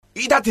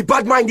That's a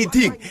bad-minded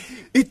thing.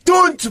 It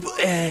don't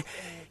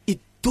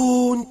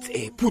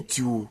put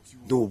you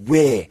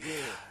nowhere.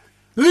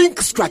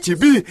 Link Scratchy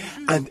B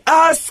and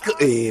ask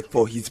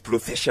for his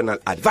professional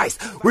advice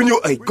when you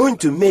are going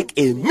to make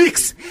a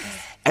mix.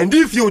 And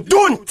if you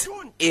don't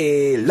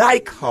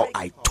like how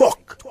I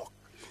talk,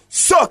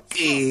 suck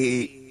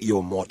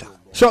your mother.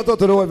 Shout out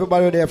to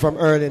everybody there from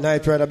early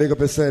night. Trying to big up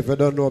yourself. I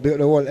don't know. Big up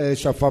the whole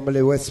Elisha family,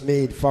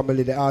 Westmead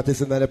family, the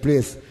artists in the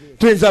place.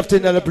 Twins of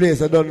Tin in the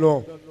place. I don't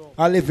know.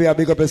 I live here.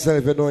 Big up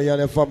yourself. You know you're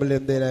the family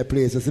in the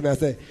place. You see me? I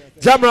say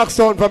Jamrock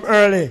sound from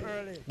early.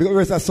 Big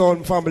up the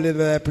sound family in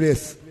the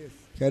place.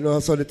 You know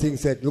how the thing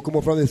said. You come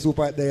up from the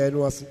SuperHype there. You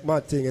know a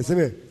mad thing. You see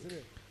me?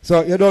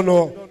 So you don't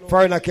know.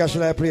 Foreigner cash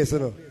in the place. You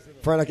know.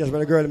 Foreigner cash. But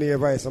the girl in me your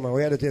voice. Man.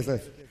 Where you do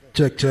yourself?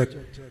 Check.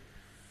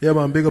 Yeah,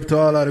 man, big up to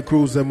all of the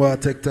crews them who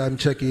take time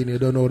check in. You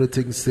don't know the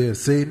things there.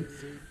 Seen?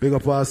 Big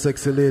up our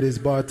sexy ladies,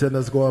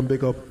 bartenders, go and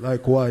big up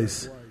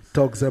likewise.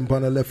 Tugs them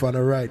on the left and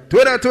the right.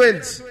 Twitter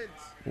twins.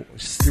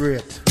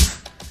 Straight.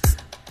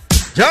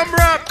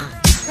 Jamrock.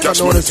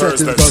 Cashmoney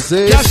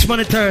Thursday.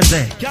 Cashmoney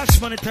Thursday.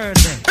 Cashmoney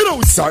Thursday. You know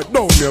it's out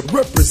now, me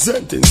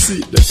representing,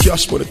 see, the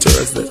Cashmoney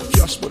Thursday.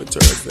 Cashmoney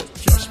Thursday.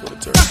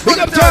 Cashmoney Thursday. Big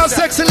up to all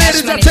sexy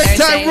ladies that take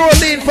time,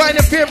 roll in, find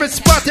your favorite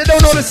spot. You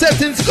don't know the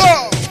settings,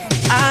 go.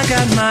 I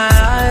got my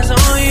eyes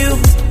on you.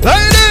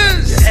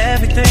 Ladies! You're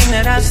everything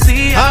that I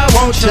see. I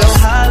want your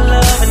high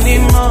love and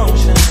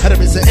emotion.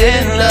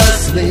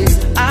 Endlessly.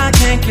 I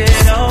can't get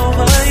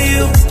over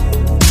you.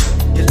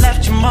 You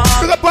left your mark.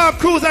 Big up our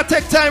crews that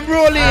take time,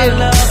 roll in.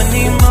 Love and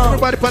emotion.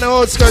 Everybody on the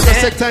old skirt that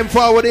take time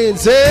forward in,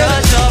 say.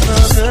 Cause you're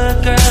a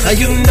good girl and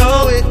you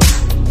know it.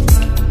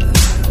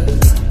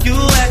 You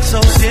act so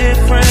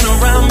different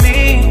around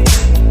me.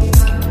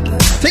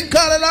 Think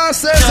all the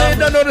last Thursday,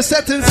 don't know the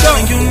settings, so.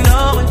 You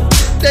know it.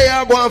 They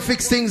are going to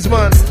fix things,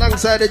 man.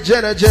 Alongside the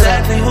Jenna.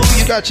 Exactly who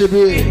you got your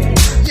be.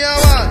 Yeah,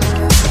 man.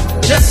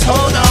 Just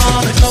hold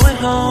on, we're going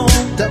home.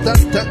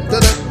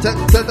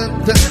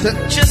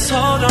 Just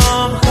hold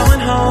on, we're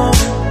going home.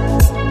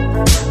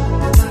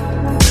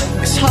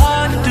 It's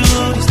hard to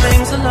do these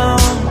things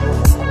alone.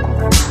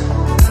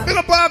 Big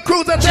up our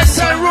crews that take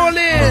time roll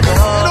in.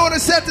 You know the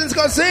settings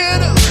go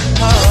in.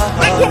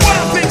 Like what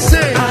one thing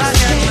say. I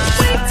can't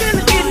wait till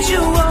I get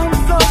you on the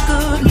floor,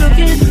 good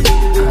looking.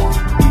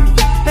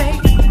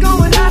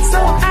 So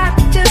hot,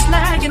 just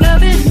like an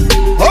oven.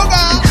 Oh,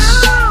 God.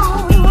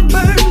 Oh, I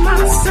burned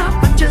myself,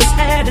 I just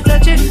had to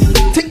touch it.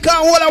 Think I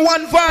hold a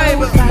one vibe.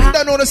 You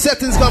don't know the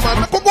settings, come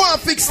on. Come on,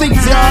 fix things,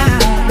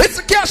 y'all. It's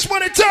the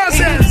Cashmoney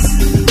Thursdays.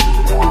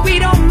 We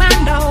don't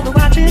mind all the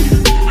watching.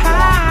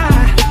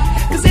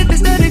 Cause if it's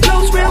study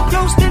close, real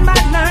close, then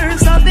might learn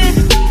something.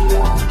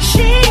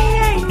 She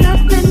ain't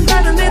nothing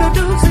but a little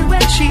doozy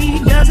when she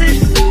does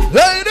it.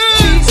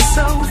 Ladies, she's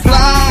so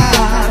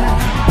fly.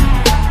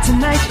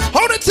 Tonight,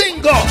 how the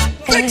thing go?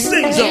 Fix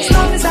things up. As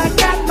long as I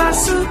got my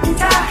suit and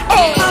tie,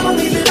 I'ma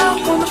leave it all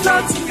on the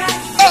floor tonight.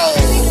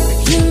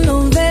 Oh, you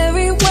know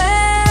very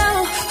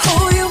well who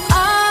you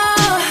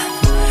are.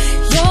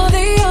 You're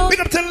the only. Big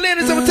up to the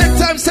ladies that will take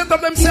time, set up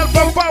themselves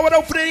and forward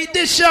out for the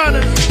edition.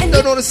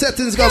 Don't know the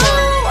settings, come on.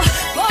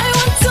 Boy,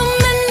 want too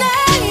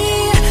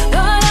many,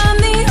 but I'm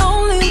the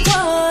only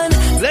one.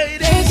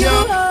 Ladies, it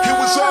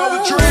was all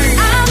a dream.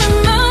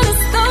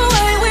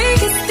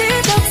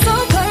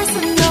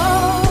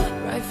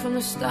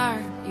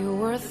 Start, you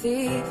were a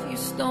thief, you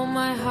stole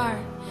my heart,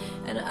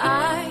 and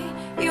I,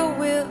 your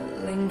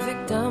willing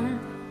victim.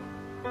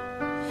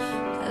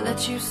 I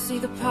let you see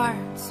the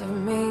parts of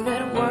me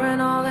that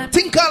weren't all that.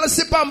 Think all the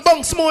sip and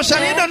bounce motion,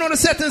 you don't know the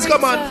settings,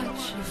 come on.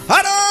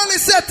 At all the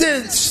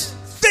settings,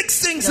 fix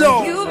things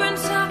though. You've been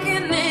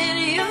talking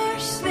in your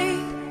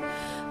sleep.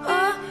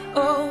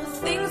 Oh,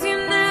 things you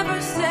never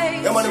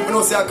say. Yeah, man, if you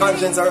don't see our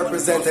conscience are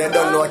represented, you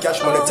don't know a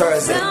Cashmoney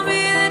Thursday. Tell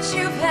me that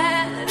you've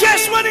had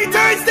Cashmoney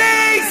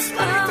Thursdays!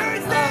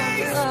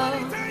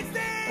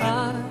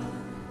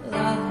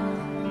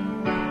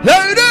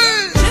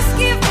 Ladies! Just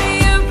give me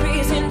a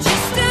reason,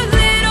 just a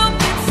little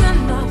bit's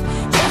enough.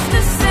 Just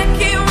a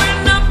second,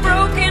 we're not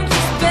broken,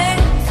 just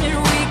better.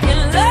 We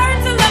can learn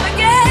to love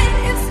again.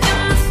 It's in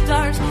the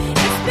stars,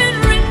 it's been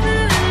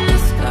written in the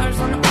scars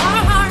on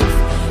our hearts.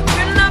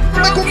 We're not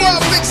broken,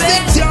 just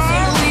better.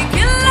 We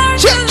can learn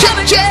to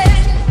love again.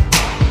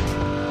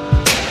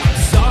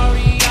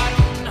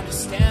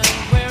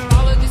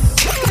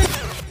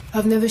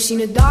 I've never seen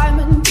a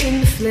diamond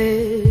in the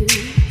flesh.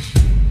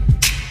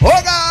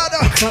 Oh God!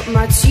 Cut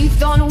my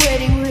teeth on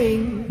wedding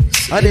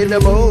rings. I did the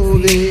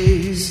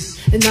movies.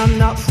 And I'm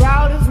not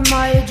proud of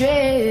my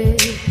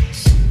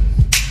address.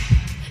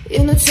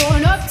 In a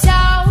torn up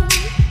town,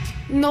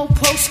 no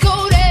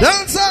postcode.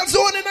 Dance out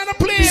zoning on a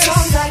place.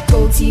 Songs like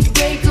gold teeth,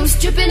 grey goose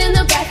dripping in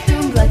the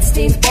bathroom,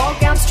 bloodstains, ball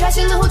gowns, trash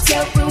in the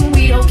hotel room.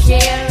 We don't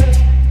care.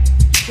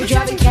 We're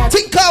driving cabs.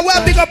 Think how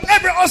we're big up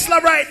every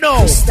hustler right now.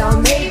 All of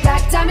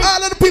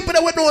the people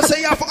that would know say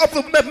you have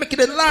to make it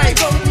in life.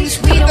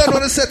 We don't know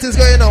the settings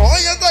going on. Oh,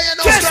 you go, you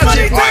know,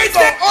 Cashmoney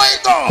Thursday.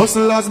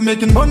 Hustlers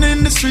making money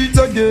in the streets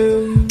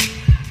again.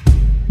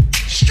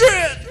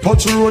 Straight.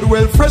 Touch the road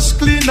well, fresh,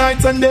 clean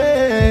night and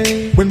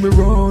day. When we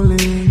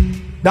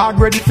rolling, dog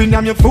ready for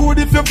name your food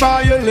if you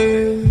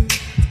violate.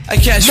 I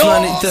cash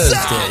money Thursday.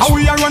 How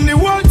we are run the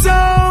whole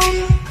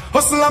town.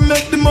 Hustle and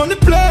make the money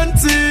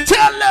plenty.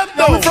 Tell them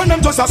though. My friend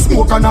them just a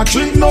smoke and a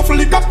drink, no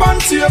liquor on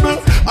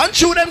table. And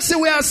show them see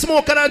we are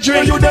smoke and a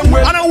drink. You them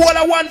well. And a whole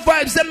of one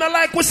vibes, them not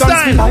like we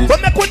style. But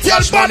make we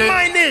tell bad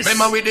mind is.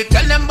 Remember we did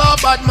tell them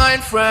about bad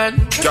mind, friend.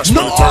 Cash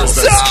money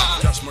Thursdays.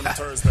 Cash money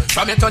Thursdays.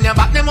 From you turn your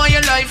back, them on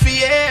your life,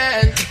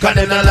 yeah. Cause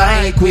them not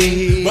like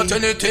we. But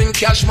anything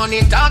cash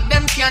money talk,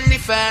 them can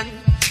defend.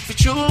 For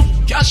true,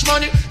 cash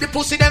money, the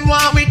pussy them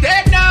want we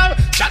dead now.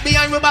 Chat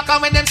behind we back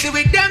and when them see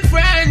with them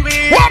friend we.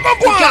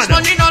 Cash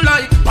money no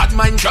lie, bad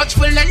mind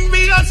judgeful and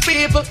real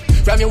people.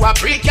 From you a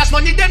free cash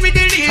money then we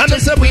delete. And they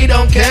say we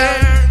don't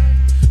care.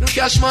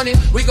 Cash money,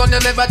 we gonna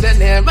never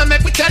deny. But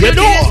make we tell you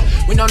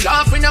this. We don't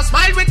laugh, we don't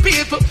smile with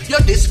people.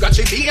 You're this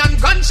scratchy be and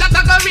gunshot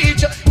I go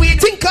reach you. We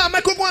think I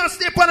make we go and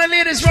step on the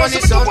ladies' room.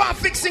 So we go and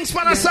fix things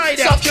for the side.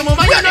 Suck your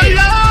mama, you're no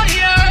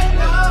liar.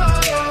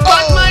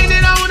 Bad mind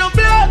and I wanna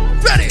blood.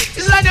 Ready.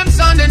 It's like them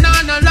son and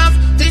I no love.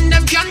 Think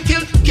them can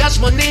kill. Cash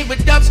money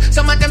with dubs.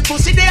 Some of them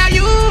pussy they are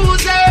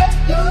user.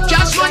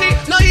 Cash money,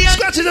 no yeah.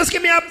 Scratchy, just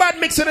give me a bad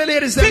mix for the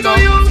ladies. Then go.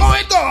 You. Oh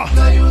it go. Oh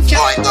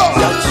it go.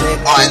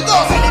 Oh it go.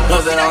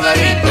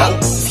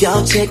 If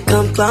your chick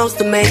come close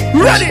to me,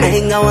 ready. I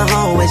ain't going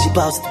home when she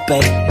supposed to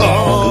pay.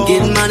 I'm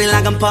getting money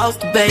like I'm supposed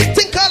to pay.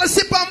 Think all the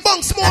sip and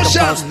bunks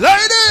motion.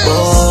 Ladies.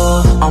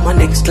 Oh, all my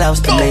niggas close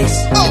to me.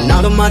 And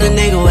all the mother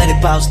niggas where they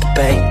supposed to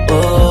pay.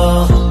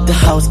 Oh, the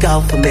house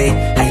go for me.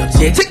 And your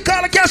chick. Think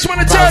all the cash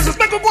money turns. Let's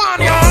make a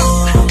one,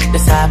 y'all.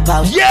 That's how I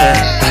supposed to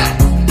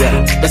pay.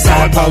 Yeah, that's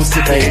how I supposed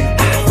to pay.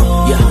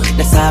 Yeah,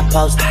 that's how I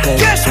supposed to pay.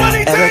 Cash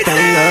money,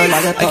 everything look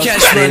like a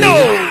cash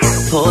money.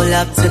 Pull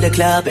up to the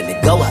club and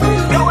it go up.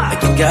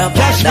 Make your girl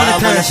pop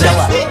love wanna show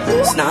up.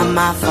 It's not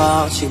my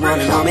fault, she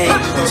wanna know me.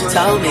 She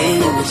told me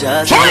it was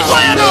just me.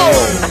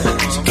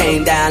 She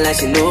came down like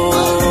she knew.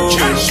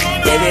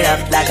 Gave it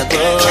up like a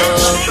good.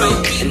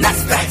 And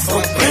that's facts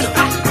on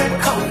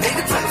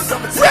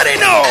ready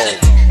now.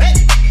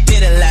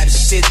 Did a lot of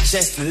shit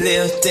just to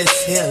live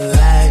this here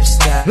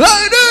lifestyle.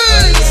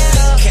 Ladies.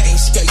 Came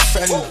straight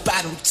from the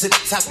bottom to the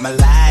top of my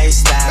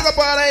lifestyle. Look up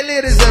all that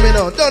ladies, let me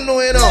know. Don't know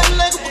it all.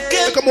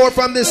 Look more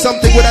from this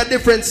something with a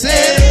different scene.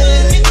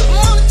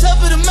 On the top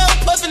of the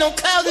mouth, puffing on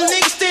clouds, and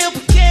niggas still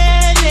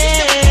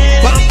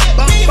pecanning.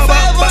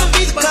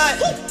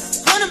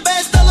 $100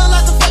 bags, still on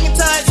lots of fucking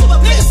ties.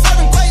 Niggas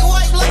serving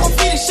white, like I'm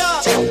feeding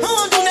sharp. I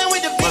don't do that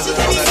with the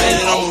bitches.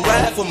 I'ma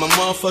ride for my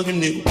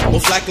motherfucking nigga.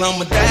 Most likely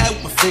I'ma die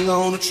with my finger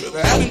on the trigger.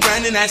 I've been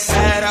grinding that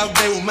side out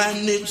there with my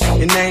niggas.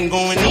 And they ain't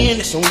going in,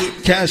 it's on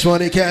it. Cash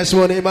money,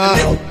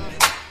 man.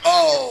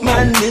 Oh,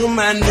 my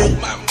nigga.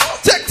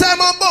 Take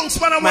time on bunks,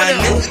 man. I'm on you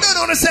don't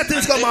know the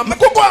settings come on.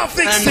 Go and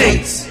fix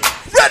things.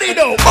 Ready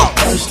though.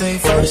 First thing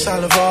first, I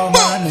love all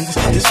my niggas.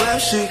 This rap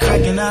shit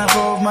cracking out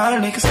for my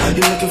niggas.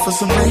 You looking for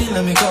some lean,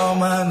 let me call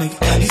my niggas.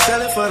 You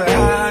selling for the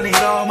high, I need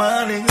all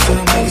my niggas.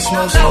 Some niggas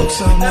smoke,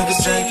 some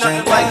niggas drink.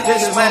 Like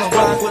niggas on the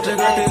block with the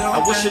record on.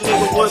 I wish a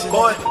nigga was,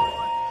 boy.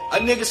 A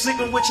nigga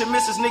sleeping with your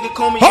missus, nigga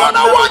call me. Hold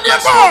on, one year,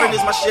 boy.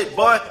 Is my shit,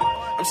 boy.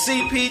 I'm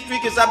CP3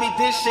 cause I be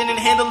dishing and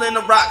handling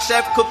the rock,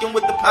 chef cooking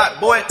with the pot,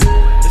 boy.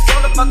 It's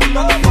all about the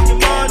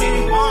motherfucking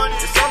money.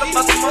 It's all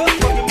about the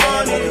motherfucking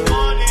money.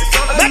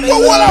 That's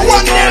what I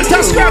want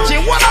Delta, Scratchy.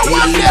 What I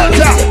want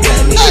Delta.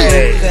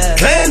 Hey,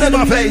 hand in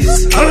my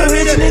face. I'm a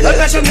reader. I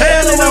got some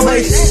hand in my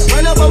waist.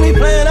 Run up on me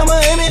playing, I'ma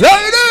aim it.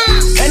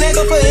 Ladies. And they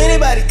go for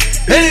anybody.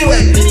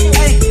 Anyway,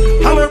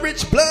 I'm a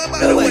rich blood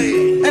by the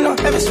way. And I'm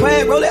having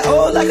swag, roll it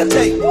all like a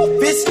tape.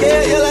 Bitch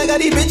scared, yeah, like I got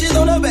these bitches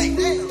on the back.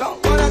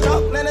 Don't wanna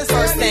talk, then it's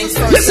first things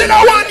first. Listen,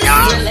 I want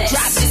y'all.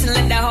 Drop this and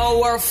let the whole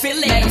world feel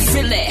it.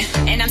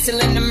 And I'm still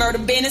in the murder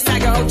business. I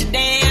can hold you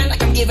down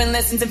like I'm giving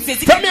lessons in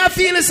physics. From me, I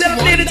feel it,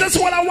 self lady. That's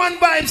what I want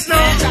vibes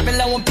now. Drop it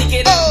low and pick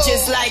it up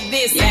just like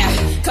this. Yeah,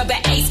 cup of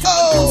Ace, cup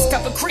of Goose,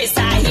 cup of Chris.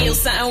 I heal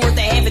something worth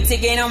a half a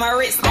ticket on my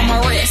wrist.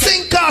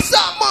 Sink us,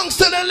 stop monks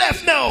to the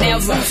left now.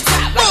 Never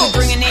stop like we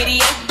bring an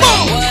idiot.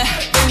 What?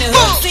 Bring the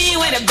hook, see you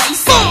where the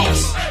bass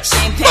is.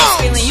 Champagne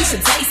feeling, you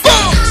should taste it.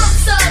 I'm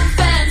so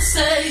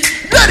fancy.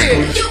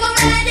 Ready? You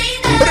already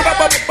know.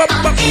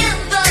 I'm in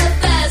the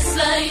fast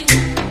lane.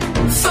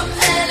 From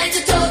LA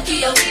to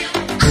Tokyo.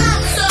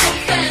 I'm so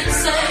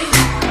fancy.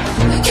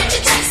 Can't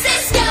you taste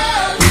this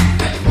girl?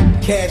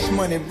 Cash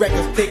money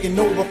records taking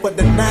over for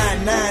the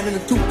 99 and the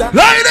 2000.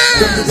 Ladies!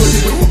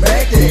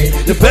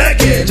 The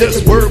back end,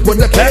 just work with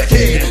the back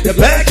end. The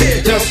back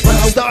end just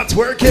starts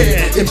working.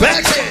 The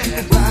back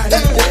end.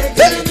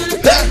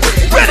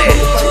 Ready?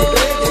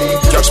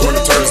 Cash money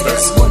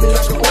Thursdays.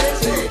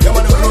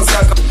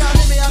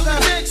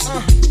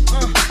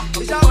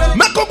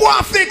 Make a go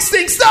and fix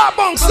things. Start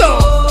bunks though.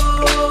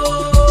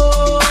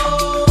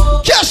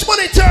 Cash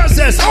money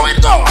Thursdays. How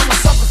it go?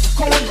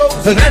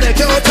 And then it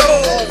go to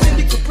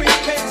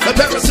a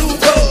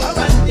parasuco.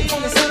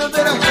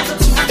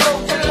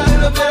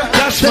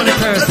 Cash money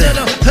Thursdays.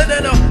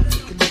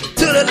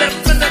 To the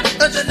left and then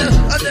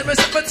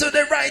to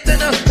the right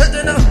and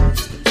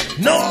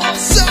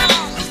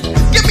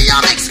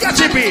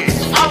baby.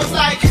 I was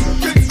like,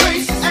 good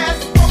face as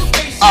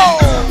motivation. Oh.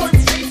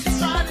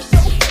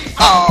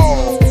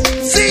 Oh.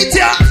 See it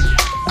ya.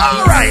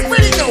 All right,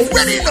 ready now.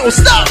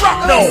 Start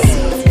rock now.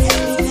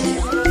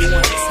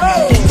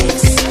 Oh.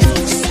 Is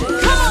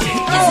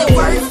it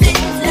worth it?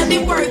 Let me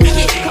work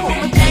it. Come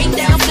on, bang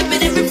down, flip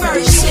it and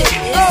reverse it.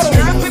 It's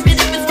your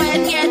primitive is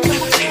when you do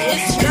it.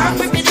 It's your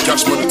primitive.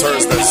 Cashmoney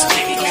Thursdays.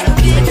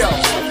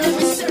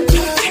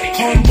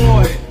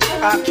 Homeboy,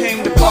 I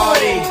came to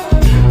party.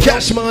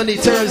 Cashmoney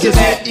Thursdays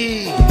with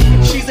E.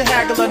 She's a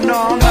haggler, no,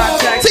 I'm not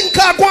taxed. Think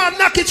I go and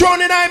knock it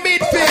round in I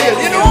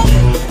midfield, you know?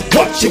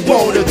 What you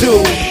wanna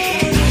do?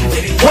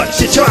 What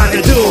you trying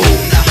to do?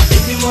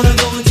 If you wanna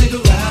go and take a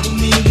ride with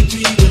me, we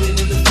three women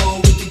in the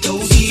four with the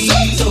dozies.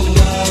 So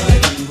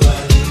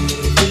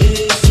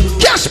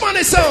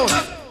Cashmoney Sound.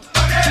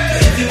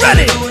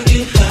 Ready? go and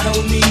get high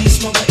with me,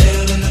 smoke a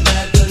L in the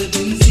back of the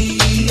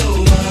Benzie.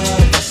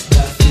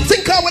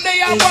 Think I when they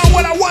are one,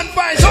 what I want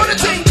vibes on the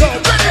thing go.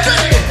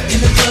 Ready? In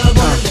the club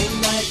on a late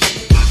night.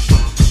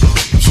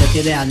 Check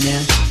it out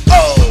now.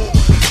 Oh,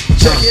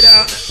 check it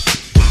out.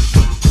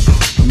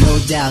 No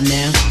doubt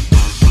now.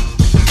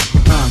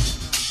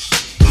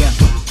 Yeah.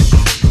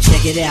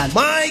 Check it out.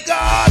 My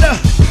God.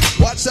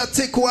 Watch that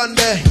tick one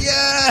there.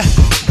 Yeah.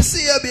 I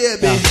see you,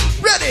 baby.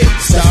 Ready?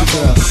 Stop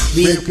girl.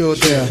 Big girl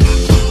there.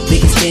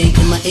 Biggest thing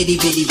in my itty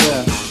bitty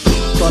girl.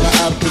 Call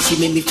her up and she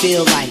made me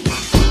feel like.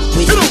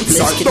 You know,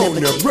 start down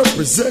there,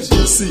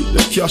 representing, see the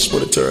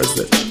Cashmoney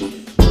Thursday.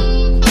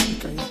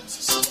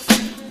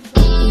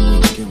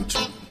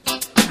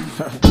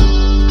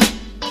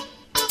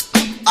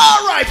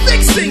 All right,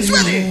 fix things.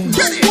 Ready?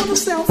 Wanna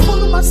sound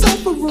full of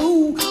myself a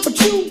rude, but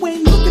you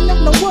ain't looking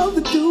at no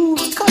other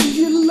dudes. Cause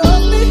you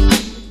love me.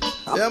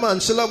 Yeah, man,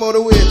 she love all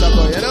the way,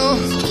 boy, you know?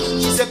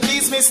 She said,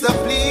 please, mister,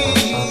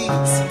 please.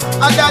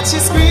 And that she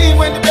scream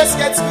when the breast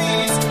gets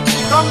squeezed.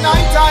 Come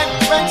night time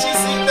when she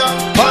sit down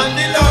on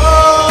the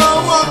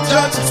low of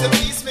judge. She said,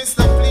 please,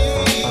 mister,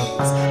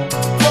 please.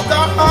 Fuck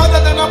her harder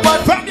than a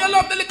butt. From your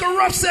love, the little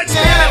rough sex,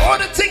 yeah. All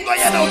the thing go,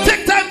 you know,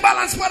 take time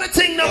balance for the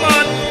thing, no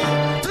man.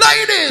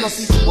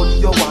 Ladies! What do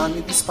you want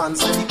me to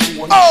sponsor the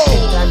phone? Oh!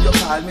 Anytime you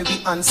call me, we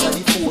answer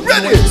the phone.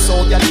 Ready?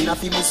 So you're in a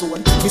female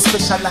zone. We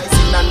specialize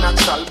in a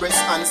natural breast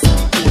and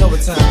silicone. You know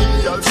what's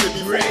happening? Y'all say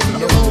the rain.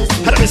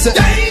 How do we say?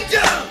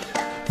 Danger!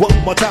 One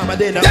more time, I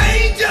did.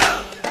 Danger!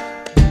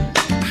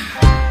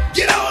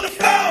 Get on the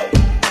floor.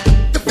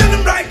 The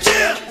feeling right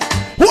here.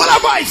 What a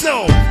vibes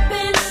now?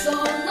 Been so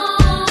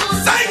long.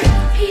 Sing it.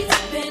 He's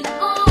been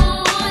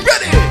on.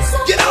 Ready?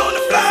 Get on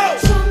the floor.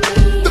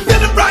 The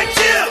feeling right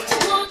here.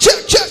 Check.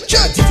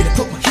 Taking a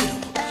quick heel.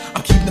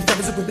 I'm keeping the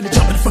feathers and whipping and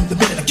jumping from the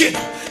minute I get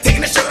 'em.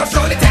 Taking the shirt off,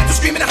 showing the tattoo,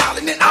 screaming and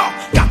hollering and all.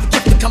 Got the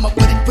gift to come up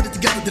with it, put it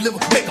together, deliver,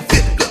 make a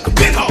fit, look a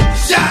bit home.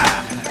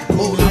 Shine.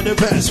 Hold on the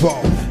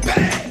basketball.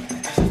 Bang.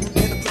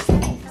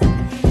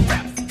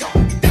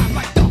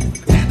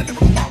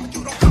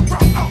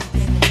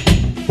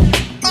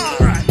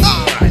 Alright.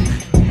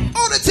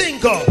 On the thing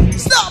go.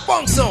 Start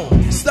bunks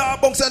on.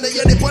 Start bunks and then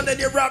you dip and then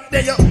you rock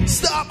there.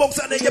 Start bunks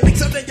and then you mix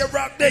and then you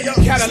rock there.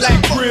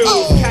 Cadillac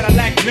grills,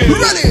 Cadillac mills.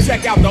 Ready?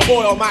 Check out the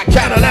oil, my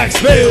Cadillac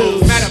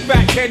spills. Matter of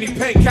fact, candy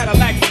paint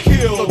Cadillac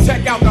kills. So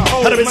check out the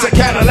whole. How do we say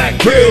Cadillac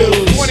grills?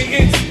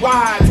 20-inch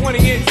wide,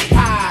 20-inch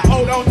high.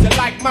 Hold on to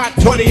like my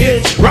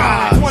 20-inch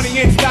ride.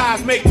 20-inch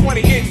thighs make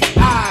 20-inch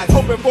eyes.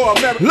 Hoping for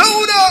America.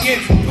 Load up.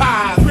 Inch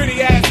pies,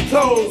 pretty ass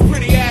clothes,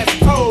 pretty ass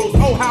toes.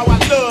 Oh, how I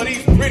love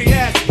these pretty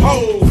ass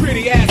hoes.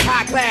 Pretty ass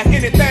high class,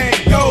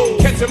 anything goes.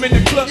 Catch them in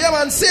the club. Yeah,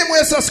 man, same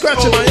way so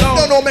scratch man. You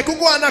don't know, make you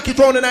go and knock it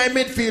round in our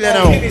midfield, you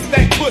know. Any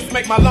stack puss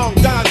make my long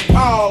johns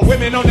call.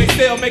 Women on they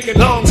cell making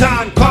long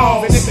time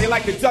calls. And if they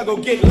like to juggle,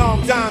 get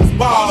long johns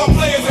balls. All the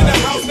players in the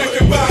house that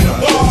can buy the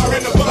bar.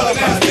 And the ballin'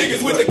 ass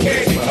niggas with the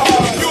candy car.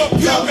 You a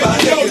pimp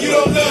and you know you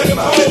don't love them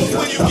hoes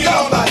when you get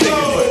on the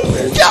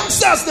floor.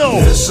 Youngsters know.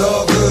 It's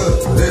all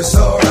good, it's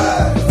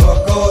alright.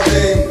 Fuck all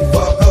day,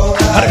 fuck all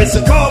night. How do we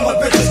say Call my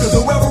bitches, cause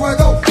wherever I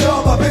go,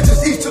 all my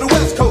bitches east to the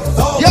west coast.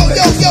 Yo.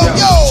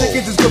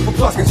 Chickens is good for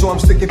plucking, so I'm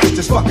sticking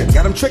bitches fucking.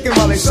 Got them tricking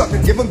while they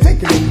sucking, give them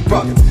thinking they be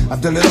bucking.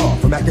 I've done it all,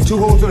 from acting 2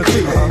 holes on a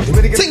tree.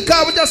 Think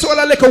I would just want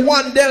to like a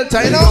 1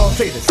 delta, you know? All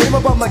say the same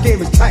about my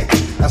game is tight.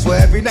 That's why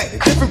every night a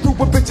different group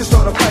of bitches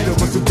start a fight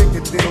over some dick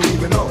that they don't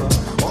even know.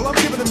 All I'm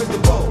giving them is the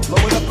ball,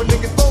 blowing up a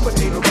nigga's phone, but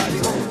ain't nobody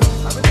home.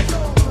 I'm in the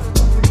zone.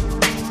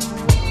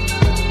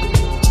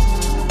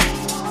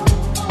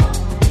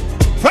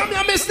 From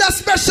your Mr.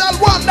 Special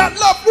One, that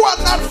loved one,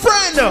 that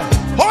friend.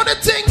 On the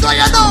thing go,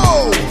 you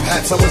know.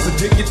 Perhaps I was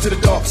addicted to the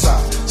dark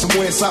side.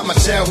 Somewhere inside my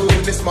childhood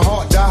when this my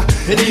heart died.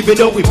 And even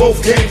though we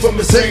both came from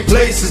the same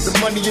places, the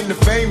money and the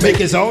fame make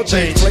us all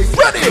change.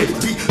 Ready?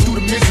 Beat through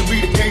the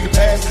misery that came to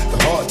pass. The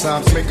hard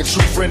times make a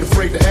true friend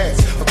afraid to ask.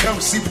 I come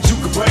to see what you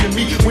can run to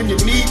me when you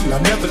need, and I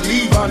never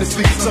leave.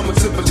 Honestly, someone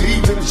to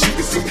believe in. As you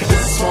can see, it's a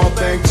small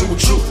thing to a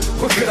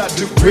truth. What could I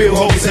do? Real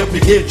hoes help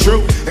me get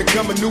true. And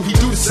coming knew he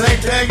do the same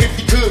thing if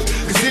he could.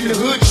 Cause in the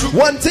hood, true.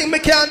 One thing me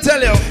can't tell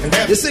you.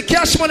 You see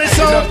Cash Money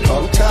Sound.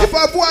 If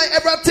I boy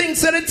everything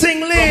said the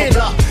thing lean.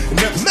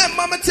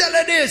 Remember me tell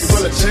you this.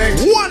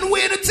 One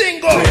way the thing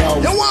go.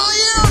 You want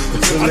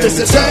hear? And this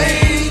is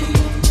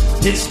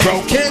his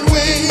broken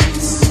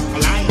wings.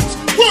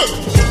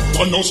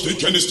 Well, no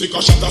stick any stick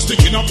a shot a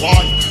stick in a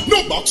boy.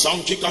 No box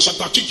and kick a shot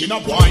a kick in a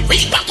boy.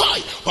 Beat back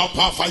eye,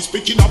 papa fight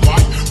speak in a boy.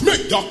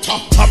 Make doctor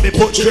have me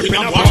put trip in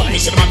a boy. Me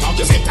say man talk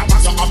just enter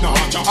was you have no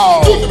heart ya.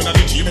 Put them in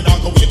the team and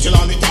I'll go wait till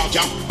all the talk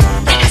ya.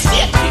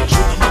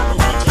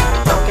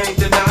 I can't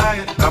deny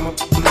it, I'm a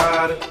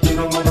rider. You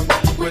don't wanna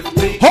fuck with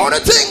me. Hold the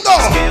thing go.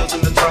 Scales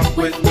in the trunk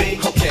with me.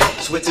 Okay,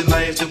 switching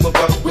lanes to a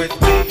buck with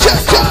me.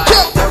 Check.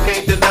 I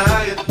can't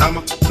deny it, I'm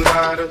a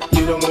rider.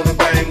 You don't wanna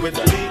bang with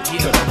me.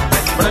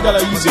 But I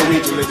got an easier way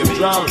to let them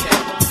drown.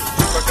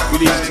 With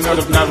these things out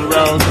of nothing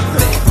round.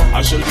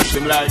 I shall push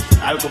them like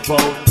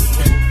alcohol.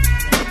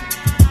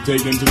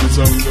 Take them to the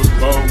sound of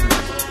bone.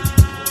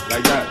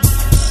 Like that.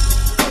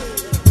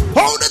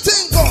 Hold the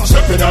thing go.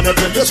 Stepping on the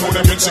bill, that's how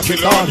them insecure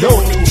on you.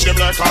 Push them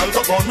like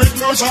alcohol with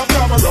no soft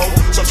camera round.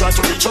 So try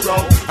to reach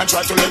around and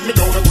try to let me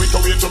know the quicker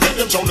way to make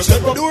them show the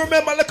step up. Do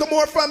remember a little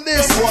more from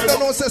this. I don't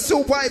know, say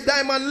SuperHype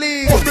Diamond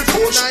League.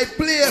 Night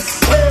place.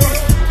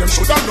 I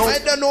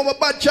don't know my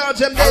bad charge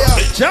them there.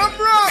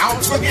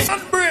 Jamrock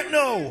and break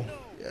now.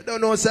 You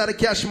don't know say the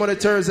Cash Money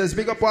Thursdays.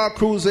 Big up our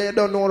crews and you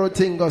don't know what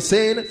thing I'm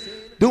saying.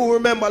 Do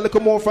remember a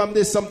little more from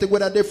this, something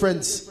with a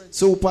difference.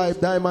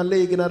 SuperHype Diamond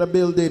League in the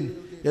building.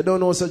 You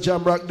don't know say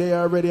Jamrock there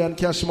already and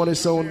Cash Money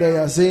Sound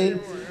there, see?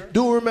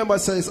 Do remember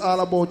say it's all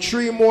about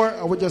 3 more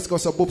and we just go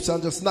some boops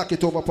and just knock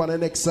it over upon the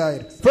next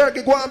side.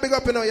 Fergie, go and big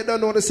up, you know, you don't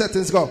know the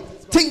settings go.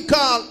 Think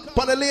call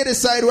upon the lady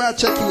side where I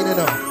check in, you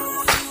know.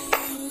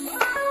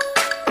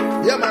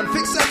 Yeah, man,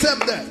 fix that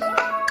temp there.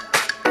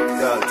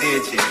 Yo,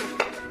 DJ.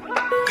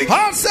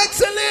 All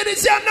sexy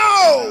ladies, you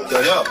know.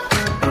 Yo.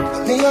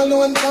 Me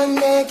alone can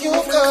make you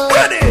cry.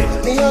 Ready.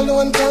 Me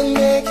alone can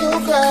make you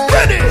cry.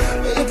 Ready.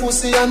 When the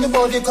pussy and the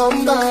body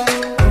combine,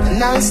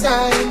 nice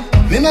time.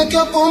 Me make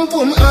your pum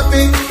pum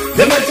happy.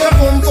 Me make your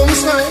pum pum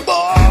smile.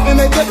 Me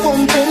make your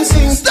pum pum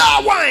sing.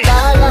 Star wine.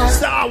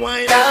 Star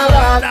wine.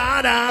 Da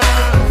da da.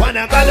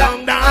 Wanna go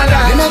long da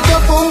da. Me make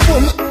your pum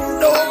pum.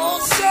 No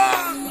sir.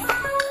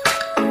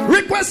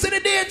 Request the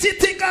deity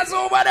tickers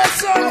over there,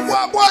 so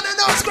walk one and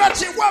not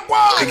scratch it, walk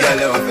one.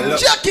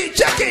 Check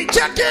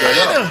it.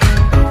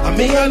 And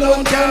me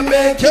alone can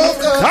make you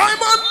cry.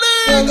 I'm on me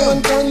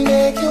alone can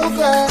make you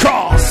cry.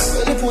 Cross.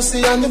 When the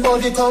pussy and the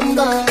body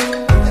combine.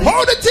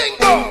 How the thing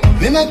go?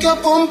 Me make your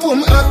pum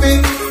pum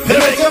happy. Me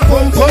make your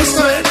pum pum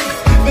smile.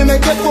 Me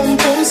make your pum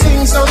pum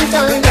sing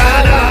sometime.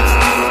 Da da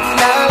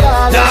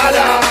da da da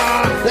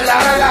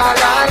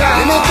da.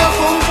 Me make your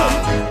pum pum.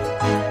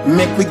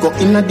 Make we go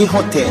in at the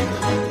hotel.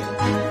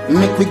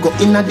 Make we go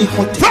in at the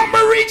hotel. From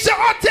we reach the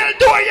hotel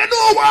door, you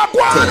know what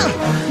one.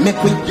 Make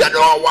we, you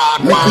know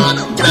what one.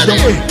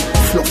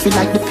 Fluffy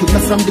like the pillar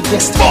from the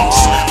guest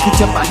house.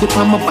 Put your body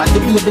on my body,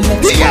 baby,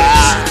 let's go.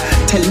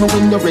 Tell me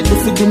when you're ready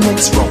for the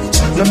next round.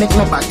 No make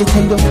nobody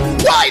tell you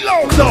why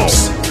long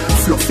close.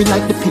 Fluffy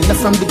like the pillar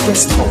from the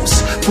guest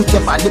house. Put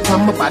your body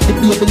on my body,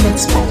 baby,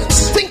 let's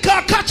bounce. Think I'll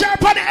catch her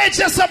up on the edge,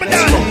 just something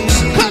down.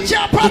 Catch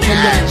her up on the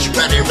edge.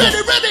 Ready.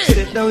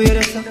 Sit down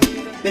here,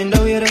 bend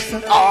down here,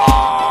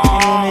 oh.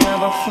 You know me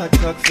have a fat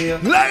cock for you.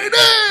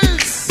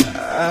 Ladies,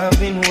 I've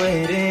been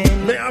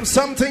waiting. They have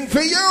something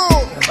for you.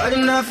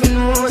 Nobody nothing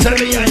knows. Tell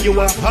me and you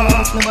are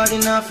hot. Nobody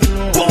nothing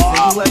knows.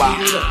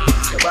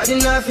 Nobody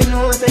nothing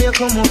knows that you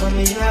come over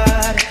me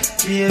yard,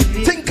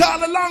 baby. Think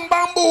all along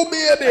bamboo,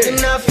 baby.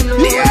 Nobody nothing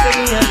knows that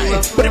you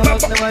are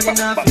hot. Nobody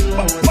nothing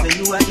knows that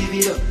you are give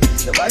it up.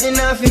 Nobody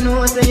nothing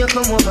knows that you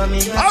come over me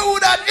yard. How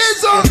that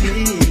is up?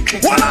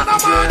 One on a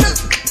man.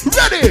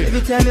 Ready?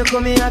 Every time you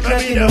come here, I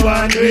crack in the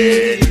one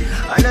way.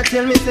 And I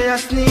tell me, say I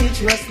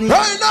snitch, you a snitch.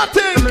 Hey,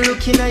 nothing. I'm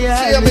looking at your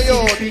eyes,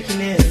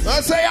 freakiness.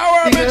 I say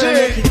our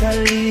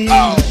BG.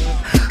 Oh.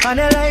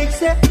 And I like,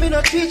 say, me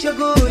no treat you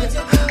good.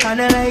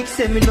 And I like,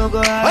 say, me no go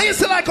out. I used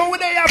to like how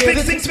they have big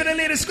things for the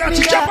ladies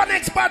scratching. Jump on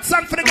next part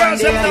song for the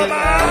girls.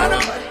 Man.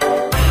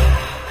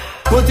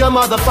 Put your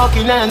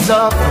motherfucking hands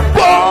up.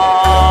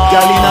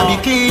 Girl in a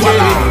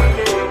bikini.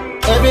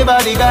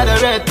 Everybody got a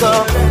red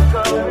cup.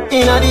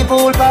 In a the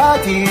pool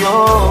party,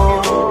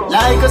 oh,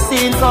 like a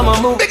scene from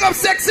a movie. Big up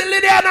sexy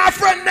lady and our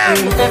friend now.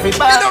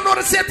 Everybody, you don't know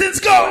the settings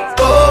go.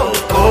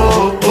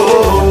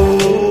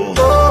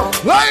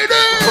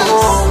 Ladies,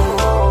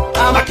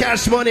 I'm a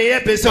Cash Money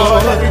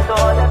episode.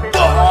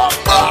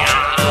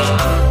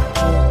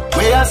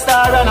 We a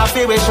star and a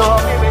feel show.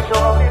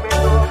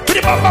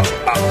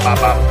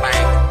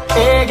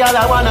 Hey, girl,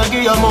 I wanna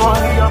give you more.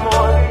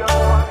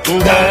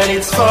 Girl,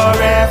 it's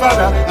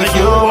forever. If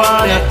you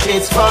want it,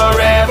 it's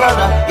forever.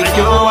 If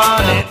you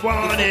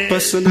want it.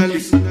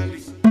 Personally.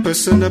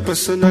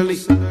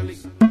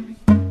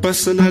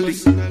 Personally.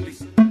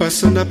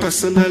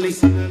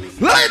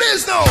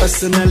 Ladies, no.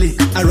 Personally,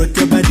 I rock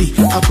your body.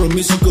 I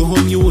promise you go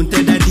home, you won't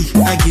tell daddy.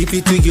 I give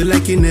it to you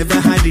like you never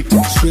had it.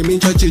 Screaming,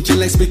 church,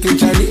 like speaking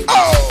Chinese.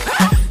 Oh!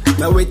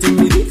 Now waiting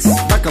minutes,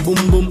 back a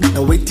boom boom.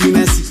 Now waiting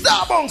I see.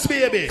 Stop bounce,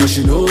 baby. Cause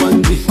you know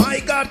one day. My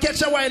God,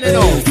 catch a wine and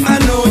all. I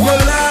know you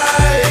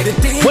like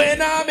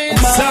when I'm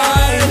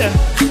inside.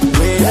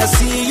 When I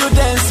see you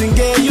dancing,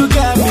 girl, you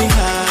got me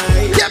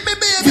high. Get me,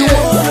 baby. You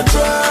wanna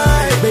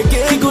try, make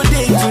a good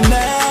day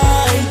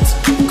tonight.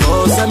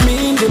 Cause I'm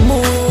in the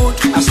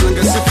mood. As long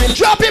as you feel.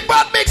 Drop it,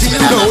 but mix me.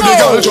 Now the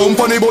girl jump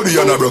on the body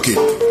and I broke it.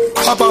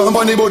 Hop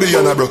on the body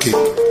and I broke it.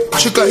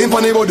 She climb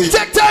on the body.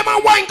 Take time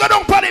and wine, go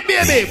down on it,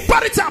 baby.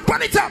 Put it up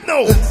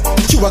now.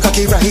 You a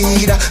cocky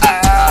rider. You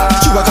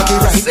a cocky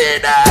rider. See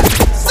that?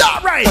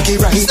 Stop right.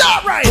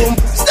 Stop right.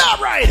 Stop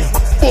right.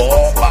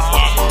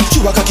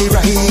 You a cocky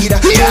rider.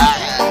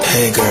 Yeah.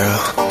 Hey girl,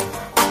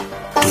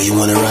 do you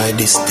wanna ride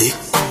this dick?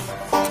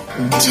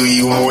 Do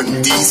you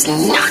want these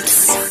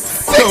nuts?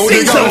 Now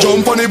the girl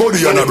jump on the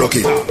body and I broke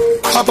it.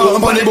 Hop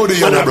on the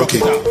body and I broke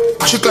it.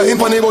 She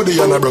climb on the body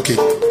and I broke it.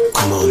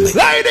 Come on, man.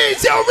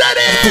 Ladies, you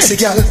ready? Pussy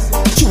girl,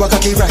 you a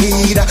cocky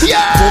rider.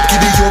 Yeah.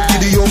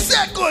 Giddy up.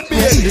 Set good,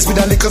 baby. This with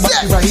a little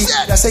back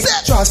ride. I say,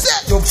 just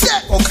you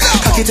set.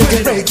 Cocky take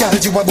a break, girl.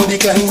 You a body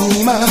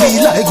climber.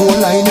 Feel like gold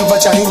line your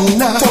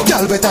vagina. Fuck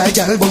girl, but I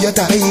girl, boy you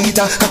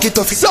tighter. Cocky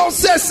tough. So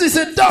sexy,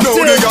 seductive.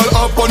 Now the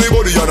girl up on the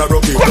body and I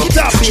broke it.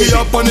 She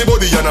up on the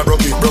body and I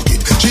broke it.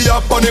 She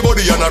up on the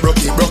body and I broke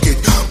it.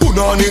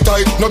 Put on it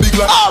tight, no big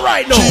like. All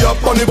right, no. She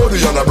up on the body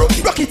and I broke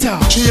it. Rock it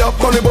out. She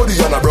up on the body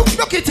and I broke it.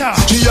 Rock it out.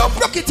 She up.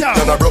 Rock it out.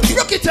 And I broke it.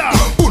 Rock it out.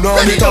 Put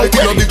on it tight,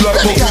 no big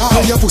like.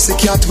 Ready. Your pussy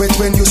can't wet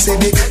when you say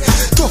dick.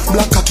 Tough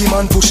black cocky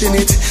man pushing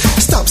it.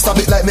 Stab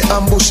it like me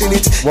ambushing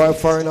it. Boy,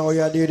 foreign now,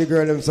 you do the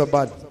girl them so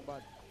bad.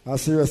 I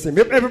seriously.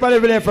 Everybody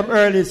over there from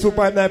early,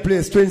 SuperHype night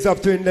place, twins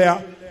up twin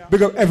there.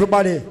 Big up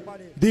everybody.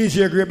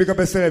 DJ Great, big up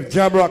yourself.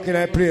 Jamrock in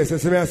that place. You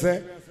see me I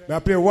say? I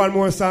play one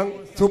more song.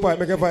 SuperHype,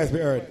 make your voice be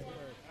heard.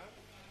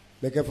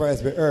 Make your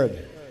voice be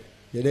heard.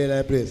 You there in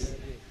that place.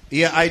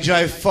 Yeah, I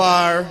drive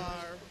far.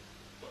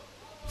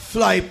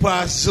 Fly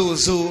past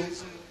Zuzu.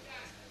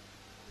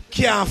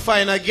 Can't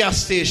find a gas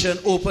station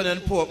open in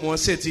Portmore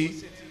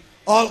City.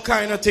 All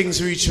kind of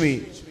things reach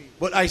me.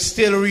 But I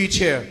still reach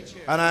here.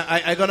 And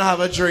I gonna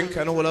have a drink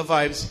and a whole of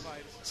vibes.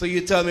 So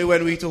you tell me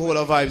when we to whole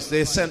of vibes.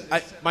 They sent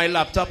my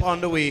laptop on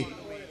the way.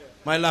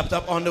 My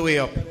laptop on the way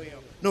up.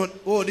 No,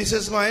 oh, this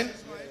is mine?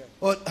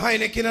 Oh,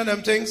 Heineken and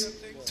them things.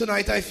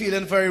 Tonight I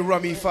feeling very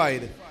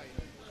rummified.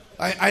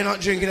 I not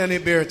drinking any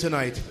beer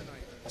tonight.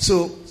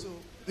 So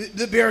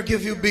the beer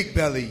give you big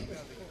belly.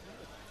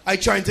 I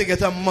trying to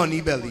get a money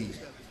belly.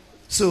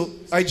 So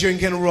I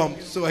drinking rum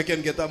so I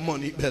can get a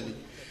money belly.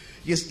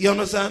 You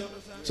understand?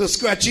 So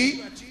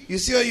Scratchy, you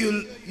see how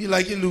you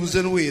like you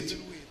losing weight.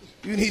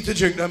 You need to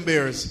drink them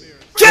beers.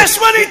 Cash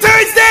Money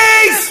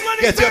Thursdays!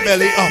 Get your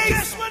belly up.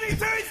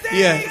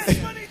 Yeah.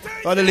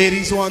 All the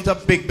ladies want a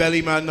big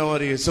belly man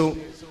nowadays. So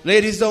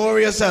ladies, don't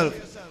worry yourself.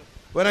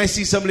 When I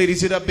see some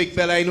ladies with a big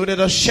belly, I know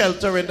they're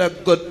shelter in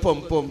that good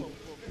pum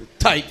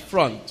tight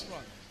front.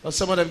 Or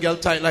some of them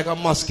get tight like a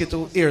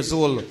mosquito ears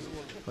hole.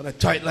 And I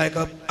tight like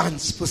a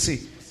ant's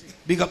pussy.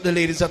 Big up the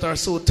ladies that are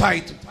so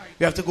tight.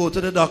 You have to go to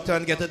the doctor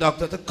and get the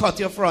doctor to cut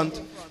your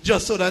front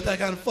just so that I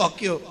can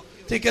fuck you.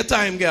 Take your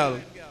time, girl.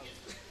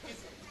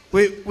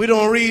 We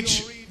don't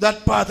reach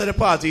that part of the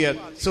party yet.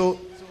 So,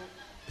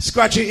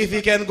 Scratchy, if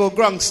you can go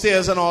grunk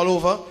stairs and all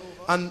over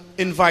and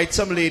invite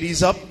some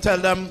ladies up, tell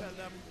them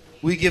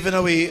we're giving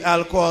away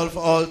alcohol for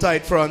all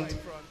tight front.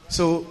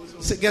 So,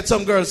 get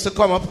some girls to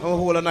come up and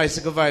hold a nice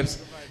little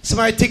vibes. So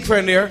my thick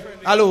friend here,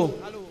 hello.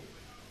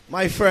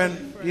 My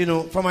friend, you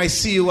know, from I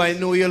see you, I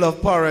know you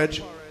love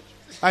porridge.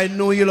 I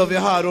know you love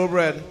your hard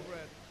bread.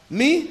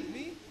 Me?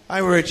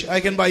 I'm rich. I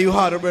can buy you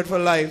hard bread for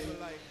life.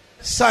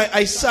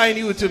 I sign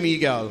you to me,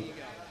 girl.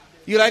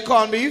 You like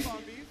corned beef?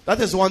 That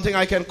is one thing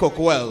I can cook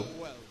well.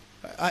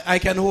 I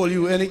can hold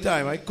you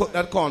anytime. I cook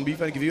that corned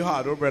beef and give you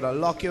hard bread. I'll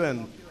lock you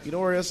in. You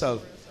don't worry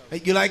yourself.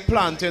 You like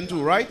plantain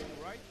too, right?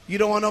 You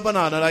don't want a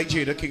banana like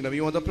Jada Kingdom.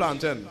 You want a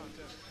plantain.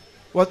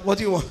 What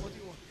do you want?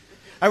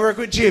 I work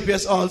with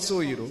JPS also,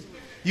 you know.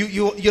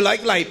 You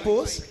like light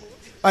posts?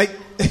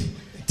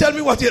 Tell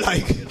me what you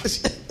like.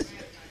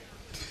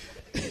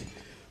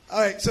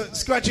 Alright, so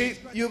Scratchy,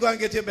 you go and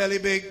get your belly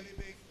big.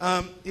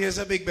 Here's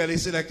a big belly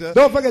selector.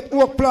 Don't forget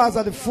Oak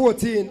Plaza the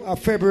 14th of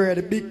February.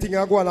 The big thing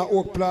I go on at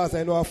Oak Plaza.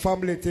 I know a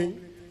family thing.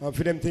 And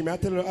for them thing, I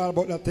tell you all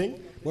about that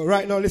thing. But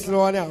right now, listen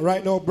on now.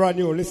 Right now, brand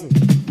new. Listen.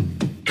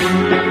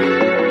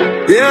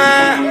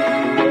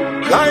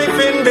 Yeah, life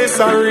in this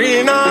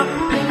arena.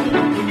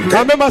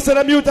 I remember saying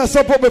the mute and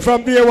support me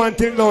from day one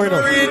till now, you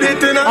know.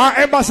 Our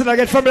ambassador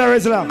get familiar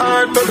with that.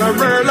 To the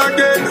world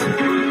again.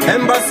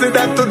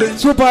 Ambassador to the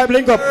SuperHype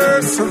link up.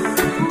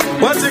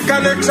 Watch the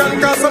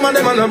connection, cause some of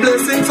them are a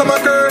blessing, some are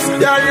curse.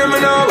 Yeah, hear me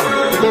now.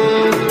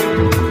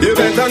 You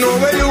better know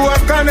where you are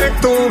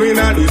connected to in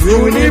this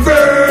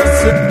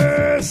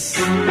universe.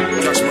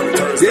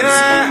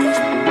 Yeah,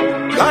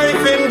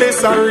 life in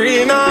this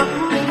arena.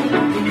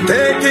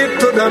 Take it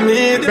to the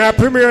media. May I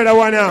premiere that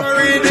one now.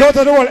 Shout out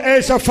to the whole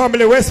Asia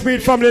family,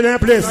 Westmead family in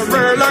that place.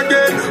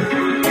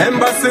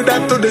 Embassy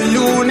that to the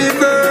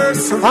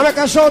universe. I make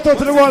a shout out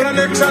to the whole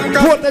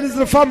Port that is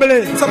the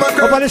family.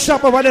 Over the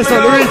shop over there, so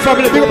the real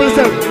family. Big up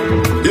yourself.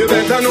 You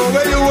better know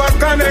where you are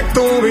connected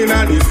to in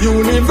this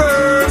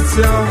universe,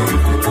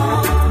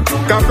 yeah.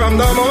 Come from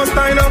the most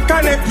I don't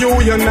connect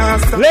you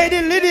not.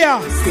 Lady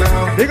Lydia,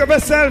 big up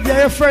yourself, you're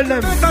your friend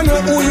them. I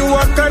know who you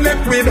are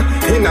connect with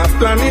in a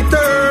planet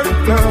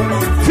Earth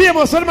now.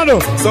 Famous, what am I do?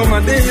 Some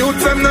of the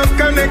youths are not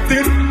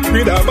connected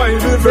with a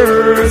Bible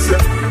verse,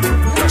 yeah.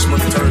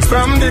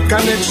 From the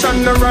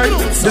connection the right,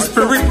 the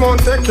spirit won't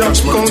take your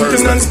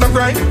countenance the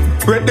right.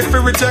 Ready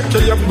for reject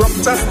you, broke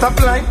just stop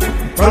light.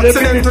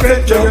 Accident to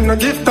take you, you no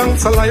give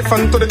thanks to life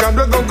and to the God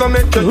will go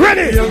make you.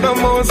 Ready! Feel the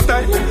most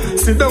high.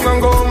 Sit down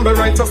and go humble,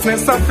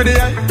 righteousness up for the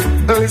eye.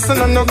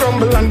 Listen and no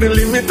grumble and the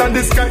limit of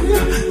the sky.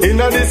 In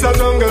this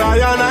jungle, I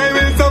and I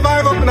will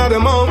survive up in the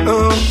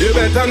mountain. You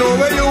better know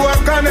where you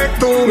are connected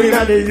to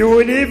in the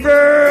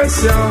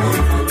universe,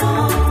 yeah.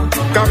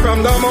 Come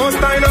from the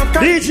most I know.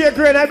 DJ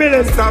Great, I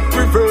believe. Stop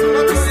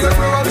reverse.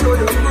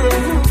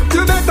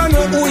 You better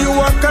know who you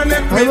are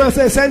connected with. I must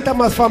say St.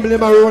 Thomas family are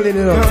rolling,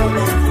 you know.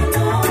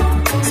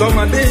 Some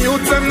of the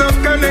youths are not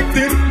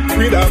connected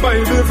with a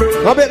Bible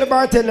verse. How about the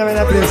bartender in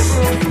that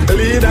place? The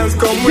leaders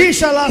come with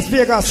Keisha Las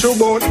Vegas. Show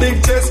about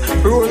big chest,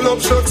 roll up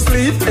short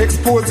sleeve,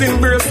 exposing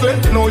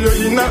bracelet. Now you're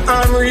in a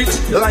arm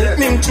reach,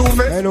 lightning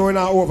chuve. I know we're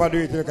not overdo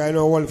it because I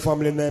know one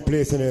family in that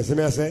place in there. So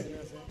may I say?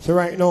 So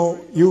right now,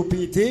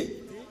 UPT.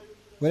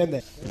 What am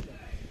I?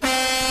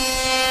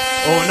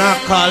 Oh, now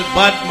call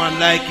Batman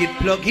like it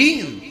plug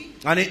in.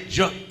 And it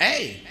jump.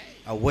 Hey,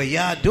 what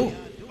y'all do?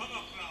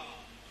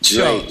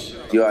 Drake,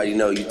 you already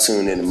know you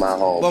tune into my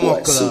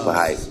homeboy,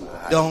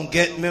 SuperHype. Don't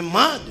get me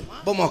mad.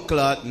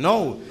 Bumaclad,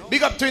 no.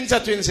 Big up twins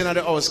in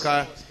the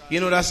Oscar. You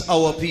know that's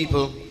our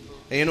people.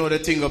 And you know the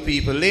thing of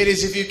people.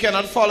 Ladies, if you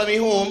cannot follow me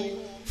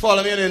home,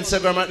 follow me on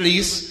Instagram at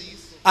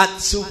least. At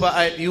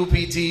SuperHype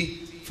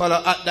UPT.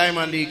 Follow at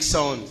Diamond League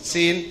Sound.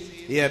 Seen?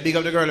 Yeah, big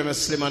up the girl, I'm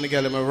slim and the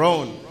girl, I'm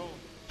round.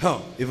 Huh,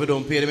 if we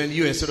don't pay them in the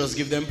US, so just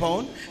give them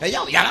pound. Hey,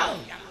 yo.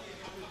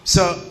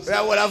 So,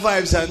 yeah, what are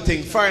vibes and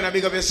things. Foreigner,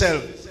 big up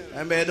yourself.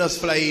 And may just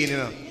fly in, you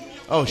know.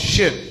 Oh,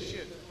 shit.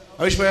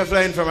 I wish we were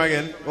flying from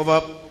again.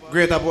 Over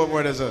Greater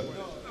Portmore, as well.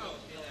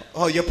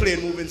 Oh, your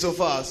plane moving so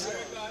fast.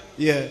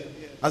 Yeah.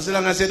 As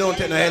long as you don't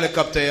take a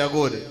helicopter, you're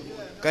good.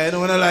 Because you don't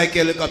want to like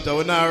helicopter.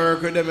 We not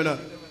work with them, you know.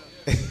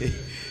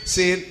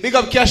 See, big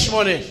up Cash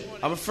Money.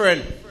 I'm a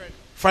friend.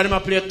 Friend him, I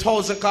play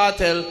 1,000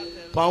 cartel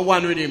on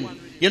one rhythm.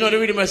 You know the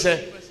rhythm I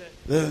say?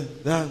 We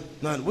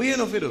ain't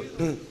enough to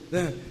do.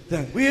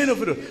 We ain't enough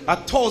to do.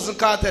 1,000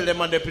 cartel them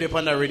and they play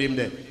on that rhythm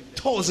there.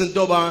 1,000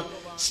 dub and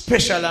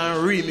special and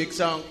remix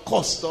and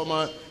custom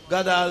and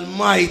God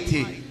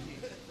Almighty.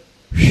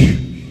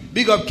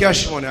 Big up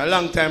Cash Money. A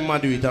long time man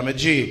do it. I'm a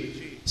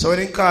G. So when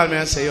they call me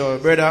and say, yo,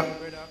 brother,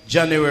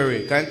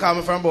 January. Can you call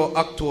me from about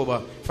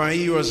October, from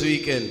Heroes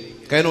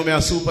Weekend? Can you know me a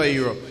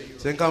superhero?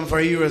 So then come for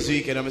a Heroes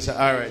Weekend and I say,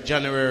 alright,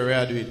 January we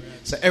are doing it.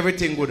 So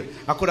everything good.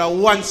 I could have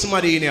one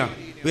somebody in here.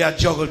 We are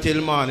juggle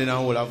till morning and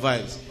all our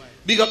vibes.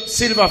 Big up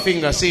Silva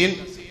Finga, seeing?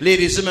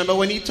 Ladies, remember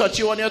when he touch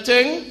you on your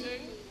thing?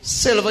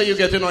 Silver you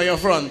getting on your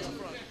front.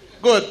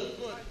 Good.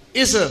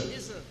 Issa,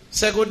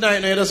 say good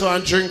night now. You just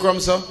want to drink rum,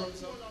 sir?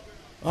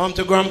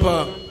 To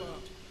Grandpa.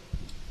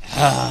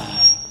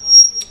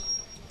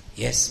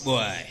 Yes,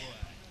 boy.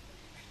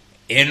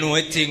 You know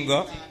what thing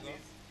go?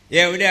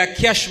 Yeah, we there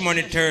Cash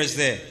Money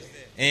Thursday.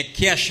 And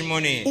Cash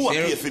Money. Who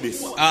pay for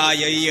this?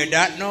 You hear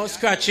that now,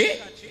 Scratchy?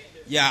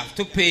 You have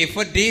to pay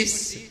for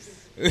this.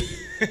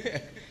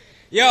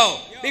 Yo,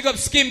 big up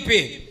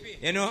Skimpy.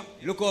 You know,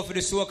 look out for the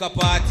soca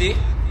party.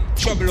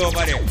 Trouble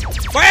over there.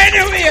 But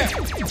anyway,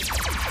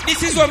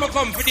 this is what I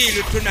come to deal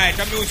with tonight.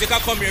 The music I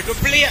come here to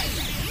play.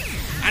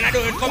 And I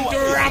don't come to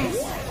ram.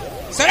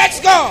 So let's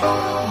go.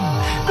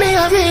 Me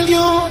a real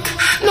youth,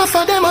 no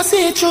for them I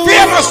see through.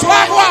 Famous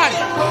one.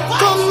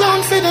 Come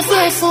down for the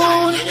free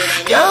food.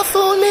 Can't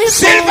fool me.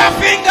 Silva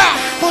Finga.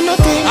 For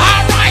nothing.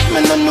 Alright. Me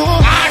no know.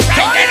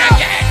 Alright then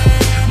again.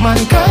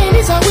 Mankind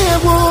is a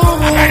werewolf.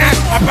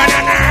 A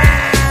banana.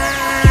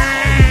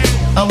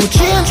 I will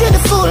change with the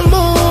full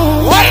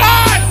moon. Hold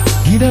on.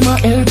 Give them a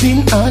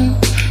helping hand.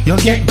 You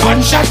get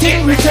gunshot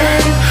in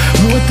return.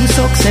 Road to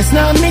success,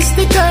 now miss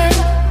the turn.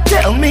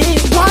 Tell me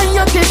why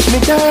you dish me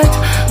dirt.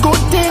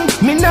 Good thing,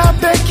 me not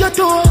beg your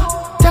door.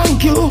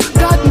 Thank you,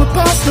 God, me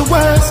pass the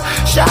worst.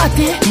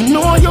 Shawty, me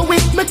know you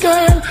with me,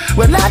 girl.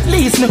 Well, at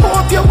least me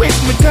hope you with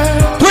me,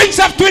 girl. Twins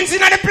of twins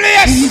in the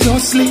place. We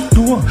don't sleep,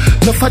 do.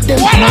 No for them,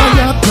 now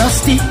you're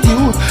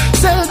prostitute.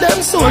 Sell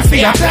them soul for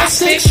your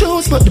plastic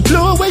shoes. But the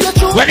blue where you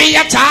choose. Where do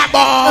you talk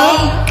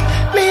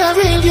about? Me a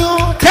real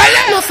youth.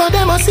 No for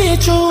them, I see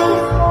true.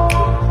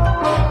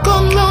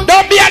 Come round.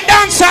 Don't be a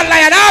dancer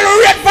lion. All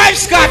who red five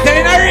Scott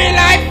in a real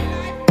life.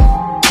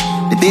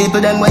 The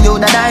people them where you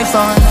that die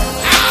for.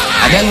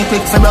 And then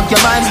quick for rock your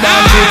vibes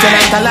down. Treat you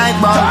like a light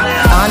bulb.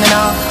 On and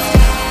off.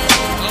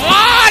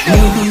 Me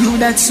do you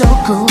that's so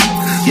cool.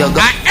 You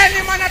got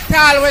any man at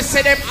always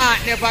say them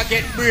heart never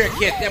get break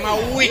yet. Them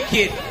are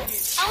wicked.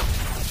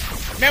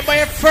 Remember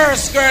your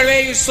first girl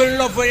where you used to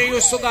love when you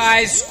used to go to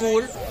high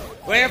school?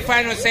 When you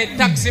find out say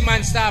taxi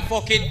man start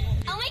fucking.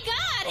 Oh my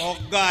God. Oh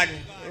God.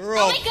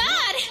 Rough. Oh my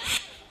God.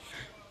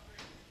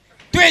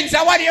 Twins,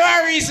 what do you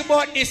worry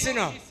about this, you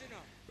know?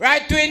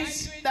 Right,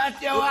 twins?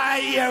 That's your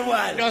hear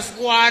one. Just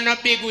go on a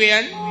big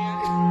way.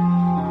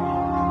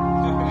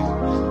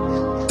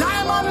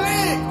 Diamond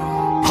League.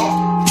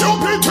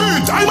 QPT,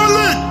 Diamond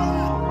League.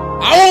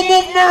 I won't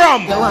move my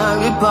rum. You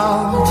worry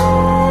about.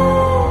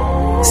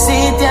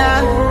 Sit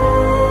down.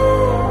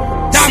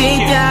 Sit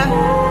down.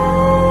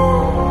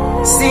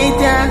 Sit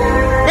down.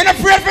 When I'm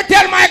afraid to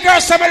tell my girl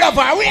some love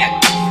her, wait.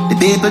 The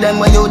people them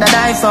where you that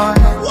die for.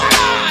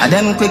 And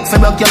them quick for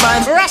broke your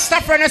mind. Rasta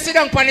friend, sit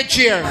down on the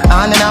chair.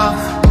 On and off.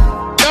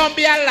 Don't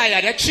be a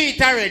liar, they cheat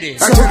already.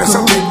 I tell you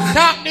something.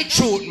 Talk the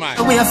truth, man.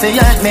 The way you feel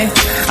hurt me.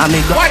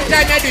 What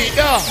time you do it,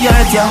 though? You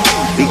hurt you.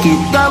 We keep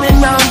going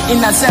round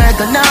in a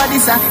circle. Now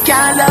this a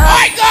can't love.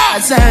 My God!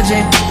 A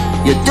surgery.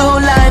 You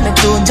too lie, me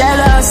too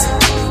jealous.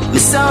 Me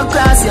so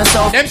cross, you're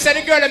so. Them say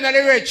the girl them not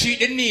the red cheat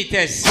the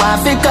neatest. Why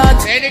fi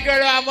cut? Say the girl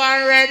who have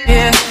one red.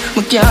 Yeah,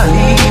 we can't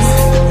leave.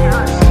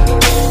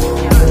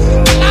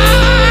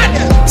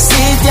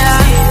 Sit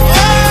down.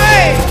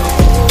 Hey!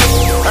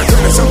 I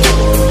tell you something.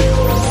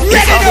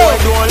 If a boy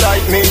don't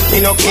like me,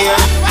 he no care.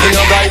 He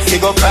no guys, he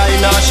go cry,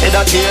 nah shed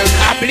a tear.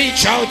 I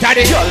bleach out of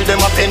it. Girl, them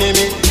a penny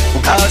me.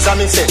 Cause I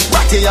me say,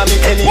 Ratty a me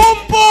penny. Boom,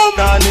 boom.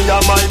 Nani a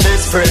my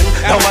best friend.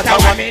 No matter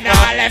what me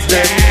nah left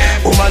them.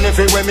 Woman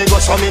everywhere me go,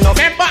 so me no.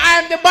 Remember,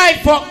 I'm the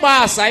buy-fuck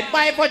boss. I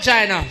buy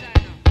vagina.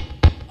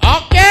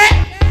 Okay?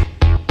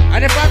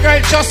 And if a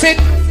girl just it,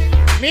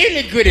 me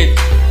live with it.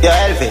 Yo,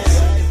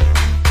 Elvis.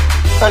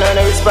 I know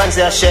the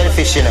response to a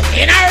shellfish, you know.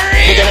 In a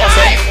real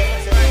life.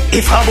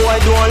 If a boy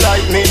don't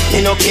like me,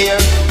 he no care.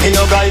 He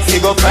no guy, he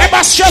go cry.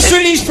 Remember, just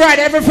release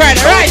Friday, every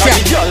Friday, right? The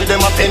girl, them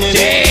a penny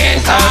me.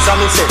 Cause I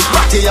me say,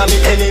 Ratty a me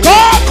enemy. Go!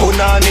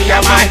 Punani a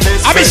my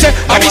best friend.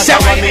 I be say,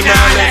 when me nah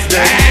left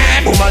them.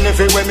 Woman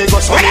everywhere me go,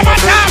 so me go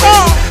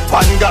friend.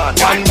 One gun,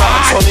 one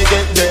bag, so me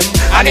get them.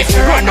 And if you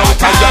run out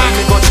of girl,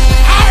 me go.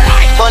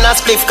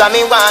 Bonus spliff, cause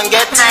me want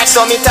get.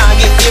 So me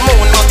target the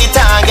moon, not the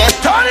target.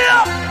 Turn it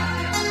up!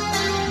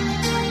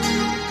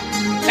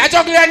 That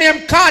juggler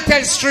named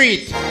Cartel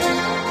Street.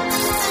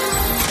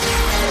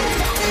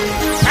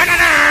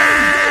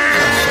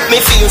 Me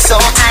feel so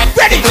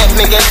ready, make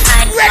me get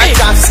ready.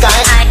 Top sky,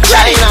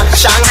 China,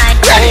 Shang,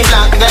 any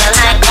black girl,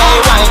 any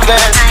white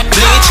girl,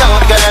 bleach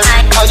out girl.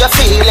 How you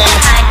feeling?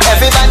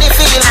 Everybody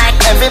feel like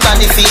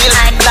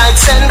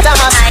St.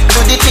 Thomas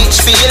to the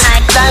teach feel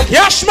like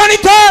Cashmoney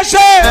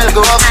Sound. Girl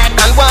go up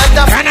and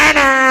water,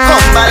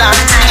 Cumberland.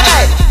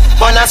 Hey.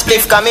 Wanna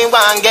spliff cause me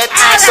want get.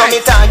 So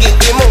me target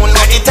the moon,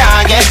 not the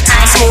target.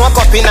 Smoke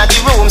up in the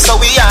room so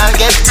we all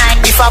get.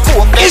 If I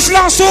poke it's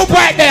long soup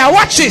right there,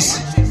 watch this.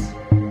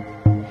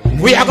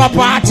 We are gonna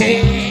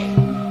party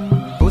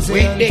with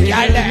the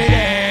girl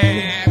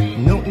there.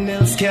 Nothing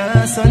else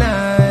can so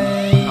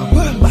nice.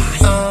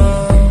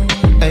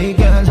 Hey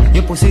girl,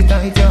 your pussy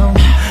tight down.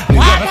 Me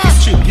want to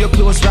strip your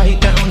clothes right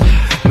down.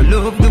 Me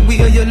love the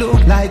way you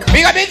look like.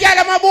 Big a big girl,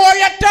 I'ma bore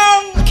your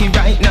tongue. Okay,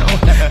 right now.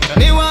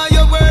 Me want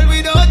your world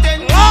without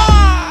end.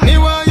 Me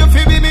want you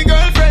to be my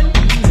girlfriend.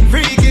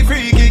 Freaky,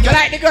 freaky girl.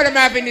 I like the girl I'm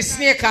having the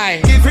snake eye.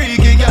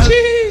 Freaky girl.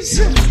 Jeez.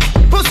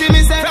 Pussy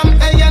me say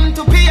from AM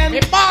to PM.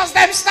 Me balls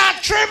them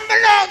start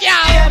trembling out,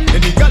 yeah.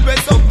 Any girl we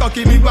so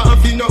cocky, me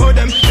want to know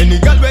them. Any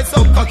girl we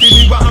so cocky,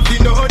 me want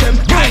to know them.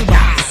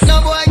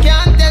 No boy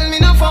can't tell me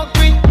no fuck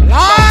with.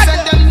 Lord.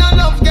 Said them no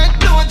love get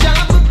no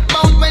job.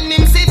 But when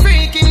him see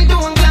freaking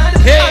don't glad.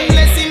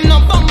 Unless him no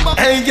bump.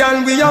 Hey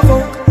girl we a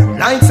fuck.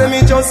 Like say me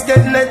just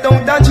get let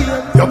out of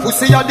jail. Your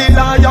pussy a the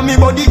liar, me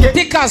body get.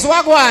 Tickers,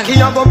 wagwan. He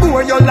a go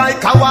bore you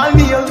like a wall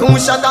meal. Two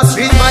shot of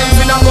sweet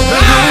vibes in a couple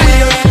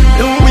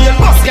blue wheel.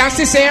 Can't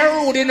say you're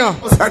rude, you know.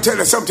 I tell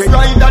you something.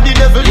 Right that the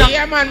devil.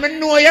 Yeah, man, me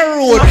know you're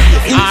rude.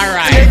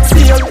 Alright.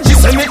 She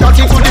say me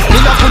cocky to the me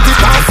a put it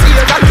past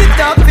here. Got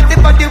it up with the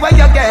body where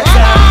you get.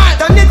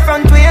 Turn it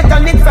front way,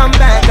 turn it from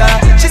back.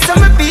 She say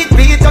me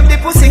beat up the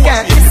pussy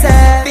cat. She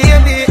say,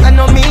 baby, I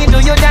know me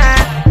do you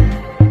that.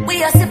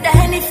 We are sip the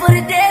Henny for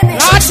the day, baby.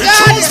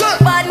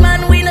 Bad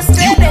man, we no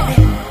stray, baby.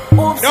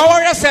 Oops. Don't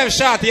worry yourself,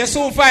 Shorty. You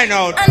soon find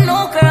out. I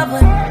know, girl,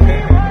 but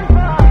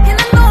you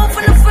don't know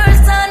from the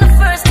first time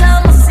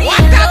I see what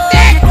you. What the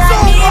dick? So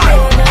what?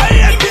 I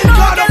ain't been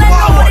got a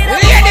power.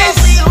 Ladies.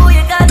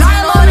 You got to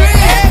know that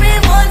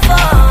everyone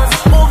falls.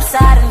 Oops,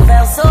 I done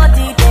fell so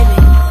deep, baby.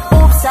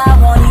 Oops, I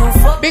want you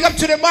for. Big up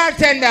to the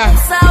bartender.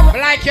 I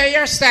like your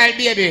hairstyle,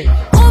 baby.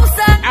 Oops,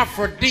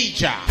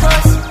 Aphrodisia.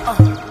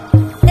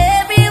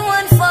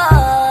 Everyone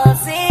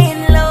falls in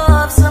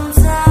love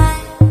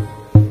sometime.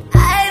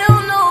 I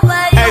don't know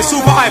about you. Hey,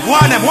 SuperHype,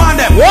 want them.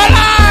 Hold on.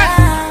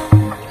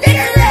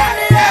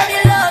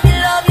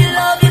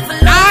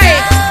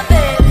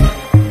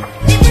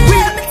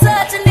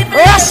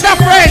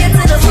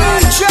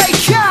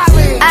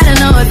 I don't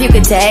know if you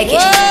could take it.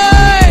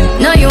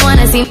 No, you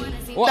wanna see.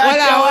 Hold on.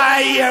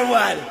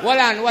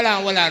 Hold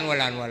on.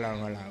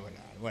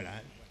 Well,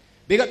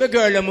 big up the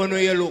girl, them know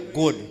you look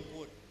good.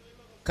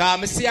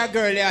 Cause I see a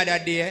girl the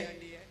other day,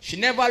 she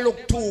never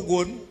looked too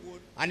good.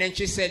 And then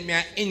she sent me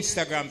an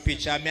Instagram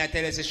picture. And I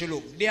tell her she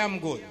look damn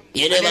good.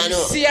 You never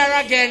know. See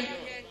her again,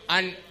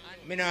 and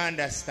me don't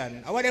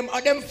understand. How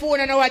them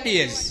phone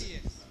nowadays?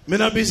 Me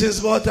not business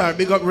about her.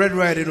 Big up Red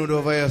Riding Hood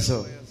over here,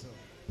 so.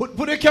 Put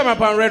the camera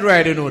up on Red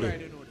Riding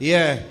Hood.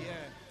 Yeah.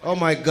 Oh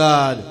my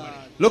God.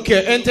 Look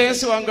here. Enter and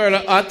see one girl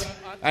hot.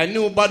 I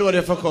knew bad what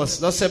they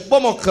focus. Let's say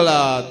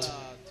Bomoclad.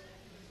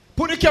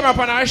 Put the camera up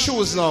on her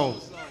shoes now.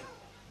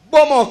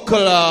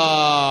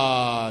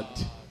 Bomoclad.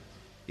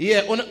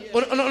 Yeah.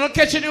 Una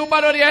catching you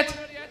bad one yet?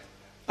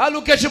 I'll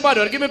look at you bad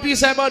one. Give me a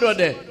piece of bad one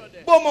there.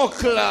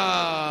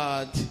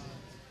 Bomoclad.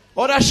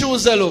 How that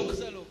shoes they look?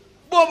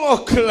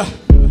 Bomoclad.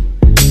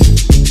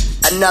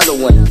 Another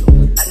one.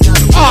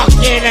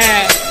 Fucking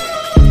hell.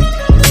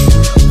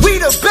 We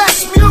the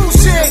best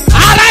music. I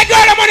like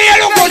girl, the money you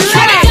look good. I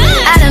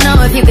don't know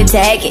if you could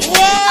take it. Oh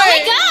my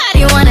God.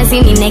 You wanna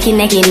see me naked. Oh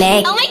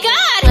my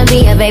God. Wanna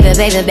be a baby.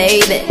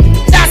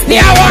 That's the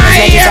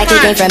Hawaii, man. Like you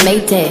came from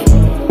Maytag.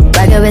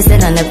 Rocket with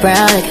it on the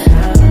brown.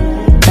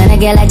 When I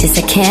get like this,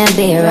 I can't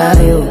be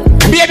around you.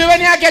 Baby, when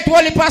you get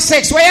only past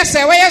sex, what you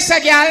say, girl?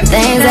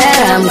 Things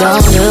that I'm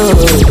gon' do.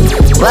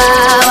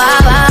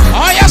 Wow.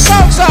 Oh, your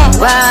songs up.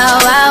 Wow,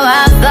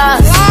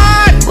 thoughts.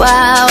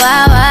 What?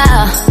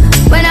 Wow.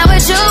 When I'm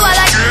with you, I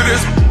like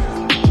this.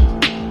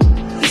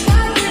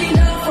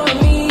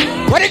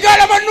 When the girl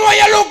ever know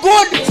you look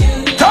good,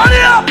 turn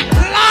it up,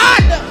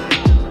 Lord.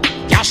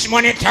 Cash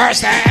Money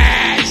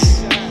Thursdays.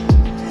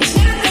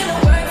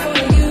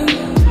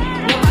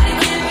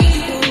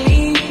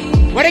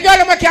 When the girl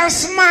ever can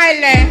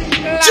smile,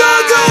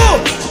 Juggle.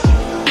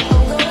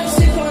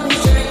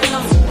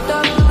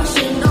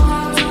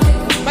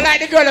 But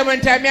like the girl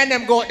one time, me and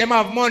them go out, them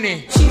have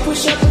money.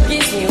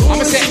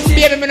 I'ma say,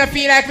 baby, me not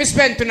feel like we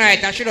spend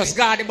tonight. I should just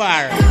guard the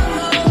bar.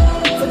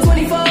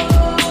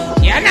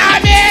 You know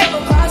me?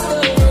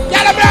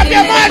 Girl, I'm have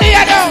your money,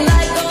 you know.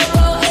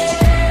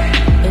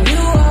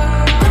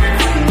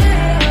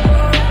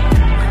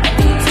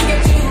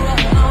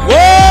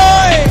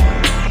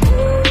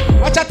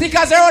 Whoa! Watch out, think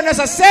as they're on as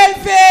a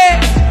selfie.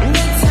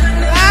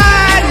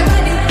 Lad.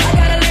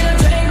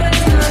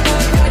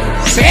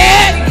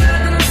 See?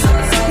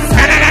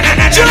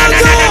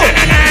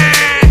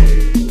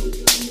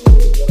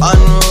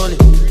 Unruly.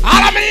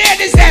 All of my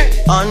ladies there.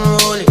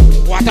 Unruly.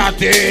 What a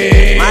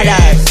thing. My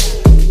dads.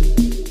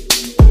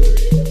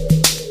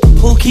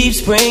 Who keeps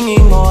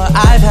bringing more?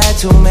 I've had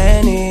too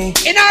many.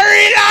 In a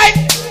real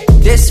life.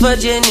 This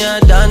Virginia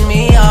done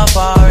me off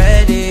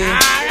already.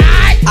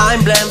 Alright.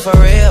 I'm blamed for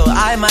real.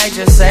 I might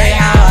just say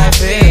how I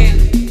feel.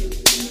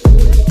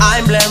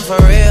 I'm blamed for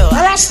real.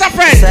 Rasta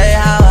friend. Say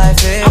how I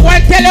feel. I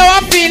want to tell you how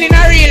I feel in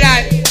a real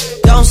life.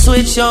 Don't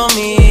switch on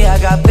me, I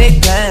got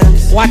big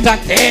plans. What a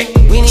thing.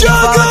 We need to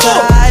go to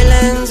the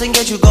islands and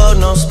get you gold,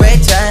 no spray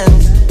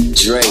tans.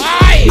 Drake,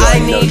 I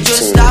need you to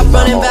stop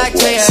running back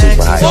to your ex.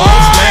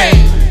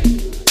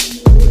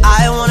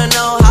 I wanna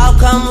know how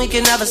come we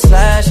can never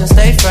slash and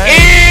stay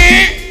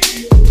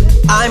friends.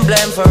 I'm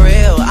blamed for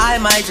real, I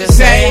might just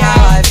say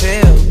how I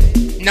feel.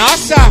 No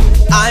sir.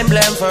 I'm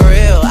blamed for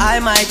real, I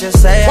might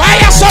just say why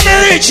you so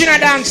rich in a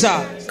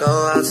dancer?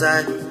 Go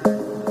outside.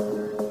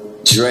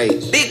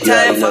 Drake, big you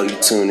time know you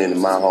tune into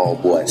my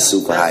homeboy,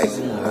 SuperHype.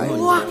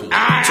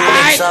 To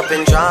mix up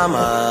in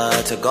drama,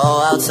 to go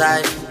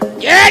outside.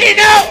 You already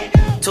know.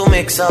 To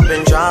mix up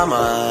in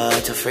drama,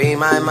 to free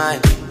my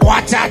mind.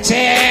 What a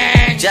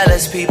thing.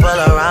 Jealous people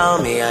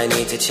around me, I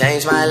need to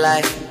change my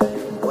life.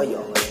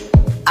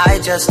 I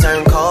just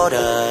turn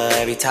colder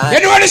every time. You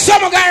know the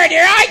summer guy already,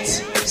 right?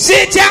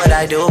 Sit down. What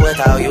I do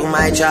without you,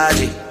 my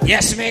charge.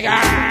 Yes, me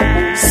guy.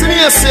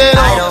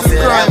 I don't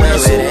feel that way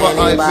with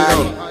anybody.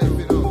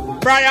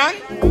 Brian,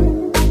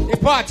 the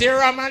party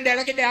rum and then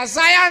look at their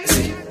science.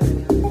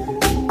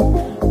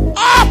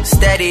 Up!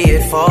 Steady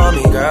it for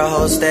me, girl,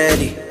 hold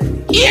steady.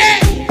 Yeah!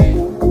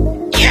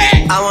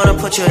 I wanna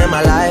put you in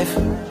my life.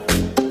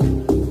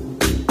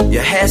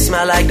 Your hair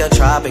smell like the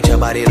tropics, your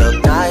body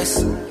look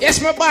nice. Yes,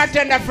 my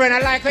bartender friend, I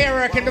like how you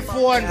work in the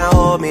phone. Now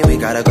hold me, we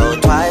gotta go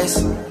twice.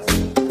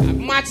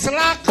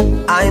 Matlock.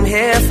 I'm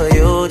here for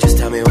you, just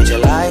tell me what you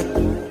like.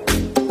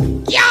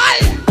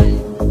 Y'all!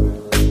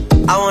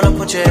 I wanna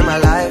put you in my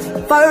life.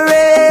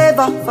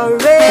 Forever.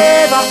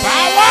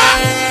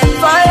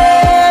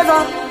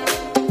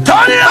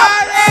 Turn it up!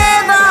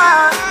 Forever.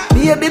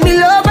 Baby, me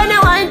love when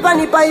you wine pon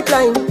the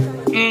pipeline.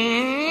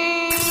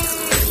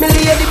 Me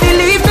lady,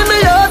 believe me, me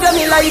love you,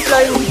 me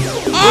lifeline.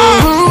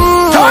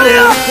 Turn it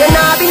up! You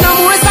nah be no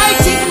more side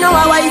chick, no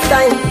a wife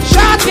time.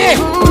 Shut it!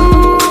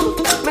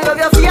 Me love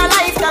you for your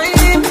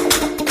lifetime.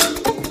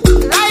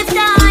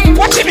 Lifetime.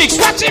 Watch it mix.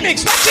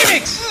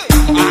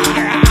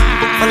 Alright.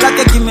 But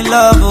like give me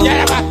love, oh.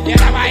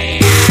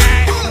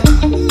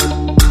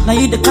 Now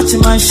you the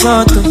catching my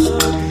shot, oh.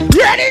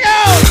 You already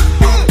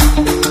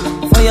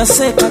know. For your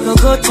sake, I go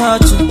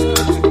touch you.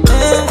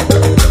 Yeah.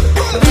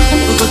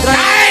 We go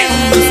drive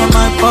for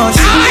my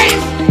Porsche.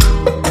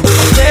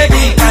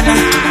 Baby,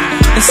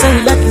 they say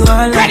you like you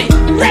all ready.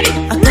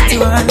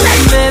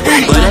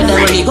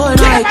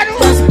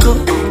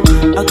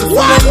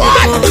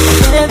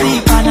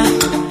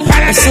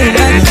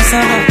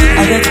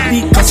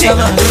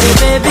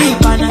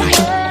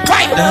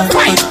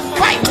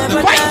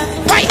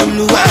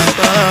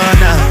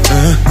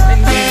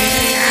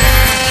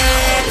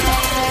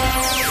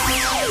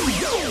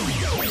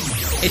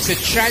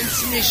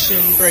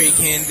 transmission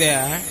breaking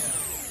there,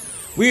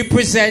 we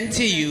present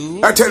to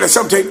you. I tell you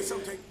something.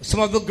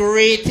 Some of the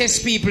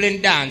greatest people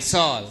in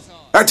dancehall.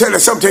 I tell you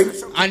something.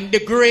 And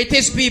the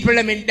greatest people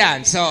in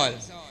dancehall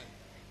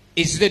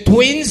is the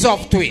twins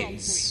of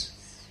twins.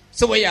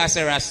 So what you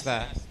say,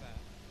 Rasta?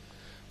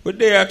 But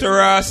they are to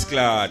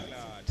Rasclad.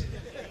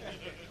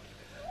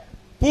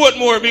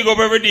 Portmore big up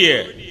every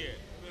day.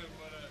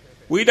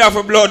 We'd have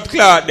a blood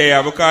clot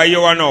there because you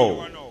are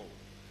now.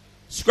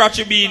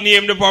 Scratchy B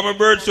named upon my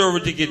birth server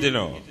ticket, you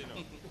know.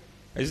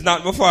 It's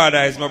not my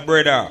father, it's my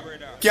brother.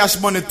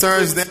 Cash Money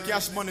Thursday.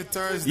 Cash Money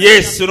Thursday.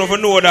 Yes, you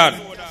don't know that.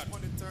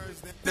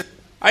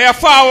 I have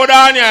forward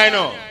on here, you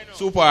know.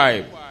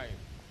 SuperHype.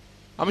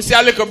 I'm see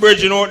a little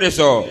bridge out there,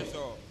 so.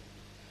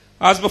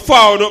 As I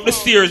forward up the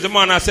stairs, the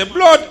man I said,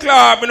 blood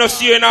clot, I don't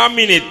see you in a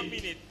minute.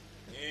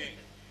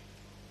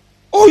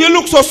 Oh, you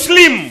look so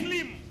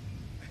slim.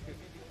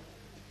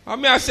 I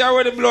mean, I say,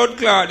 where the blood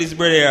clot this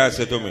brother has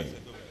said to me.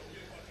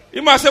 He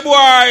must say,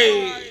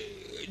 boy,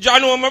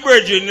 John, my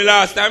virgin, the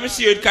last time I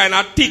see it kind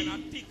of thick.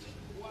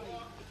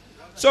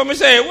 So I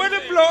say, where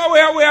the blood,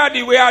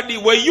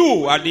 where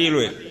you are deal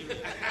with?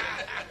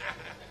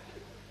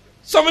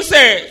 So I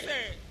say,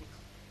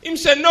 him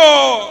say, no,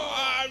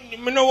 I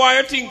don't know why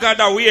you think of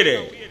that way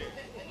there.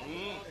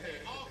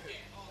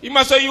 He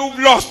must say, you've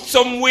lost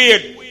some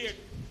weight.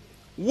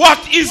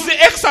 What is the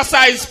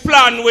exercise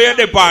plan where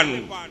you're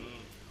depend?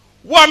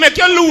 Why make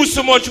you lose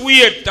so much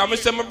weight? I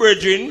say, my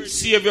brethren,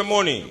 save your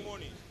money.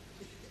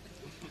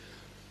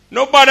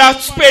 Nobody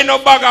spend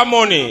no bag of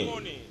money.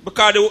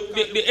 Because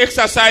the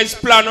exercise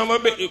plan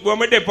where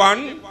me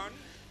depend,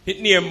 it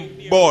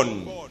name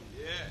bun.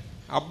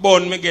 A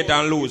bun me get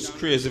and lose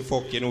crazy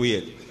fucking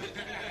weight.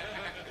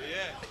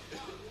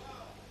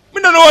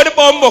 Me don't know what the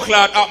bum buckler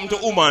happened to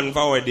woman for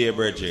our day,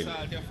 brethren.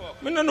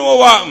 Me don't know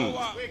what happened.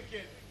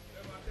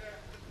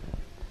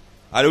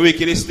 And the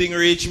wickedest thing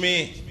reach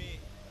me.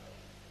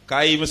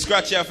 Because I even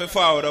scratch off a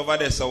forward over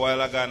there so a while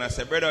ago and I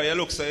said, brother, you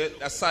look so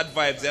that's sad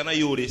vibes, you know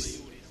you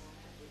this.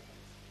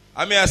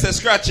 I mean, I said,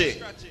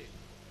 Scratchy.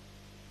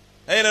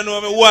 I don't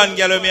know me one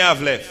girl me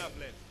have left.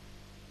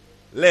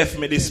 Left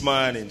me this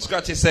morning.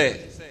 Scratchy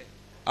said,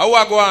 I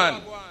walk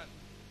one.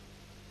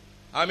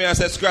 I mean, I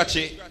said,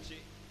 Scratchy.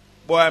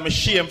 Boy, I'm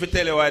ashamed to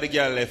tell you why the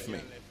girl left me.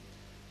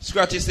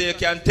 Scratchy said, you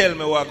can't tell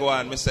me what go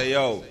on. I say,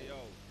 yo,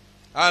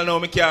 I know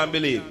me can't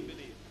believe.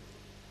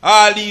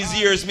 All these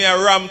years, me I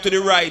ram to the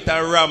right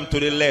and ram to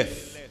the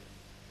left.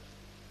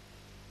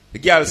 The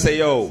girl say,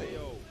 yo,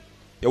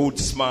 you would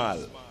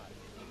smile.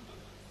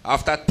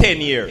 After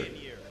 10 years.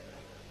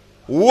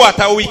 What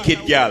a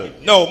wicked girl.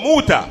 No,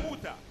 Muta.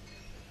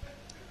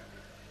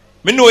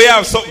 Me know you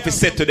have something to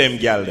say to them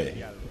girl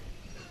there.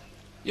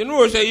 You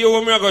know say you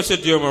want me to say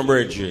to you, my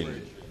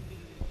brethren.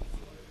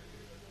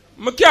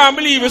 I can't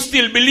believe you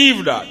still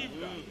believe that.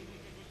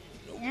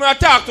 I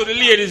talk to the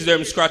ladies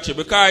them Scratchy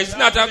because it's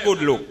not a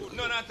good look.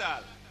 No, not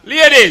all.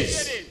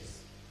 Ladies.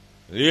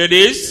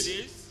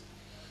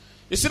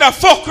 You see that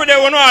fuckery they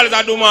want all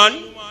that do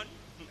man.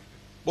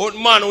 But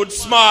man would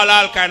smile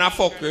all kind of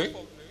fuckery.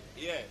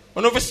 Yeah.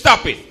 You know if you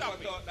stop it.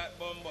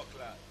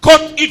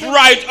 Cut it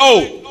right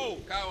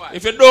out.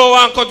 If you don't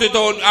want to cut it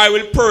out, I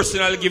will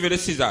personally give you the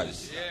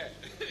scissors. Yeah.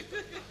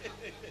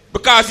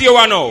 Because you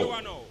want to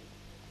know.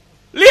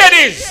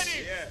 Ladies,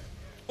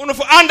 you know if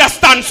you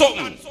understand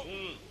something.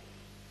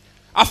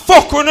 A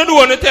fuck when you do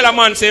want to tell a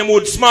man say he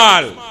would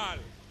smile.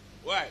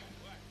 Why?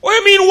 What do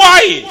you mean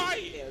why?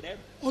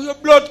 Oh, your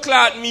blood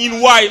clot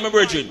mean why, my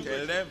virgin?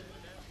 Tell them.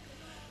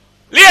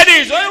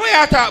 Ladies, what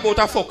you talk about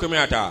a fuck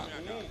me talk?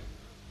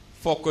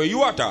 Fuck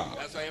you at talk.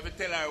 That's why you have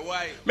to tell her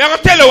why. Me I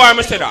go tell her why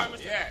I say that.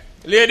 Yeah.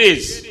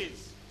 Ladies,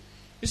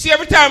 you see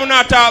every time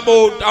I talk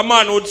about a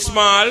man would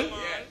smile,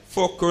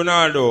 fuck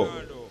Ronaldo.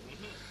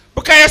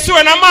 Because you see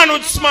when a man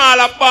would smile,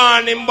 a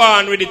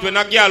born with it. When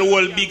a girl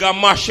hold big and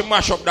mash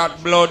up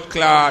that blood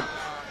clot.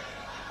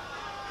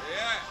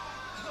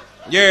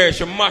 Yeah,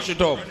 she mash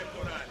it up.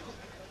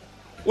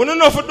 We don't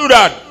know if you do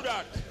that.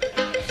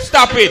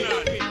 Stop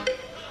it.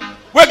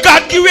 Where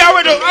God give you,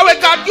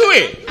 where God give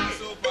you?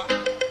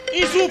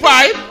 In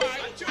SuperHype?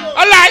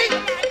 A lie?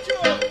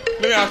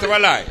 Let me ask you a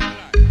lie.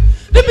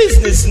 The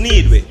business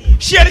need we.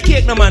 Share the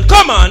cake, no man.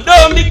 Come on,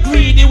 don't be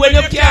greedy when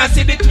you can't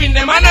see between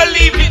them. And I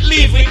leave it.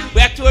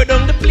 We have to wear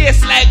down the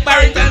place like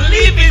Barrington.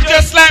 Leave it,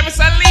 just like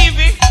Mr.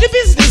 Levy. The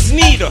business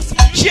need us.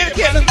 Share the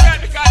cake, no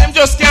man, because them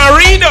just can't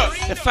read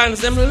us. The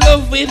fans them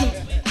love with.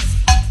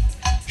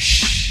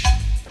 Shh.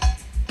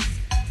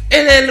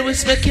 L.A.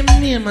 Lewis make him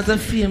name as a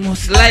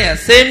famous liar.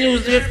 Same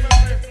news with.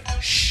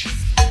 Shh.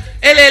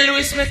 L.A.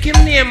 Lewis make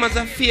him name as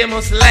a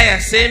famous liar.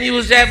 Same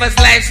use driver's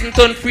license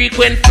on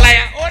frequent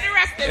flyer. Oh, the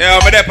rest of them. Yeah,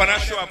 I'm there on a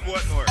show at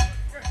Portmore.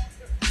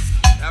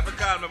 You have to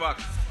call me back.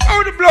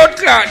 How the blood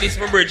clot this,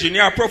 my bridging?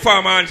 You have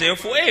performance.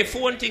 Hey,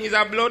 phone thing is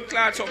a blood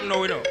clot something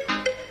now, you know.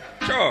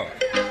 Sure.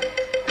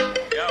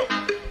 Yo.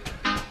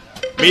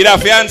 Me that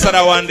if you answer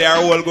that one there,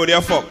 all go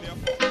there fuck.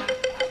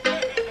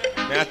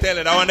 May I tell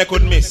you, that one they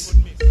couldn't miss.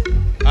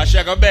 I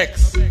shake a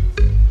Bex.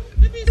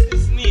 The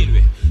business need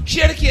we.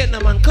 Share the cake now,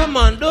 man. Come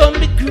on, don't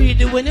be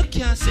greedy when you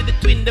can't see the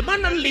twin. The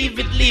man don't leave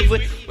it.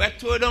 We're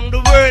tore down the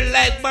world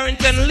like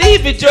Barrington.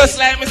 Leave it just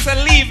like Mr.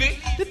 Levy.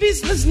 The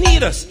business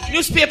need us.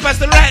 Newspapers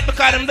to write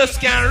because them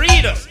just can't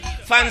read us.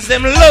 Fans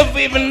them love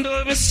even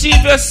though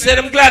mischievous. Said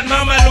I'm glad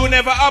Mama Lou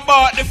never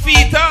about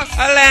defeat us.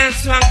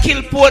 Alliance and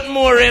kill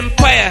Portmore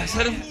Empire.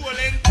 So the whole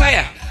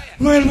empire.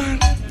 Well, man.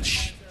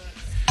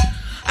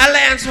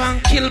 Alliance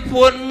and kill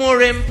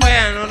Portmore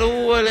Empire. Not the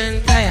whole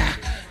entire.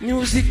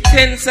 Music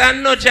tense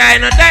and no joy,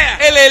 no dire.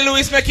 L.A.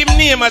 Lewis make him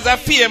name as a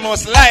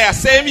famous liar.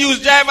 Same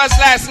use driver's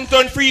license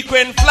on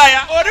frequent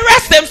flyer. Oh, the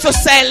rest them so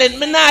silent,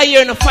 me nah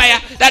hear no fire.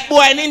 That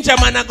boy ninja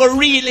man I go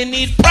really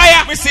need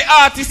prior. We see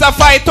artists a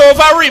fight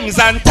over rims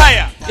and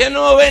tire. You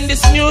know when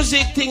this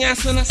music thing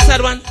is on a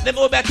sad one, them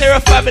over Terror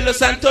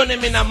Fabulous and turn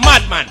him in a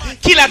madman.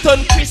 Killer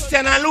turn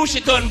Christian and Lucy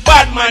turn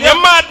bad man. You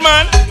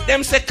madman?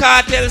 Them say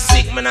cartel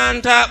sick, man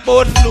and talk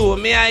about flu.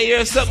 Me I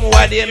hear something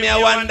what they me I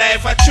wonder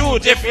if I true.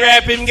 Jeffrey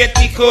Hype him get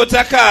kicked out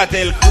a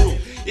cartel crew.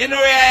 You know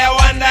where I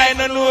wonder I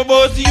don't know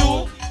about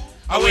you.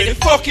 And when the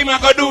fuck him I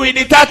go do with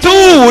the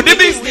tattoo? The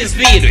business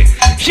lead with.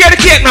 Share the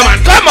cake now,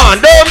 man. Come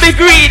on, don't be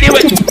greedy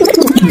with.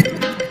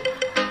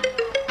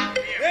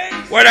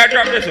 Why I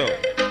drop this up?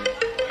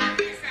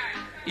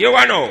 You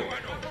wanna know?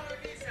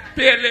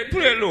 Play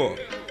it low.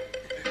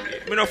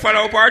 Me no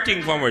follow up our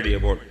thing from where they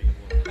but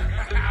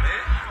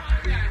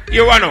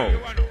you wanna know?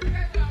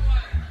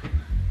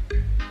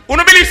 You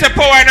don't believe say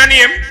power in a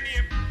name?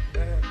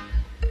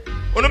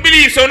 You don't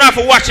believe so not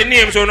for watching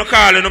names so you don't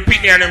call and you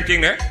pick and them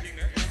thing there?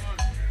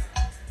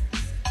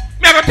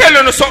 Me I go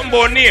tell you something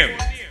about name.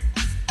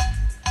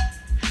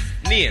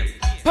 Name.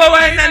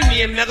 Power in a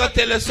name, me I go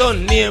tell you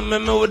son name. Me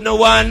would know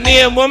one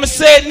name. When me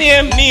say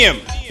name,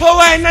 name.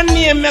 Power in a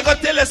name, me I go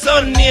tell you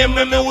son name.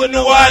 Me would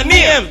know one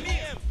name.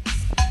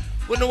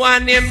 We no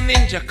want name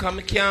ninja cause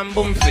me can't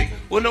boom fit.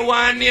 We no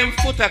want name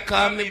footer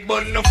cause me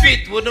bun no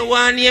fit. We no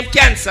want name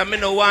cancer, me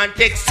no want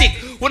take sick.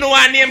 We no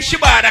want name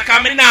shibada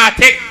cause me not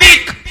take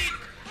dick.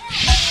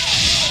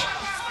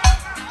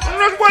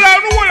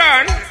 Hold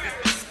on.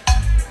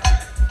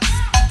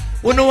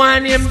 We no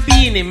want name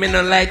beanie, me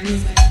no like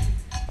me.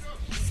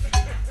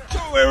 So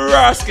we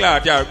rascal,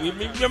 yeah.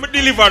 Me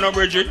deliver no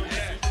Bridget.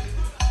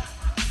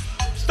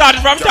 Start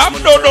from top.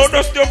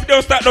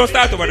 Don't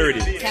start over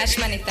already. Cash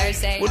Money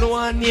Thursday. We no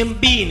want name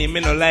beanie, me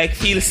no like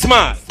feel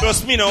smart.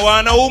 Plus me no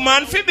want a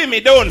woman fi be me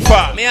down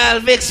far. Me all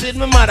vex with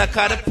my mother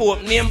cause the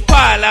Pope name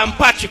Paul and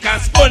Patrick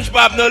and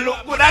SpongeBob no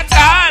look good at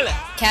all.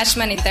 Cash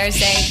Money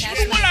Thursday.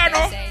 Cash Money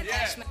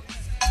Thursday.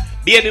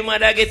 Baby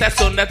mother get a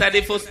son that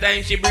the first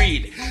time she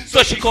breed.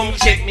 So she come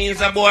check me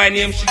as a boy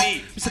name she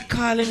need. Me say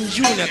call him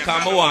Junior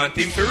cause I want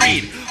him to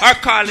read. Or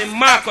call him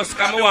Marcus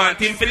cause I want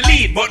him to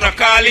lead. But not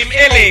call him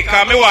LA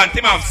cause I want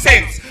him have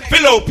sense. For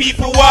low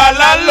people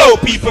wall and low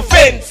people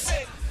fence.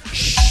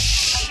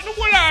 Shh, no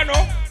hold on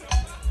no.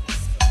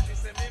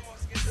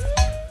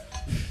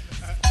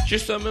 She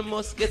said me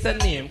must get a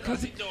name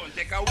cause it don't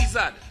take a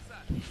wizard.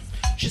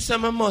 She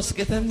said I must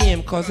get a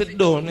name cause it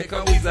don't make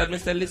a wizard. Me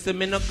say listen,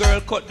 me no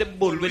girl cut the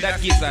bull with a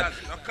gizzard.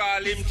 No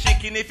call him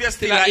chicken if you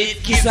still a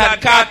eat gizzard.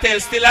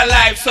 Cartel still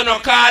alive so no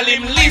call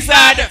him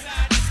lizard.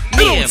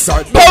 Name.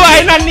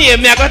 Power in a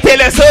name, me I go tell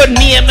you so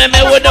name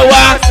me would the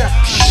want.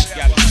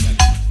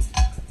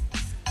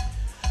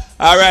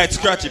 Alright,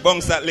 Scratchy,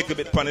 bounce that little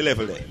bit on the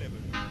level there.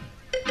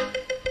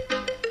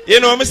 You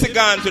know, Mr.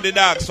 Gone to the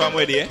dogs from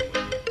where there.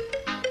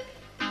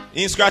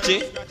 In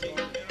Scratchy?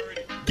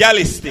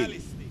 Galley still.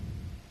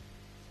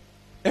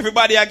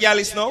 Everybody a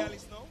gallis now?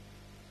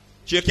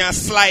 So you can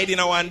slide in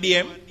a one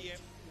DM.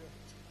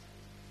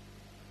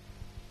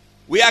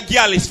 We are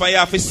gallis for you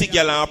have to see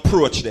girl and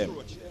approach them.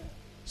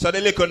 So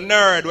the little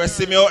nerd we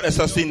see me out there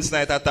so since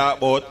night I talk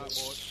about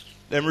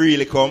them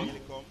really come.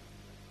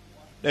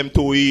 Them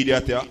two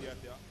idiots here.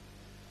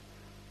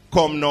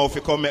 Come now if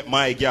you come make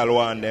my girl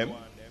want them.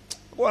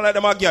 Go on like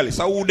them a gallis.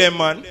 So who them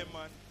man?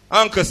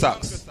 Uncle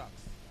Sacks.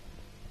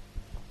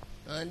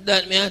 And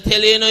that me I tell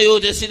you, you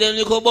just see them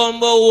little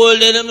bumbo hole,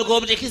 them little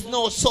object is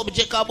no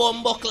subject of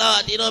bumbo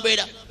clot, you know,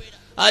 brother.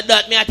 And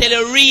that me I tell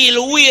you,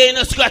 real way in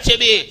a scratch a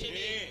bit.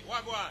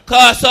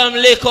 Cause some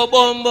little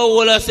bumbo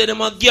hole, I say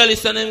them a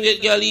girlies and them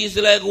get girl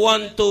easy like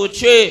 1, 2,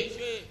 3.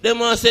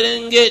 Them a say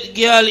them get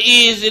girl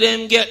easy,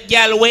 them get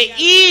girl way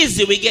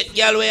easy. We get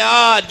girl way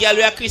hard, girl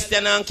way a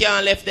Christian and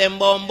can't left them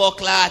bumbo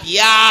clot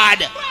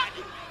yard.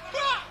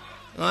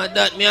 And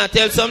that me I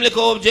tell some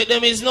little object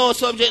them is no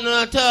subject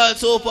none at all,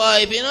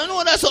 SuperHype. You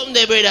know that's something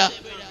there, brother.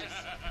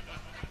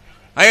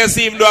 I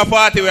see him do a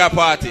party with a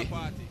party.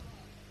 I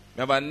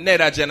have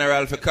another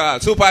general for call.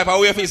 SuperHype,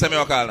 how you feel say me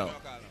a call now?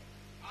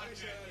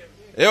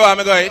 You want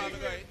me go ahead?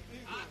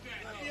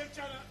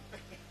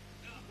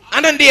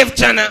 And then Dave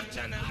Chana.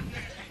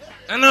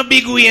 And a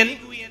Big Wayne.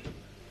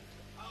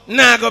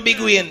 Nah go Big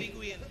Wayne.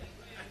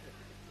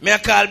 Me I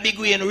call Big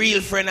Wayne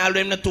real friend, all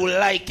them not to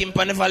like him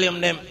on the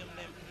volume them.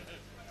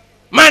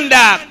 Man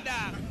dog.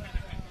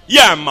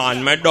 Yeah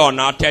man, me done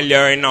I tell you,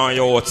 you know,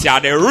 you see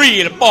the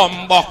real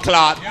bumbo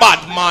clot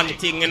bad man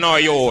thing, you know,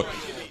 you.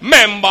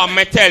 Remember,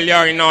 me tell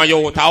you, you know,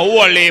 youth, a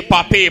whole heap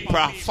of people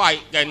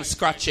fight against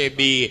Scratchy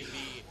B.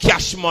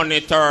 Cash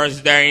Money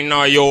Thursday, you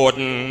know, youth.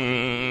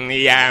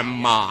 Yeah,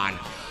 man.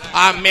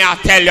 And me I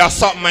tell you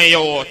something,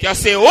 youth. You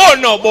say, oh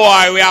no,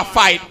 boy, we are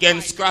fight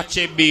against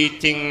Scratchy B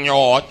thing,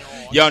 youth.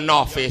 You're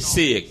not for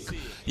sick.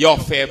 You're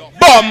for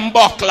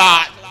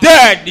bumbuckler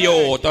dead,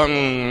 youth.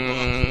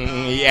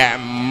 Yeah,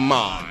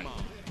 man.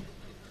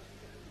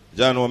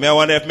 John, me I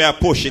wonder if me I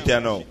push it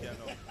here now. Me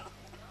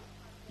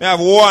have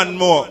one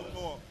more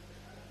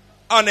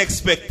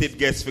unexpected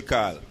guest for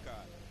call.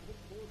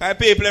 How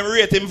people them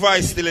rate him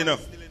voice still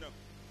enough.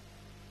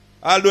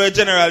 I'll do a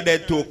general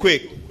dead too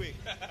quick.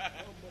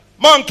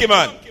 Monkey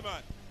man.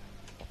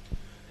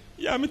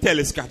 Yeah, me tell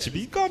you, Scratchy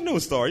B, God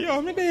knows story.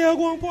 Yo, me there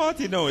go on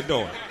party now,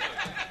 don't.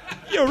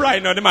 You're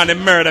right now, the man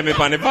them murder me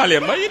on the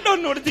volume, but you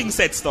don't know the thing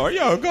said story.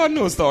 Yo, God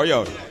knows story,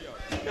 yo.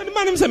 Yo, the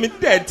man them say me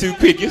dead too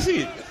quick, you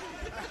see it?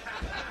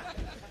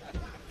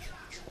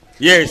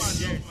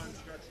 Yes.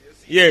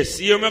 Yes,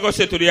 you me go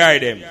say to the eye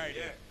them.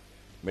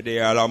 Me they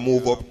all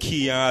move up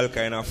key and all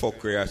kind of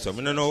fuckery or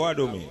something. I don't know what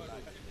do me.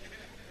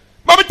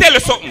 But me tell you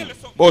something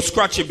about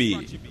Scratchy B.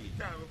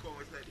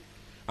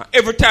 And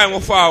every time we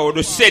forward,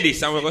 we say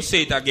this and we're going to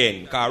say it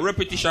again. Because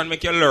repetition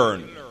make you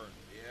learn.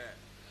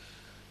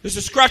 This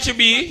is Scratchy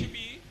B.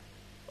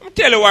 I'm going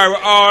to tell you why we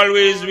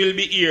always will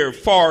be here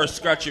for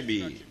Scratchy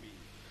B.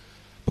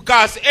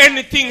 Because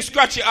anything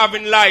Scratchy have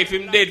in life,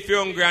 him dead for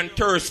hungry and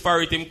thirst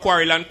for it, him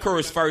quarrel and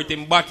curse for it,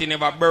 him body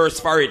never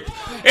burst for it.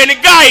 Any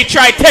guy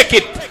try take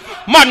it,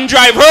 man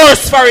drive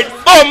hearse for it,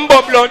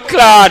 bumbo blood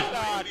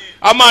clad.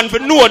 A man for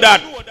know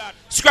that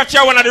Scratchy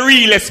one of the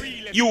realest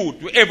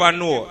youth we ever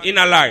know in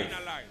a life.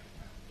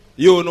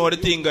 You know the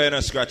thing going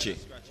on, Scratchy.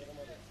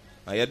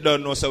 And you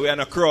don't know, so we are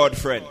a crowd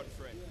friend.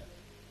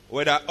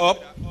 Whether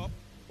up,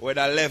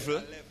 whether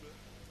level,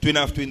 twin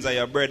of twins are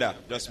your brother.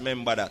 Just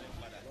remember that.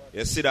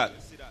 You see that?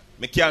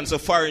 Me cancel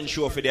foreign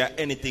show for there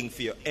anything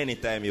for you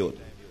anytime you.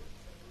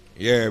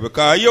 Yeah,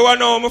 because you are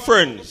now my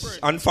friends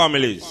and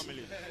families.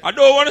 I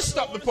don't want to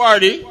stop the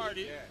party,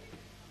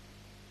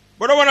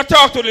 but I want to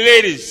talk to the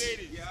ladies.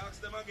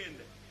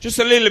 Just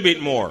a little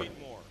bit more.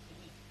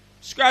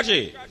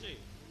 Scratchy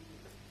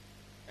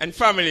and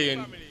family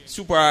and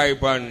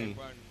SuperHype and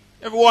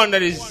everyone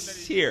that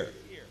is here.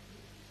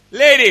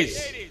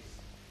 Ladies,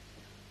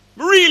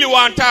 I really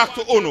want to talk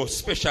to Uno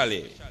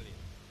especially.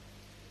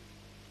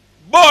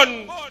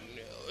 Bun,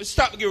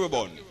 stop give a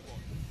bun.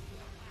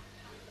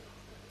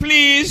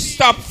 Please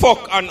stop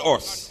fuck on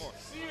us.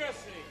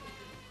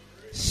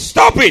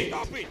 Stop it.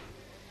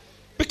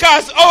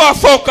 Because our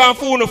fuck and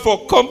Funo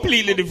fuck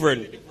completely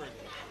different.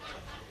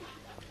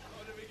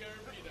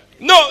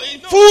 No,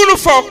 Funo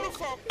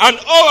fuck and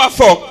our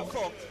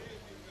fuck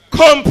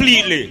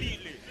completely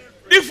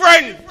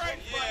different.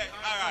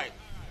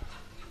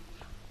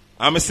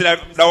 I'm still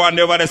that one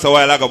over there so a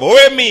while ago. But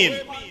what do you mean?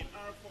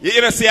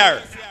 You know, see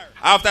her?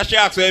 After she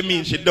asks what you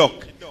mean, she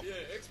duck.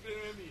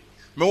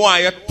 Me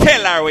want you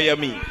tell her what you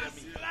mean.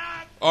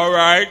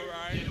 Alright?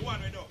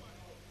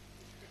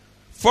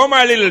 For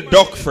my little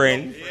duck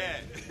friend,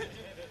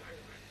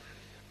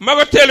 I'm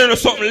going to tell you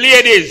something,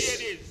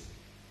 ladies.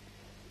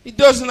 It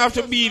doesn't have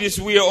to be this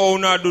way. Oh,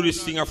 not do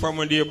this thing from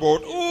when they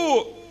about.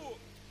 Oh,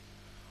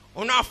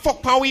 now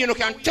fuck pan we, you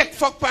can take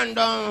fuck pan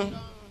down.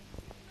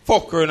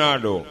 Fuck her now,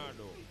 though.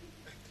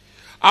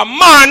 A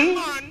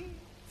man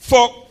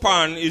fuck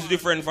pan is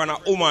different from a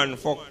woman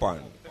fuck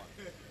pan.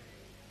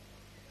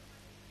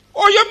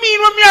 Oh, you mean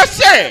what me I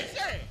say?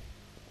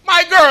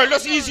 My girl,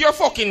 just ease your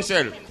fucking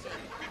self.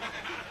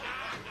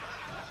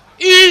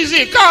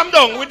 Easy, calm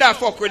down with that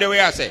fuck with the way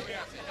I say.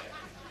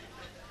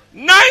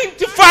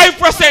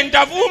 95%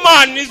 of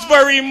woman is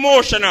very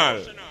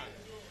emotional.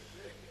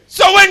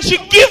 So when she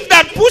give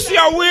that pussy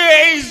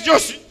away, it's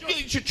just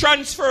she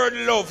transfer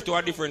the love to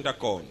a different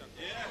account.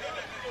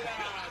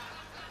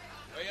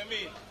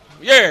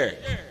 Yeah.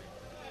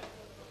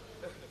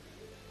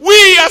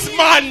 We as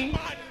man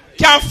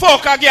can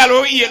fuck a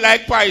girl who eat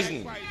like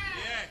poison.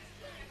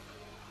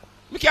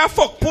 We can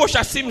fuck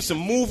Portia Simpson,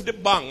 move the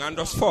bang and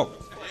just fuck.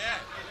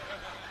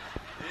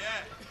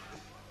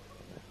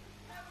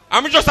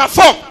 I'm just a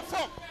fuck.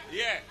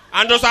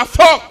 And just a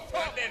fuck.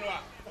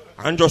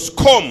 And just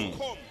come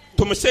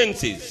to my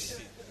senses.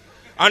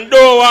 And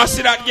don't want to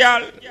see that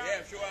girl.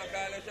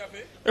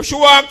 If she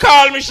want to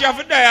call me, she have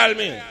to dial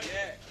me.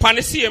 On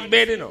the same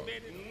bed, you know.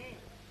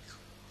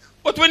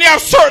 But when you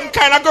have certain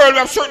kind of girl, we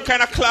have certain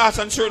kind of class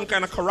and certain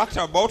kind of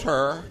character about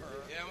her.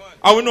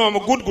 I will know I'm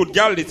a good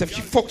girl. If she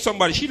fuck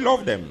somebody, she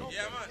love them.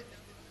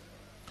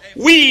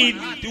 We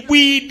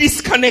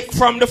disconnect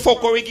from the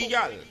fuckery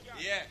girl.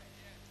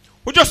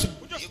 We just,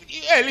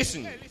 hey,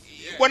 listen.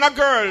 When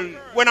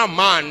a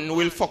man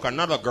will fuck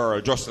another girl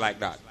just like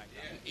that.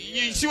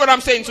 You see what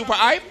I'm saying,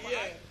 SuperHype?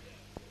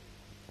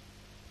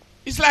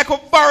 It's like a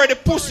borrow the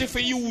pussy for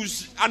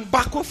use and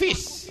back of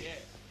it.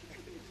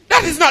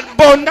 That is not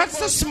bun,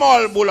 that's a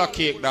small bowl of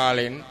cake,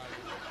 darling.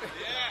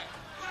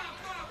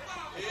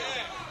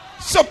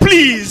 So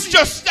please,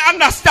 just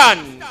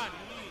understand.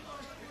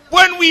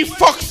 When we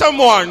fuck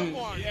someone,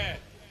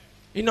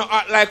 You know,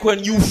 act like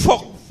when you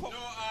fuck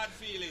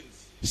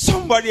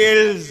somebody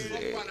else.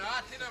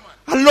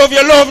 I love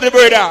you, love the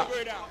brother.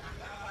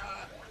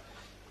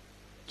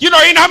 You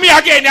know, in me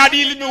again, you're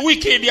dealing with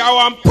wicked. You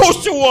want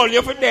post the wall,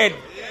 you're for dead.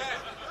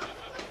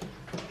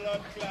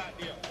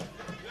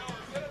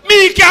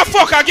 Me can't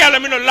fuck a girl, I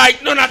don't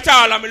like none at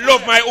all. I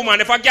love my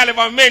woman. If a girl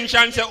ever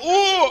mention, say,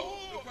 oh,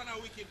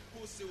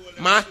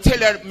 I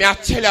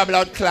tell her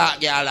blood clot,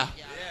 girl.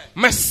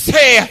 I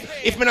say,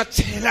 if I not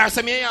tell her,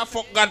 say, me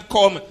fuck God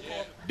come.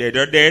 Dead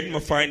or dead, I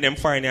find them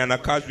fine on a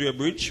Causeway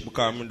Bridge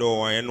because I don't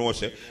want you know,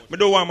 say. I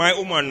don't want my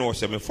woman know,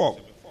 say, me fuck.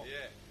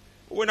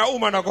 When a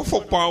woman I go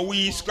fuck on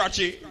we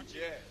scratchy.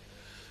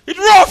 It's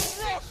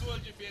rough.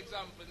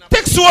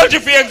 Take soldier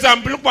for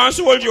example. Look on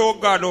soldier, oh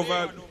God,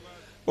 over.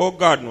 Oh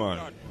God,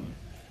 man.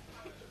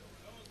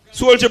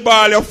 Soldier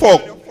ball your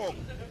fuck.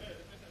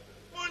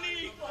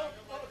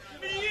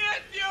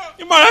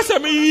 You man say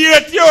me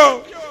hate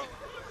you.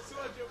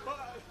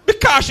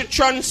 Because you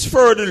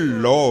transfer the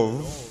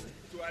love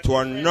to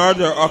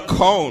another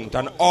account,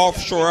 an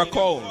offshore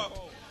account.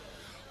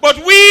 But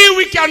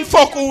we can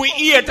fuck who we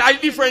hate. I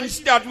different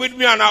start with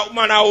me and a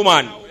man and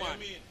woman.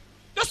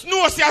 Just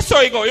know see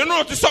how you go. You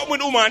know to something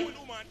with woman.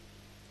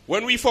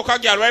 When we fuck a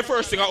girl, right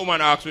first thing a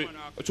woman asks me,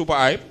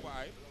 SuperHype.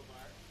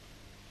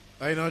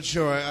 I'm not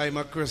sure. I'm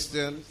a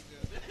Christian.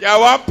 Yeah,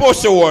 one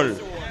pussy wall.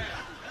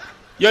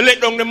 You let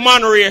down the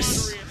man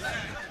race.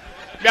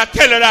 I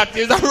tell her that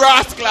is a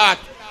rascal.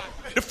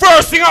 The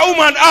first thing a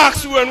woman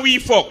asks you when we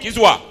fuck is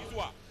what?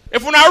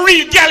 If we're not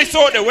real girl is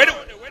out there,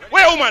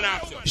 where a woman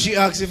asks you? She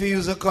asks if you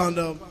use a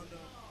condom.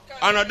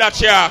 I know that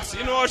she asks.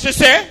 You know what she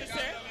say?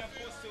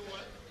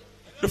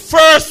 The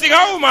first thing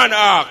a woman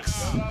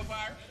asks.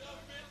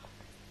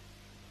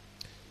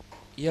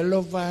 You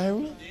love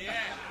her?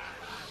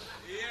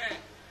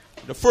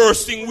 The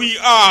first thing we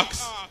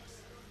ask.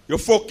 You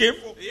fuck him?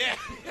 Yeah.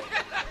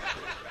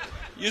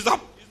 He's a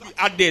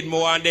dead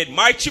more and dead.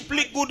 My chip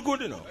lick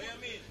good, you know.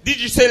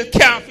 Digital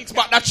can't fix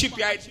back that chip,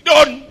 yeah, it's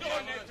done.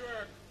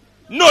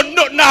 No,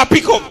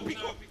 pick up.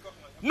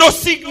 No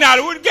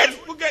signal, we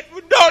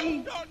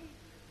done.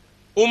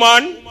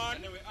 Woman,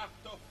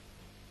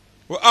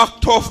 we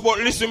act tough, but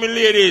listen me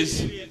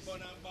ladies.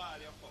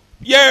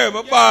 Yeah,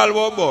 my ball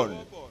was born.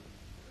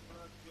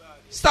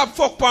 Stop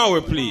fuck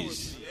power,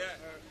 please.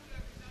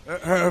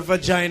 Her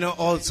vagina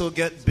also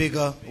get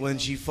bigger when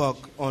she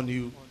fuck on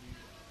you.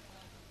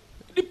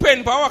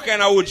 Depend on what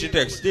kind of wood she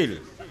takes still.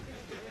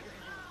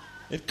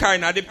 It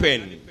kind of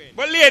depend.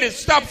 But ladies,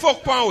 stop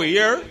fuck power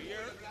here.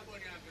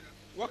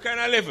 What kind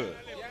of level?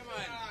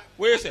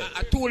 Where is it?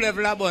 A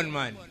 2-level of bun,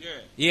 man.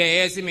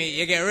 Yeah, you see me.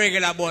 You get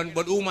regular bun,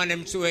 but woman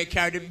them so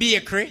carry the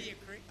bakery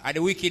or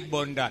the wicked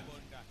bun that.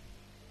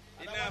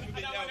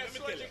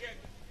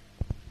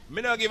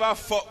 Me don't give a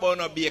fuck about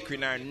no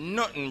bakery or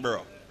nothing,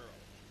 bro.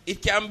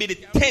 It can be the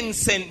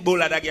 10-cent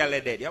bowl of that girl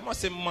dead. You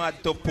must be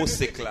mad to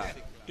pussy clad.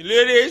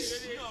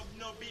 Ladies,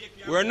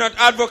 we're not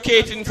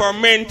advocating for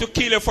men to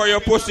kill you for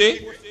your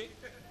pussy.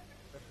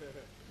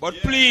 But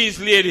please,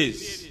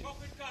 ladies,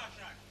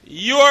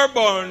 your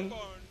bun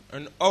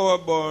and our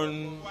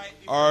bun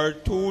are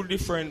two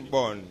different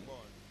bun.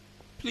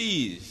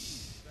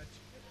 Please.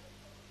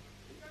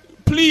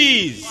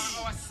 Please.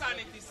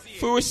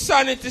 For our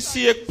sanity's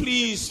sake,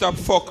 please stop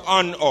fuck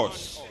on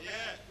us.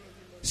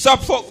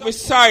 Stop fuck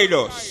beside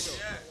us.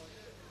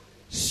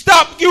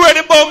 Stop giving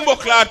the bumbo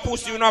clad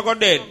pussy, you're not go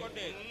dead.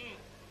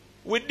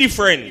 We're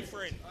different.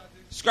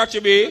 Scratchy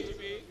B,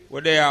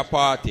 we're there at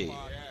party.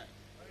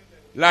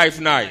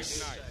 Life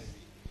nice.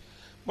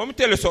 Let me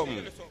tell you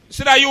something.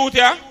 See that youth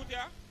here?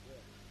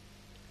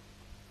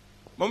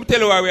 Let me tell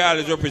you why we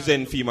always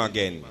represent FEMA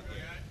again.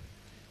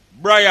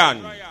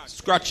 Brian,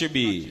 Scratchy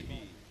B.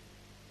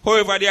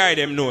 However the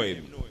item know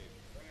him.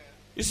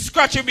 You see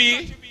Scratchy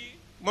B?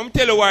 Let me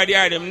tell you why the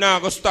item now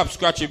go stop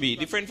Scratchy B.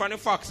 Different from the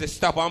facts, they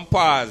stop and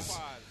pause.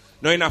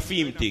 No in a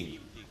theme thing.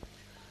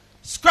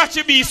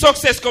 Scratchy B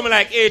success coming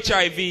like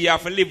HIV, you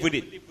have to live with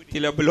it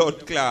till your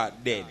blood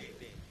clot dead.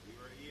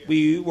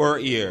 We were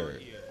here.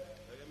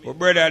 Our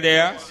brother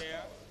there.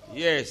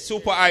 Yes,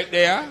 SuperHype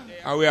there.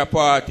 And we are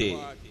party.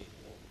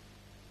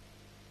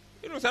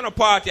 You know, it's not a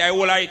party, I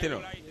will like it, you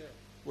know.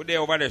 We're there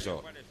over there,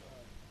 so.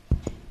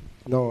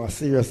 No, a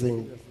serious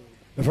thing.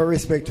 If I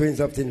respect Twins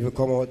Up Things, we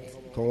come out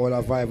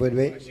a vibe with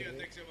me.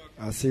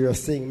 A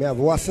serious thing. Me have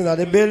Wasp in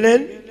the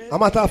building. I'm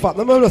matter of fact,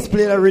 I'm going to just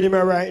play the rhythm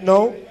right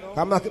now.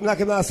 I'm not going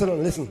to sit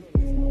down. Listen.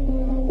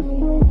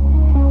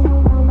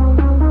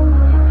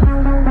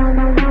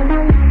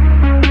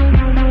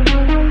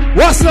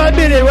 What's that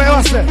building? Where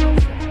was it?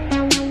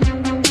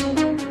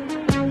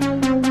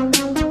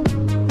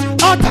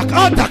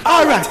 Attack,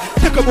 alright.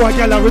 Take a boy,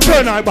 girl, and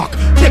return her back.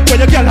 Take away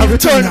the girl, and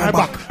return her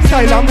back.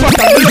 Silent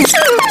button.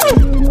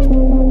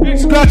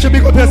 Scratch and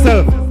big up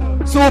yourself.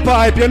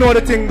 SuperHype, you know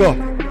the thing go.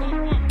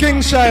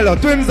 King Shiloh,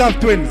 twins of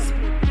twins.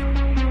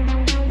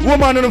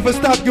 Woman, you know, for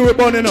stop you with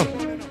bun, you know.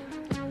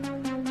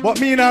 But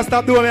me not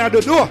stop doing what I do.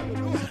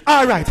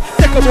 Alright,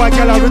 take a boy,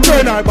 girl, and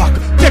return her back.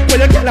 Take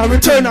away the girl, and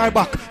return her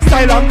back.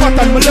 Silent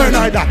button, me learn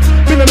her that.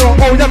 Me know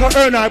How you gonna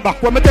earn her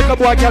back? When me take a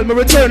boy girl, me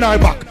return her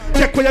back.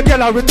 Take where your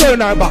girl, I return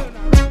her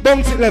back.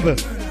 Bounce it level.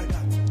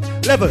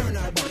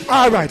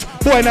 Alright,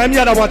 boy, I'm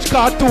here to watch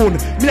cartoon.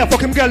 Me a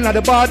fucking girl in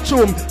the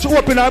bathroom. She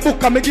open her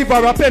book and me give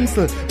her a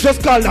pencil.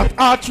 Just call that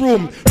art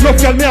room. No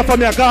girl me from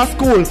me gas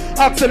school.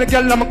 Asking the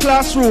girl in my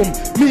classroom.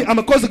 Me and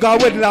my cousin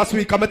got wedding last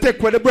week. I'ma take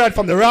away the bread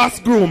from the Ras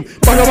groom.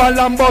 Borrow a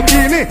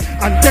Lamborghini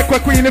and take away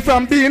Queenie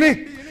from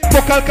Beanie.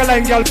 Fuck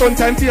alkaline girl front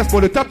time face, but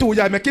the tattoo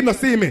yeah make him not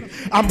see me.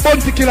 And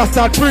bounty killer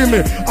start free me.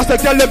 I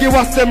said girl you give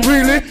us them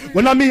really.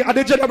 When I me at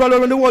the general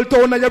around the whole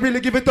town and you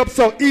really give it up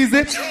so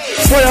easy.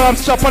 Boy I'm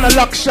shop on a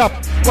lock shop.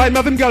 Why me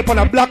having girl on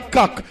a black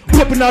cock?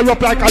 Open her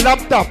up like a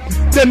laptop.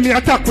 Then me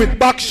attack with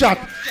back shot.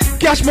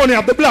 Cash money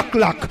of the black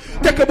lock.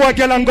 Take a boy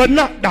girl and go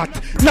knock that.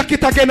 Knock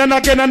it again and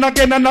again and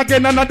again and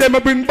again and then me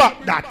bring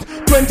back that.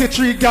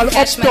 23 girl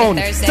uptown,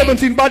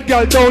 17 bad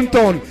girl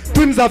downtown.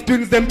 Twins of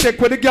twins them take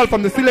with the girl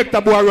from the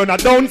selector boy run a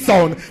down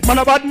sound. Man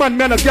a bad man,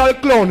 man a girl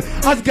clown.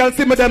 As girl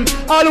see me them,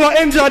 all who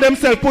enjoy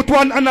themselves put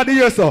one under the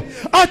ear so.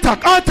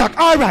 Attack,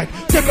 alright.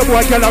 Take a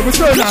boy girl and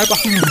return her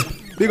back.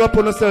 Big up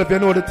on yourself, you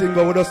know the thing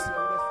go with us.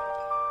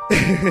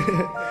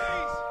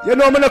 You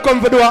know me not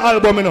come for do an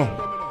album you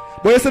know.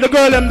 But you see the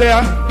girl them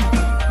there.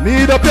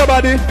 Need up your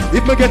body.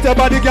 If me get your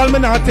body, girl, me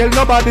not tell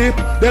nobody.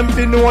 Them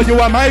fi know you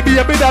are my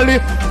baby dolly.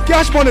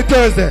 Cash Money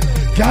Thursday.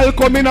 Girl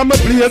come in on my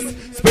place,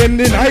 spend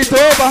the night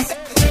over.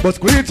 But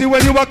squeegee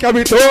when you a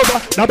carry it over.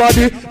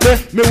 Nobody,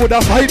 me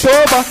woulda fight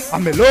over.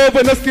 And me love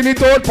when you skin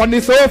it out on the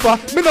sofa.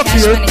 Me not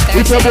care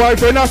if your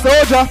boyfriend a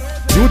soldier.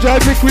 You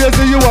drive me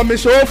crazy, you are me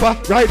chauffeur.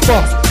 Right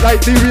fast, like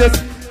the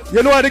race.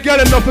 You know how the girl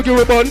enough to give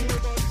a bun.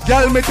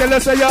 Girl, me tell her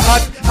say you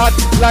hot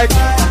like.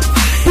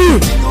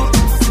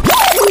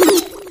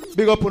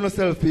 Big up on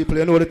yourself, people.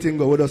 You know the thing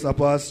go with us a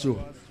pass through.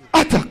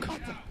 Attack!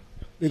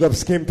 Big up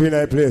Skimpy in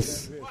that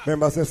place.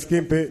 Remember, say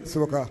Skimpy,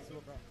 Soca.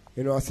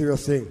 You know, a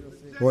serious thing.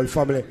 Whole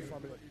family.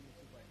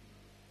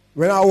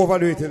 We're not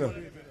overdo it, you know.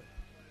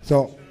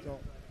 So,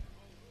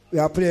 we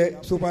are play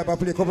SuperHype,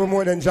 play a couple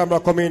more than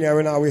Jamrock come in here.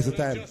 We're not wasting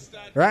time.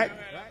 Right?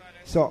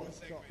 So,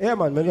 yeah,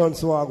 man, we don't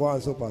so go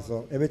on super,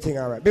 so everything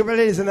all right. Big up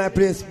ladies in that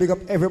place. Big up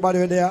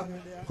everybody there.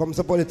 Come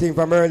support the thing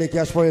from early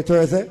Cash for the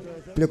Thursday.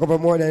 Play a couple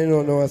more than you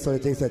don't know what sort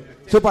of thing said.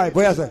 SuperHype,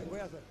 what you say?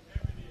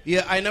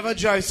 Yeah, I never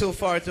drive so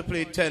far to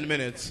play 10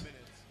 minutes.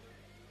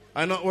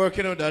 I'm not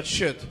working on that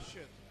shit.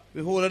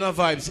 We holding our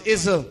vibes.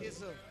 Izzle,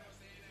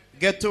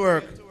 get to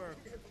work.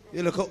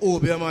 You look at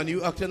Obia, man.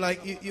 You acting like,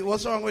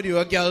 what's wrong with you?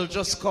 A girl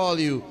just call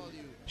you.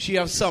 She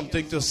have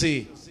something to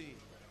say.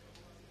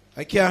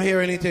 I can't hear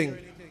anything.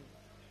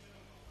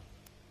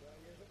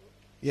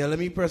 Yeah, let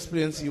me press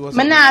play and see what's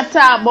I'm not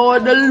talk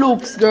about the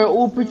looks, girl,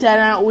 who pretend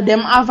and who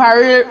them have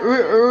a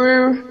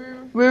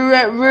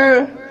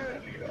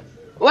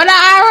what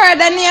I heard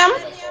the name?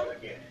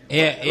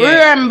 Yeah.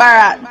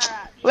 Remember.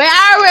 Where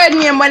I heard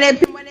name when they...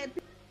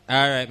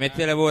 Alright, me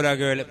tell about that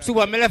girl.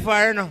 Super, me left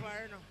her, no?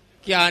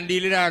 Can't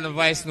deal with her on the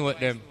voice note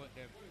them.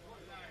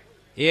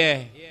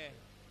 Yeah.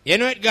 You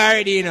know it,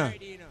 Gary, you know?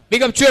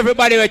 Big up to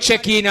everybody who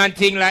check in and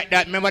thing like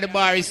that. Remember the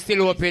bar is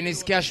still open.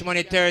 It's Cash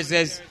Money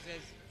Thursdays.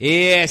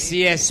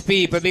 Yes,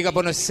 people. Big up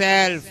on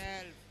yourself.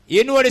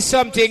 You know there's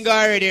something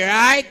already,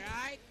 right?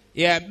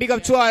 Yeah, big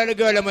up to all the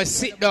girls that must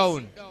sit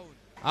down.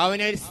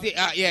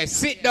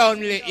 Sit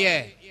down,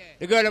 yeah.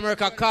 The girl that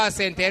work at call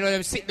center, you know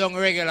them sit down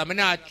regular. I'm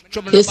not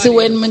trouble. You see,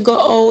 when me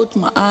go out,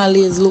 my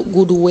always look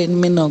good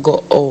when me no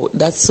go out.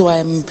 That's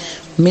why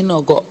me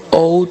no go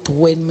out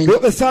when me. Look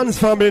at the Sons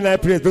family in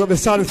that place. Look at the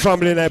Sons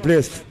family in that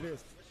place.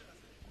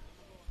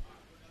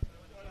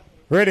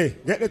 Ready?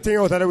 Get the thing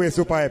out of the way,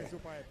 SuperHype.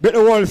 Get the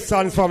whole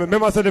Sons family.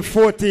 Remember, I said the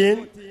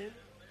 14th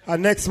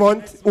and next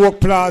month, Oak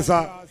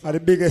Plaza are the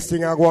biggest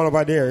thing I go on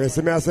over there. You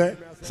see me, I say?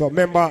 So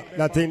remember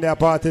that thing there,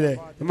 party there.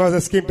 Remember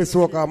the Skimpy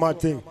Soca, mad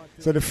thing.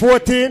 So the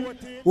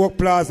 14th, Oak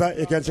Plaza,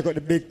 you can check out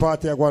the big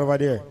party I go on over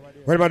there.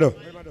 What am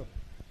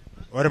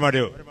I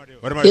do?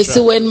 You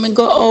see, when me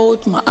go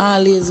out, my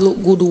always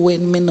look good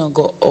when me no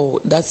go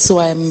out. That's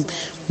why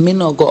me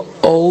no go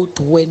out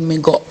when me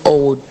go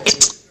out.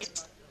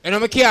 You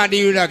know, I can't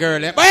deal with that girl.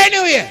 But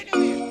anyway.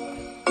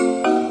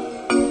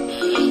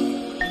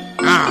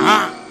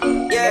 Yeah.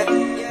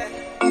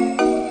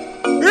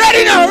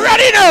 Ready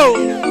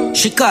now.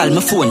 She call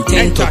my phone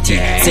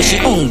 10:30. Say she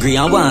hungry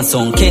and want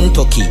some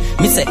Kentucky.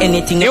 Me say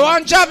anything. You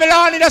want travel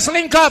on, just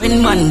link up.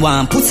 When man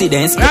want pussy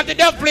dance. Have the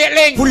dub plate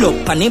link. Pull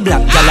up on the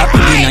black gala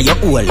put in your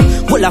hole.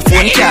 Pull a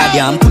phone card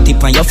and put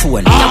it on your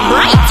phone.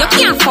 Right, you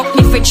can't fuck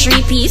me for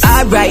 3 piece.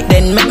 Alright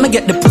then, make me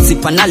get the pussy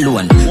pan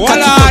alone. Cock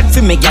it up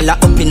for me gala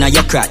up in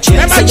your crotch.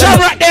 Say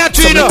Jamrock there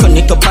too, you know. Turn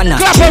it up a notch.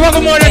 Clap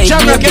over more than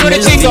Jamrock, you know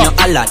the thing go.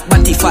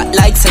 But if I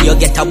like say you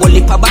get a whole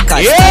heap of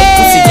backers.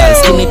 Pussy girl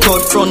skin it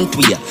out front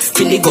way.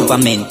 Feel the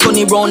government. Turn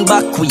it round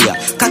back queer.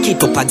 Cock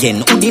it up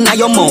again. Hood in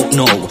your mouth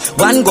now.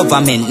 One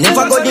government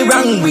never go the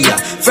wrong way.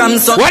 From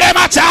some what am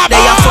I talking about?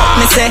 They a fuck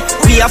me say.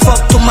 We a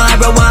fuck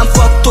tomorrow, one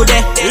fuck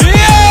today.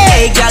 Yeah.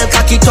 Hey girl,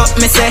 cock it up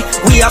me say.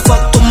 We a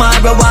fuck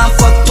tomorrow, one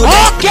fuck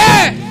today.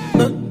 Okay.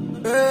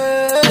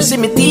 You see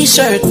me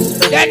t-shirt.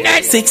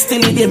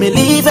 16 day me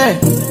leave her.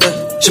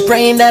 She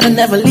praying that I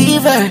never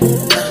leave her.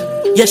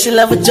 Yeah, she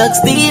love a drug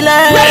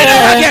dealer.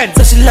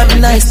 So she love a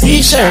nice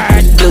t-shirt.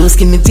 Blue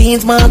skinny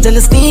jeans, mountain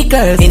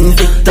sneakers.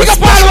 Invictus.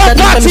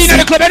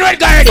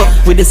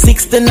 With the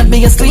 6, then I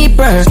be a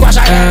sleeper.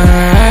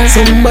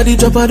 Somebody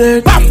drop a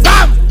dirt.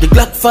 The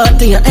Glock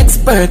 40, an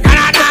expert.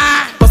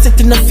 Bust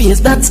it in the face,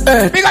 that's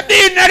earth. Big up the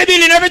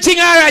building, everything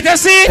alright, you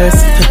see?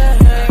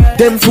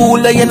 Them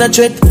fool I in a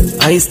dread.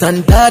 I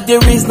stand there,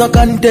 there is no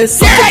contest.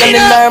 So put in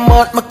her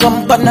mouth, my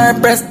come on her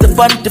breast. The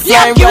fun to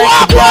fly right,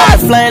 the ball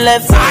fly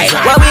left.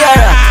 Where we are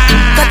at?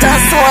 Cut a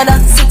soda,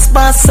 6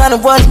 bars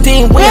on one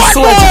team. We a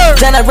soldier.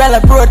 General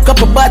a broad,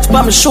 couple batch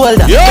by my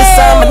shoulder. This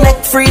time my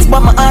neck freeze, but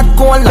my heart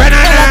cold.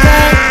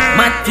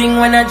 Mad thing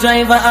when I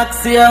drive a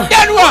Axia.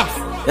 Then what?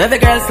 Every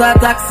girl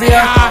start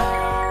Axia.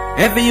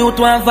 Every youth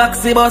want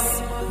Vaxi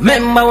bus.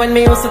 Remember when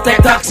me used to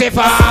take taxi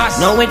fast?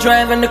 Now we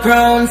driving the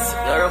crowns.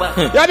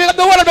 Yeah, big up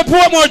the one of the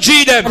poor more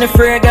G them. And the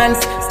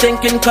fragrance,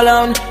 stinking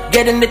cologne,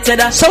 getting the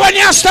cheddar. So when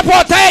you step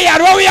out there,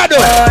 what we are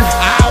doing?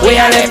 We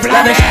are live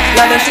lavish,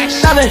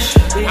 lavish, lavish.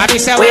 We are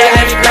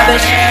live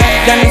lavish.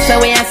 Then we say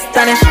we are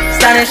stanish.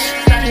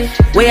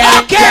 We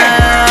are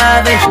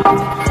lavish.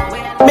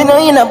 Me no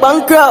in a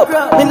bankrupt.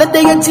 Me no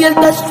day in jail,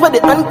 that's what they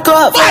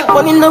handcuff.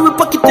 Money in our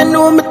pocket, you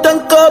know me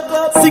tank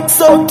up.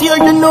 6 out here,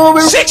 you know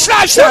we're 6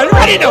 lifestyle,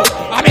 ready now.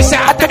 I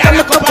take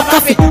a cup of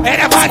coffee.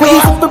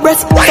 Squeeze up the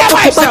breast, suck up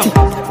the body.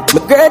 My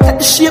girl got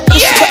the shape,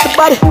 she got the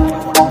body.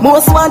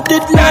 Most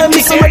wanted, now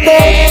me some of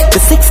them. The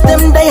 6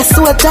 them days,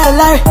 so I tell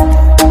Larry.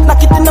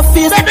 Knock it in the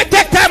face. Let me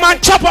take time and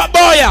chop up,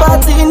 boy.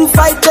 Party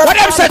invite them. What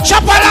them say,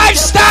 chop a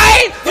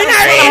lifestyle? In a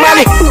real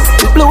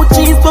blue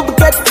cheese, what we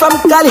get from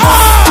Cali.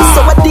 So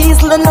a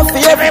diesel enough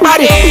for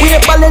everybody. We a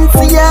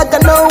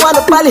Balenciaga, no one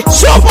a Bali.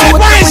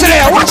 SuperHype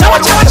there. Watch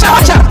out now.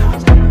 Watch out.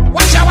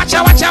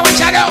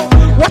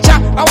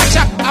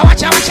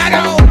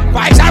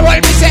 Vibes are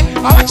all me say.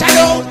 Watch out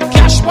now.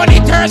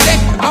 Cashmoney Thursday.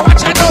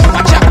 Watch out now.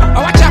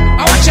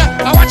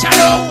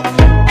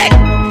 And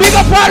big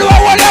up all who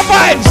hold your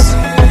vibes.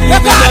 You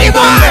got it,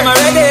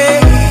 man.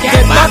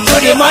 Get back to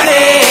the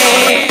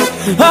money.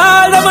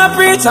 All them a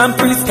preach and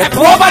preach. Step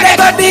over they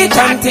go teach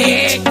and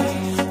teach.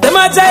 Them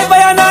a jive by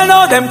and all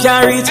know them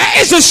can't reach.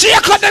 It's a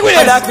shake up the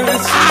wheels.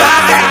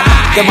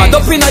 Them a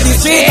dump in the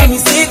street and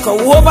mistake. Go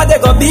over they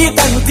go beat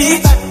and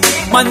teach.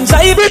 Man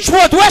jive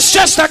Richwood,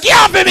 Westchester,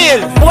 Gambie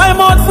Mill. One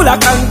mouth full of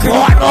concrete.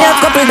 Yeah,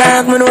 couple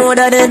dark man who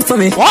that dead for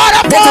me. What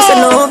up, that I say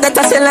love, that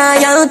I say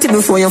loyalty.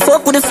 Before you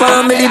fuck with the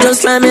family,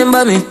 just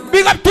remember me.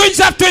 Big up twins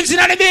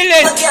in the building.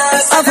 I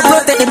have to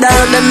protect the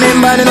dog, them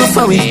member enough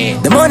for me.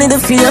 The money, the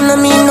fame, no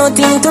mean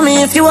nothing to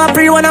me. If you are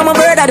pre one, I'm a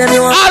brother, then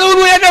you want. All who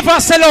will never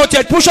sell out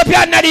yet, push up your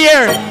hand in the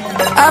air.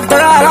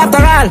 After all,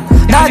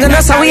 dog and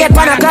us a wait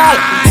pan a call.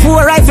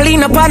 4 rifle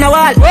in upon a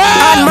wall.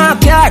 On my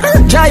car,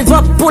 drive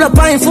up, pull up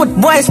on foot.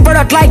 Boys spread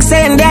out like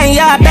saying damn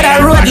yard.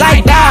 Better road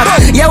like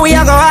that. Yeah, we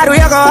a go hard.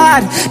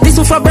 This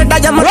is for brother,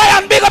 you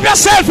Ryan, big up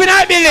yourself in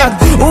our building.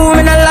 Who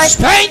me not like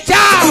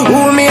Spaintown.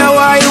 Who me a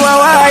why, you a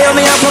why. You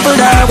me a couple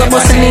dog, we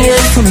bustin' the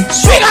head for me.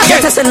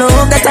 That I say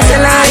love, that I say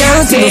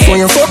loyalty. Before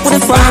you fuck with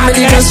the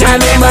family, just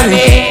remember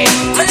me.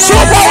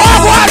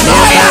 SuperHype,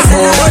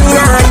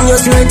 you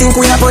still think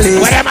we are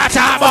police. what am I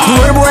talking about?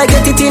 Poor boy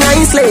get it in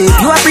a slave.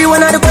 You are free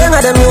one of the bang of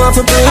them you want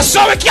to play.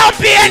 So we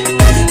campaign.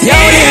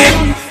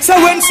 Yeah. So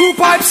when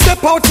SuperHype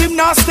step out, him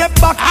now step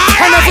back.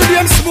 And every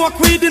day him smoke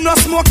weed, him no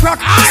smoke crack.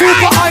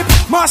 SuperHype,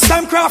 mass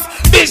time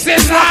craft,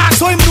 business rock.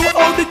 So him know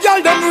how the girl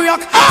them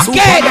react.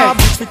 Okay. Super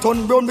bitch fit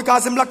on brown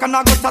because him black and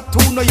I got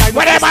tattoo. No yeah,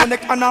 whatever.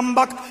 Neck and I'm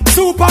back.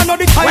 Super no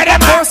the type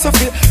of person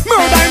feel.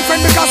 Murder him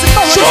friend because him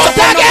shoot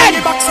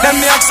again. Them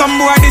me have some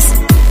boy this.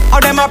 How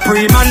them a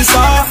pre-man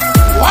so.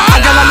 A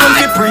girl alone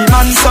be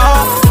pre-man so.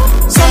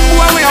 Some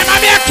boy we have.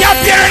 I'm a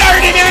campaign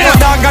already. No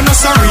dog and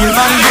us a real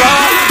man bro.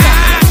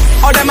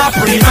 How them a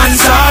pre-man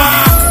so.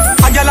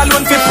 A girl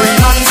alone be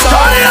pre-man so.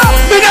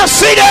 Me no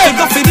see them.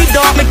 Go for the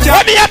dog me can't.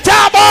 Let me a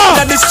tabo.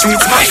 That the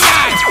streets my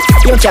yard.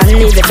 You can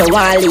leave it a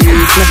while, it's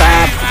my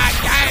bad.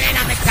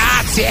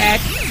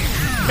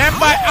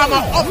 Remember, I'm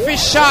an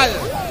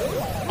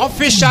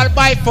official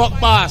bifuck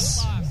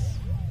boss.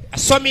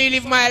 So me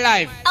live my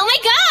life. Oh my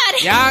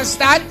God! You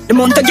understand? The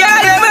month of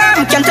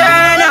January can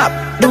turn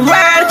up. The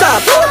World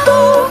Cup.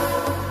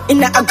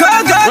 In a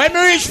go-go. When we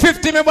reach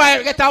 50, me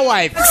boy get a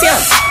wife.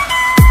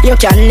 You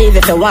can leave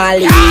it a while,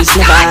 it's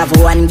never have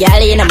one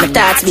gal in my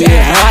thoughts. Be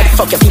hard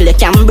fuck you feel you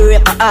can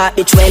break my heart,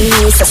 bitch when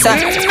me so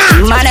sad.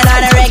 Man and on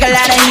a regular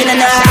and you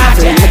know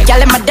have my gal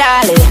in my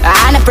dolly.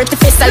 And a pretty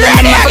face I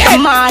learn them for the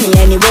money.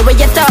 Anyway where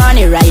you turn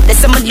it right,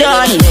 that's my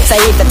donny.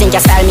 So if you think you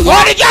style me,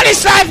 all the gal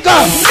is life go.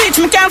 Bitch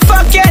me can't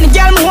fuck you and the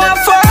gal me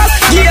want fuck.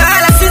 Yeah,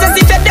 all I see is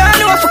if you don't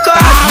know for cause.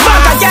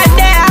 Fuck a gal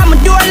there,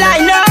 I'ma do a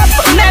line up.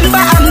 Remember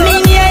I'm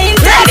mean, you ain't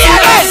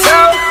intense. So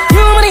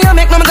new money you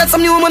make, mama got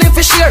some new money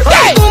for share.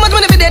 Too much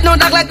money dead, no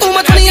dog like too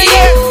much money a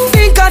year.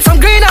 Pink and some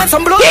green and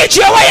some blue. Teach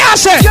you what you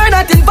say. You're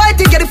not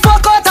invited, get the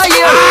fuck out of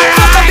here.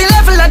 Fuck up the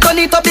level and turn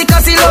it up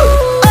because he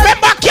low.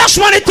 Remember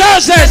Cashmoney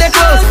Thursday.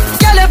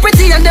 Girl are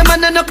pretty and them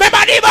and no.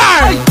 Remember the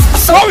bar.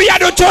 What we are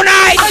doing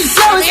tonight?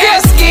 So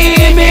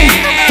scheming.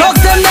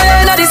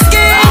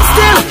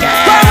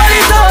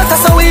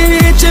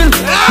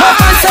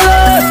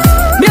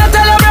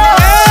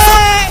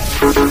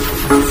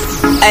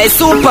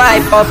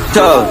 SuperHype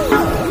uptown.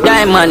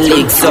 Diamond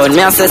League son, me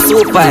a say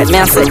SuperHype, me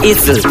a say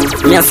Isle,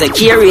 me a say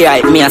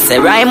CureHype, me a say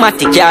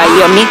Rhymatic, ya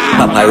hear me?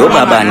 Papa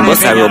rubber band,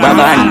 bossa rubber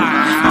band.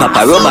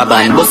 Papa rubber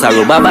band, bossa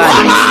rubber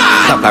band.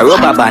 Papa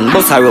rubber band,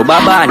 bossa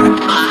rubber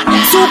band.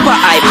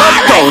 SuperHype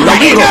uptown, no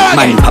we go.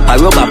 Man, Papa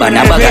rubber band,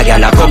 a bag a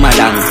gyal a come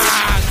along.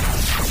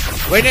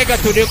 When you get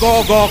to the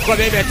go-go club,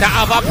 you better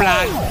have a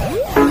plan.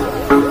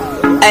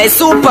 Hey,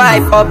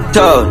 SuperHype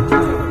uptown.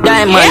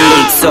 Diamond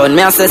League son,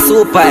 me a say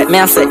SuperHype, me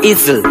a say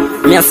Isle,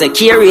 me a say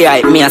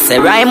CureHype, me a say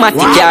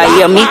Rhymatic, ya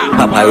hear me?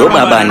 Papa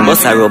rubber band,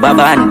 bossa rubber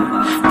band.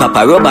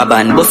 Papa rubber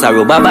band, bossa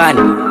rubber band.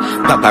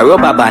 Papa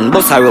rubber band,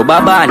 bossa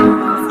rubber band.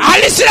 I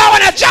listen, I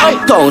wanna try.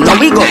 Uptown, now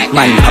we go,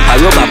 man.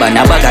 Papa rubber band,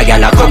 a bag a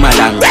gyal a come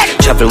along.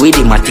 Travel with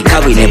the matica,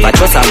 we never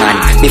trust a man.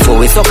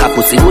 Before we suck a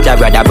pussy, woulda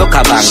rather broke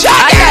a bank.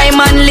 A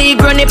Diamond League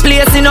run the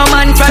place in no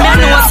man. From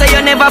you know say you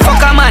never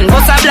fuck a man,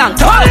 boss a blank.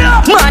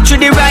 March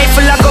with the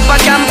rifle, lock up a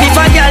camp. If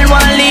a gyal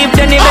want leave,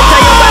 then he better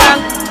you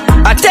belong.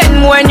 A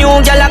 10 when you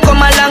gyal a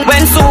come along.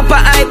 When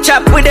SuperHype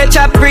chop with the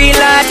chop green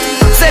light.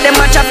 Say them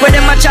a chop with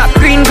them a chop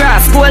green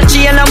grass. Gold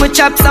chain and we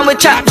chops and we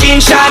chop jean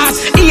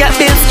shots. Here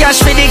bills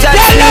cash for the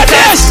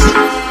guys.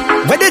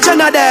 Where the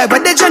Jenna there, where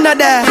the Jenna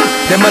there?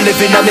 Them a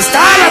living on me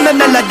style and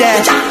me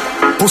melody.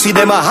 Pussy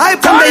them a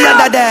hype from the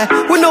other there.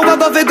 We know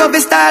about the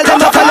govy style,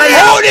 them a follow you.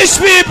 All these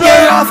people.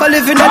 You're off a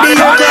living at the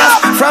young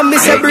class. From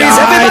Mr. Breeze,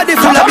 everybody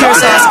full of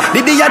curses.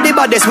 The the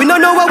baddest, we don't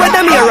know where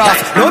them here off.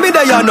 No me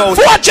there you know.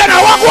 What Jenna,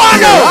 what go on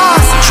now?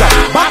 Trap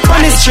back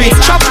on the street,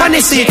 chop on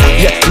the seat.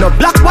 Yeah, no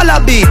black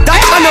wallaby,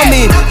 that I know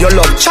me. Your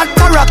love chat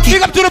karaoke.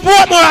 Big up to the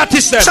Portmore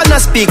artist then. Shana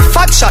speak,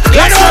 fat shot,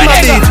 that's on my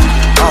beat.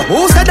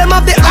 Who said them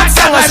have the axe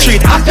on the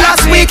street? At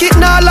last week, it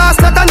now last,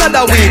 not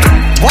another week.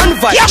 One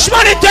vibe.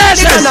 Cashmoney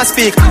Thursday. They cannot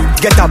speak.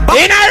 Get a back.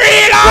 In a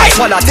real life.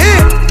 What's all that?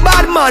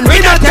 Bad man, we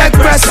not take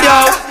press,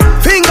 yo.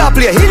 Finger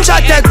play, hinge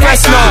at take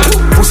press now.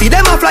 Pussy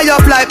them a fly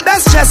up like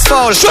best chest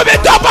fall. Show me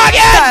top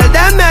again. Tell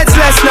them it's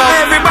less now.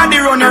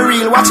 Everybody run a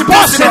reel, watch your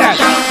pussy them.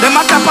 Them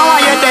a tap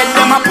how you dead,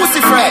 them a pussy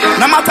fret.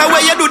 No matter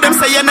where you do, them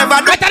say you never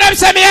do. Better them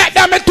say me hate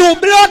them too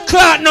blood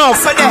clot now.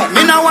 So that,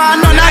 me no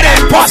want none of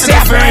them pussy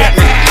afraid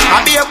me. I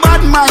be a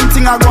bad mind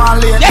thing I go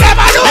on late. You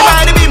never know.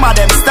 Never the beam of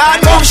them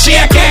start move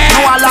shaking.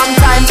 No a long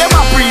time, them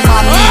a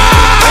pre-man me.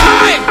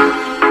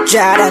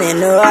 Jordan, you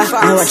know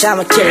what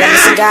I'm a killer, I'm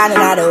a gun in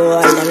the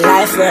world. And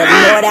life worth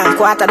more than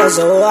quarter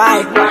dozen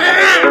why.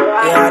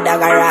 Yo,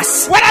 dog a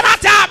ras. What am I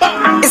talking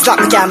about? It's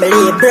like me can't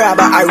believe, bro,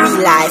 but a real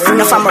life.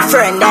 Enough of my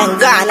friend, then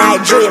gone, I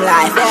dream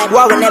life.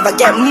 Why we never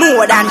get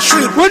more than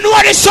three. We know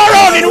the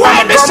surrounding,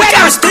 why me say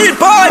that? Steel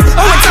boy, I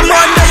want some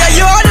under your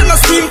yard and a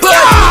steam boy.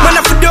 Man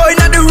up the door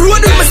in the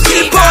road with my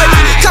steel boy.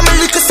 Come and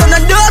lick a son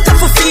and daughter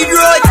for feed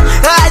road.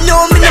 I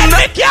know me no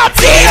make your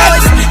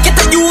boys. Get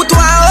a youth to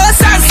a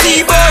house and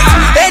see boy.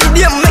 And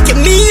them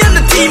making me and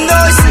the team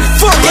noise.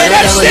 Fuck it,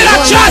 that's still a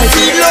chance.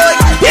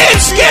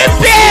 It's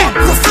skipping.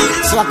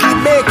 So I keep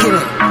making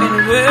it.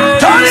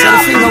 Turn it so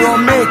up. the finger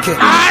won't make it.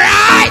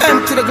 Alright.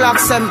 Empty the Glock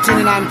 17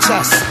 in my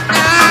chest.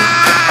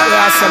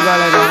 Yeah, so go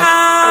like that.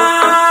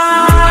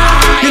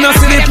 You know,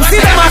 see the pussy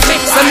them a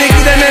fix. So me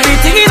give them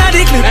everything in a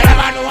dick.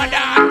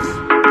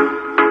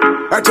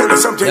 I tell you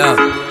something. I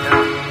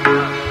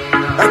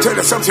tell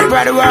you something.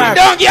 Brother word.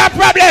 Don't get a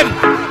problem.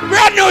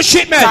 Brand new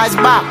shit, man. Guys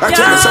back. I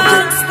tell you something.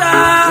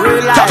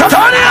 Real life.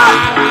 Turn it up.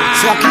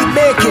 So I keep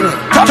making it.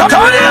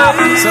 Turn it up.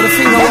 So the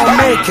finger won't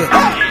make it.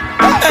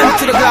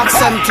 Empty the Glock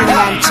 17 in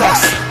my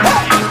chest.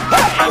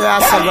 Yeah,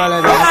 so go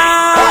like that.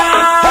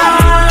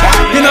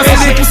 You know, see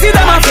the pussy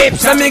them a flip.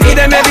 So me give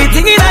them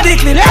everything in a dick.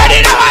 Let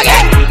it up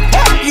again.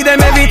 Give them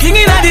everything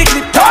in a dick.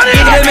 Give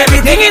them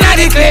everything in a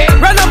dick.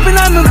 Run up in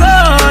on the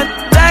gun.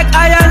 Like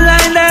iron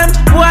line them.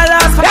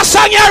 That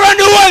song you run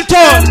the whole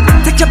town.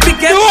 Take your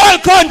pick the whole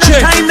country.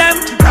 Time them.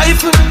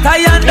 Rifle.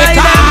 Tie and die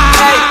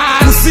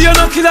them. You see you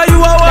no killer, you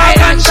a walk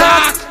and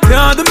shot.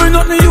 Can't do me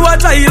nothing, you a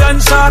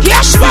Thailand shot.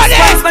 Yes, buddy.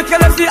 Spice make you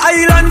left the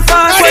island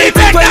fast. 20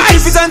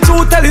 feet and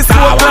 2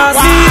 telescope glass.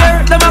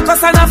 Here, them a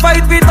cuss and a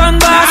fight with on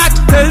bass.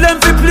 Tell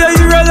them to play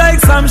hero like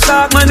some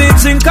shark.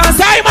 Managing cause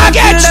time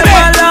against me.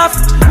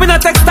 Me not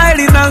textile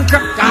in and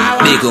crack.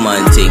 Big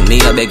woman thing, me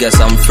a beg you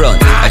some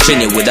front. I train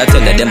you with a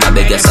tell them I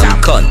beg you some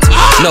cunt.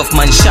 Enough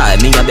man shy,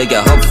 me a beg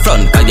you up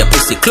front. Cause your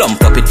pussy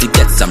clump up if you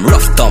get some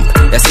rough thump.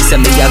 Your sister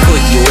me a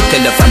good, you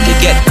tell her from the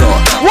get-go.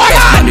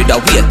 Best man with a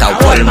wait a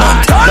whole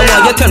month. No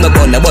one you tell me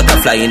about the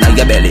butterfly in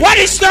your belly. What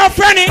is no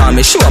funny?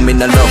 Me show me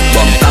no love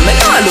bump. I mean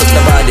I look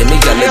nobody,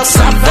 me a look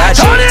somebody.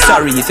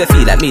 Sorry if you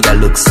feel like me that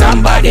look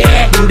somebody.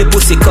 When the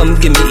pussy come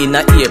give me in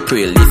a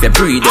April. If you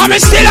breathe, I'm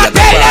still a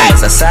belly.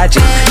 As a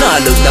sergeant. No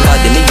look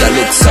nobody, me a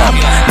look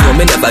some. No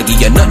me never give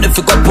you nothing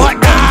for go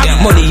put down.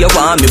 Money you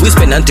want me, we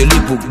spend until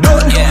we book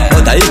done.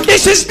 But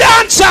this is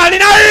dancehall in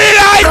a real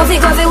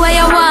life. Coffee where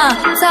you want,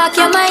 talk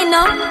your mind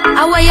now.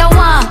 I where you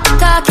want,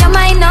 talk your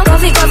mind now.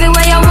 Coffee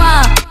where you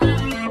want.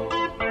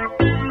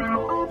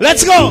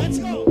 Let's go.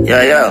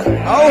 Yo.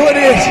 How it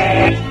is?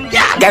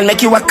 Yeah. Girl,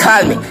 make you a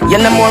call me. You're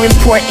no more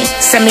important.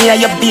 Send me a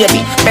your baby.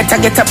 Better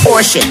get a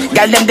portion.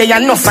 Girl, them they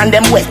enough and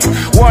them wet.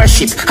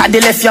 Worship. Had they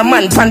left your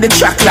man on the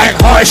track like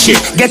horseshit.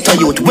 Get to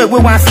youth, where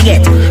we want to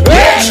get.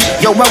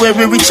 Rich. Yo, where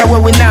we reach,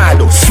 where we now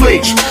do.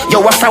 Switch.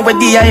 Yo, what from where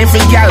the every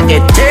girl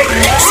get take.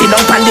 Sit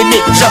down on the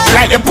dick, jump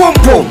like a pum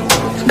pum.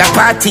 The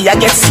party I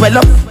get swell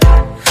up.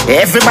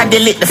 Everybody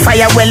lit the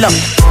fire well up.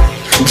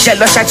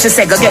 Jello shot, she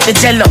say go get the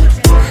jello.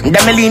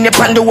 Them a lean up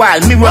on the wall,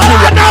 mirror.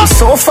 I'm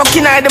so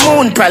fucking high, the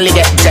moon probably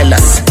get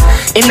jealous.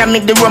 Inna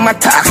make the room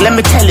attack, let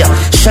me tell you.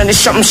 Shiny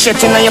something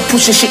shit, inna you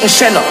pushing shit and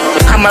shell up.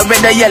 I'm a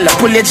red or yellow,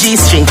 pull your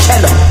G-string,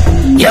 cello.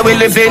 Yeah, we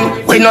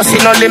living, we no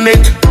see no limit.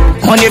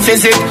 Money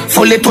visit,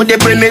 fully to the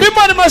brim. The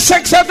man must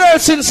sex a girl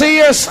since the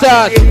year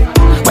start.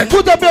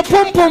 Put up your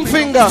pum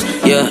finger.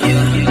 Yeah,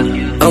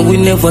 and we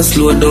never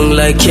slow down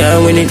like car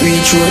when it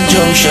reach road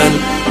junction.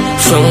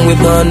 From we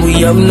born, we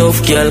have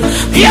enough girl.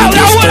 Yeah,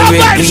 now what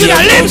about you, the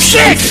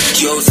lipstick?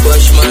 Yo,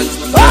 squash man.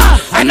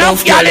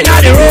 Enough girl in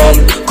the room.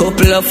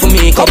 Couple up for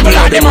me, couple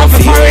of them off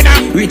for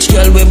foreigner. Rich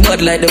girl with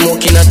bad like them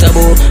walking at a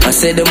boat. I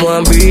said them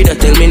want breed, I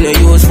tell me no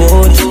use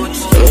boat.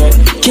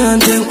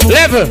 Can't tell me.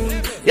 Level.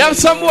 You have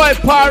some boy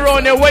power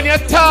around there. When you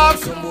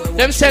talk,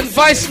 them send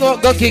voice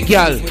note go kick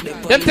girl.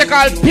 Them take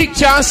all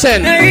picture and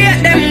send. No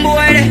rate them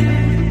boy.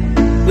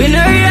 We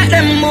no rate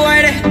them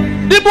boy.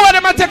 The boy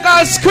them a take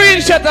a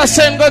screenshot and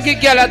send go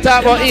kick girl and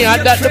talk about here.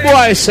 That the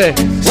boy say.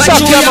 Suck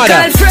your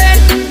mother.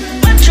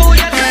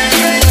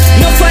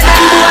 No for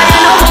them boy, you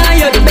know why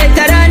you're the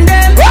better than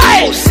them.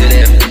 Right.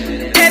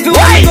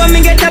 Everyone come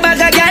and get a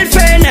bag of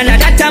girlfriend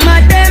and that time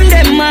at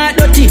them mad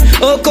dirty.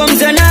 Oh comes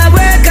and I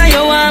work and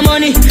you want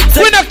money.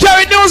 We not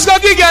carry news go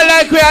kick girl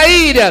like we are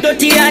eating.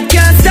 Dirty and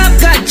can't stop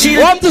catching.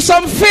 Want to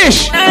some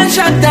fish? And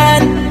shot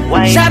down.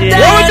 Shot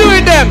down. What we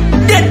doing them?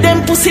 Dead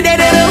them pussy dead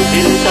out.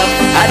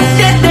 I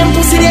dead them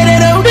pussy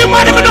dead out. The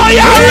man even know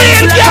you're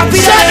real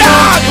gangster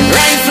dog.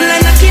 Rifle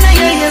and knocking on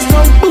your ears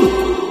come.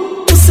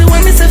 Pussy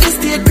when me say fi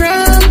stay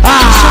ground.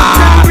 Shot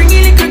down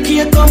bringing the cookie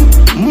come.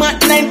 Mat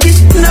 90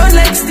 no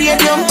like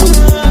stadium.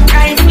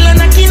 Rifle and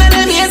knocking on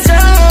your ears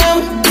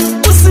come.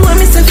 Pussy when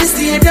me say fi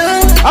stay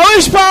down. I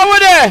wish power were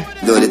there.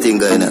 Do the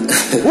thing going on.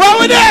 What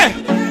were there?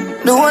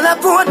 The one I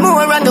put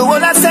more and the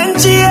one I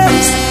sent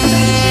James.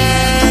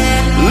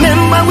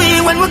 Remember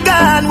we when we're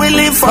gone, we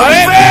live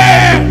forever.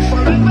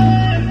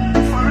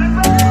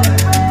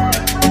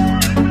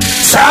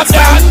 Stop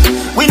that.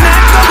 We not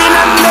coming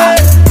under.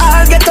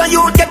 I'll get on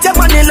you, get your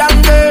money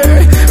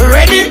longer.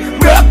 Ready?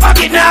 Broke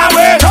pocket now.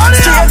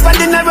 Straight from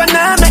the narrow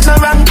now, make no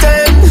wrong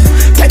turn.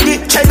 Take the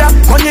cheddar,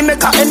 money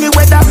maker any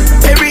weather.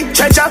 Perry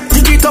treasure,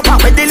 dig it up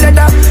with the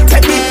leather.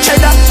 Take the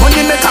cheddar,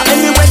 money maker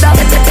any weather.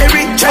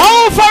 Perry treasure.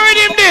 Oh, for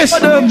him this.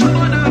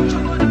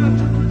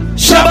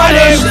 Shabba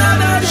them.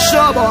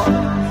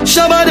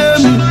 Shabba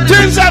them.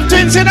 Twins have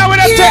twins, you know we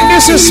don't take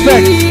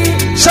disrespect.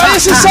 So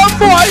this is some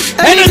boy.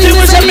 Anything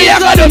we say me, I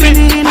got them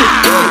in.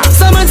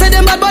 Someone say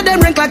them bad, but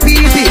them rank like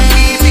pee-pee.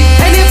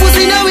 Any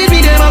pussy now with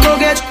me, them a go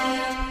get.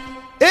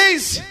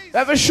 Ease. We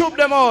have to shoot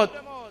them out.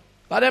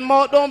 But them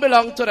mouth don't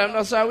belong to them.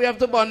 That's why we have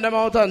to burn them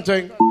out and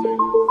thing.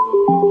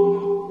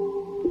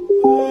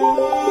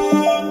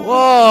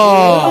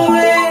 Whoa.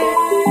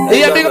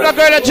 Yeah, big up the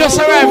girl that just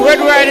arrived. Red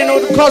riding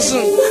with the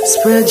cousin.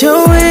 Spread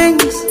your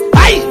wings.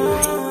 Aye.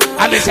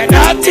 And they say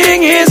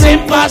nothing is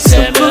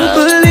impossible.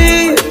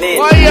 Believe.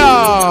 Oh,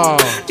 yeah.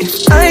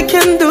 If I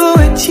can do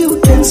it, you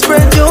can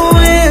spread your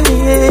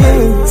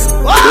wings.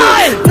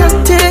 Why?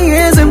 Nothing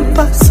is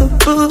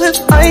impossible.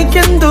 If I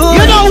can do it,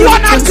 you know,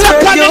 1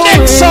 o'clock on the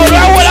next song,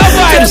 I will have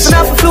vibes. Blessing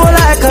off a flow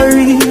like a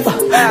river.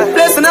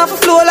 Blessing off a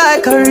flow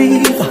like a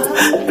river.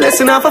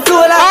 Blessing off a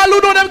flow like. All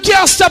who know them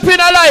can't stop in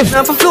a life.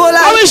 Off a flow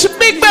like. I wish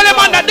big belly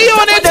man that they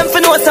own it. Them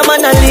for know some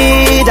man a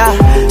leader.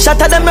 Shut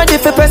them ready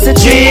for press the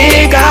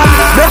trigger.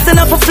 Blessing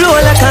off a flow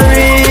like a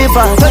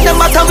river. Turn them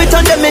back and we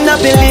turn them in a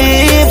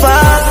believer.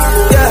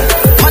 Yeah.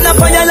 Man a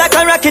fire like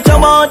a rocket, you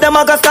want them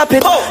a go stop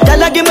it.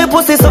 Y'all give me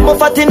pussy, some more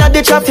fat in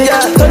the traffic.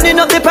 Turning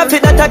up the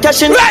profit that I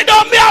cash in. Right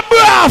on me a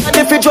bruv. And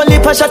if it's only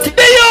for shot it.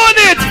 They own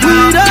it.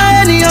 We don't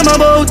any I'm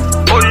about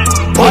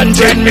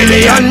 $100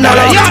 million.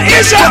 Yeah,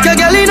 is it? Fuck a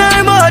girl in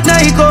her mouth, now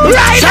you go.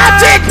 Right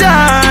at it.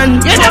 Down.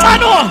 You never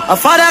know. A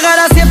father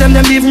gotta save them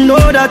even know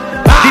that.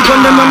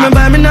 Because them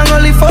remember me not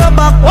only for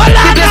back. The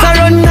place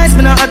I run nice,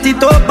 me not at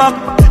it up back.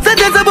 Say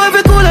there's a boy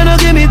fi cool and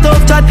don't give me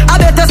tough chat. I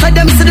better side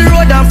them see the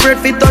road and afraid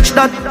fi touch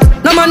that.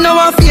 No man now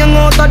want fi hang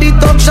out of the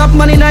top shop.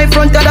 Man in the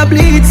front of the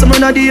bleed, some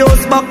run of the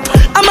house back.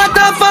 I'm a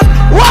tough fuck.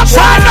 What's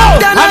that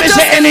now? I'm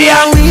say any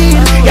young weed.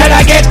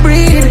 Gotta get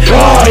breed.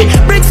 Boy.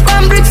 Bricks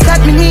from bricks that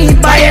me need.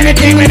 Buy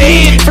anything we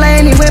need. Fly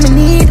anywhere me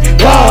need.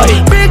 Boy.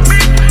 Bricks,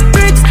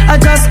 I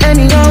just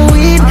any young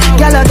weed.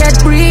 Gotta get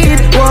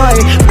breed. Boy.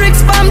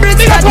 Bricks from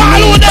bricks that me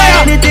need. Buy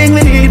anything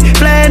we need.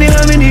 Fly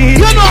anywhere me need.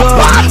 You know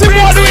party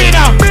what we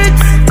now.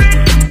 Bricks.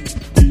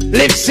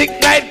 Lipstick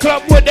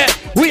nightclub with it.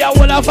 We are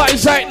one of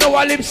vibes right now.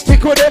 A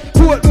lipstick with it.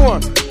 Portmore.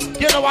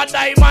 You know what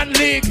Diamond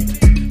League.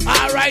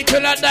 Alright, to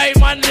the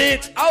Diamond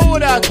League. How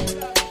that?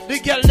 The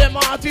girl them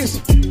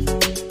artists.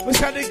 We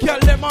say the girl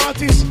them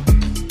artists.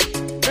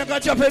 we're gonna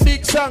drop a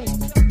big song.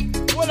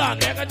 Hold on,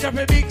 we're gonna drop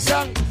a big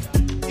song.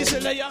 You see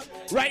there,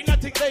 right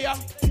nothing there.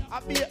 I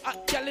be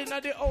a girl in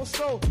the house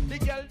now. The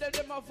girl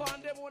them a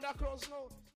fan them on the cross now.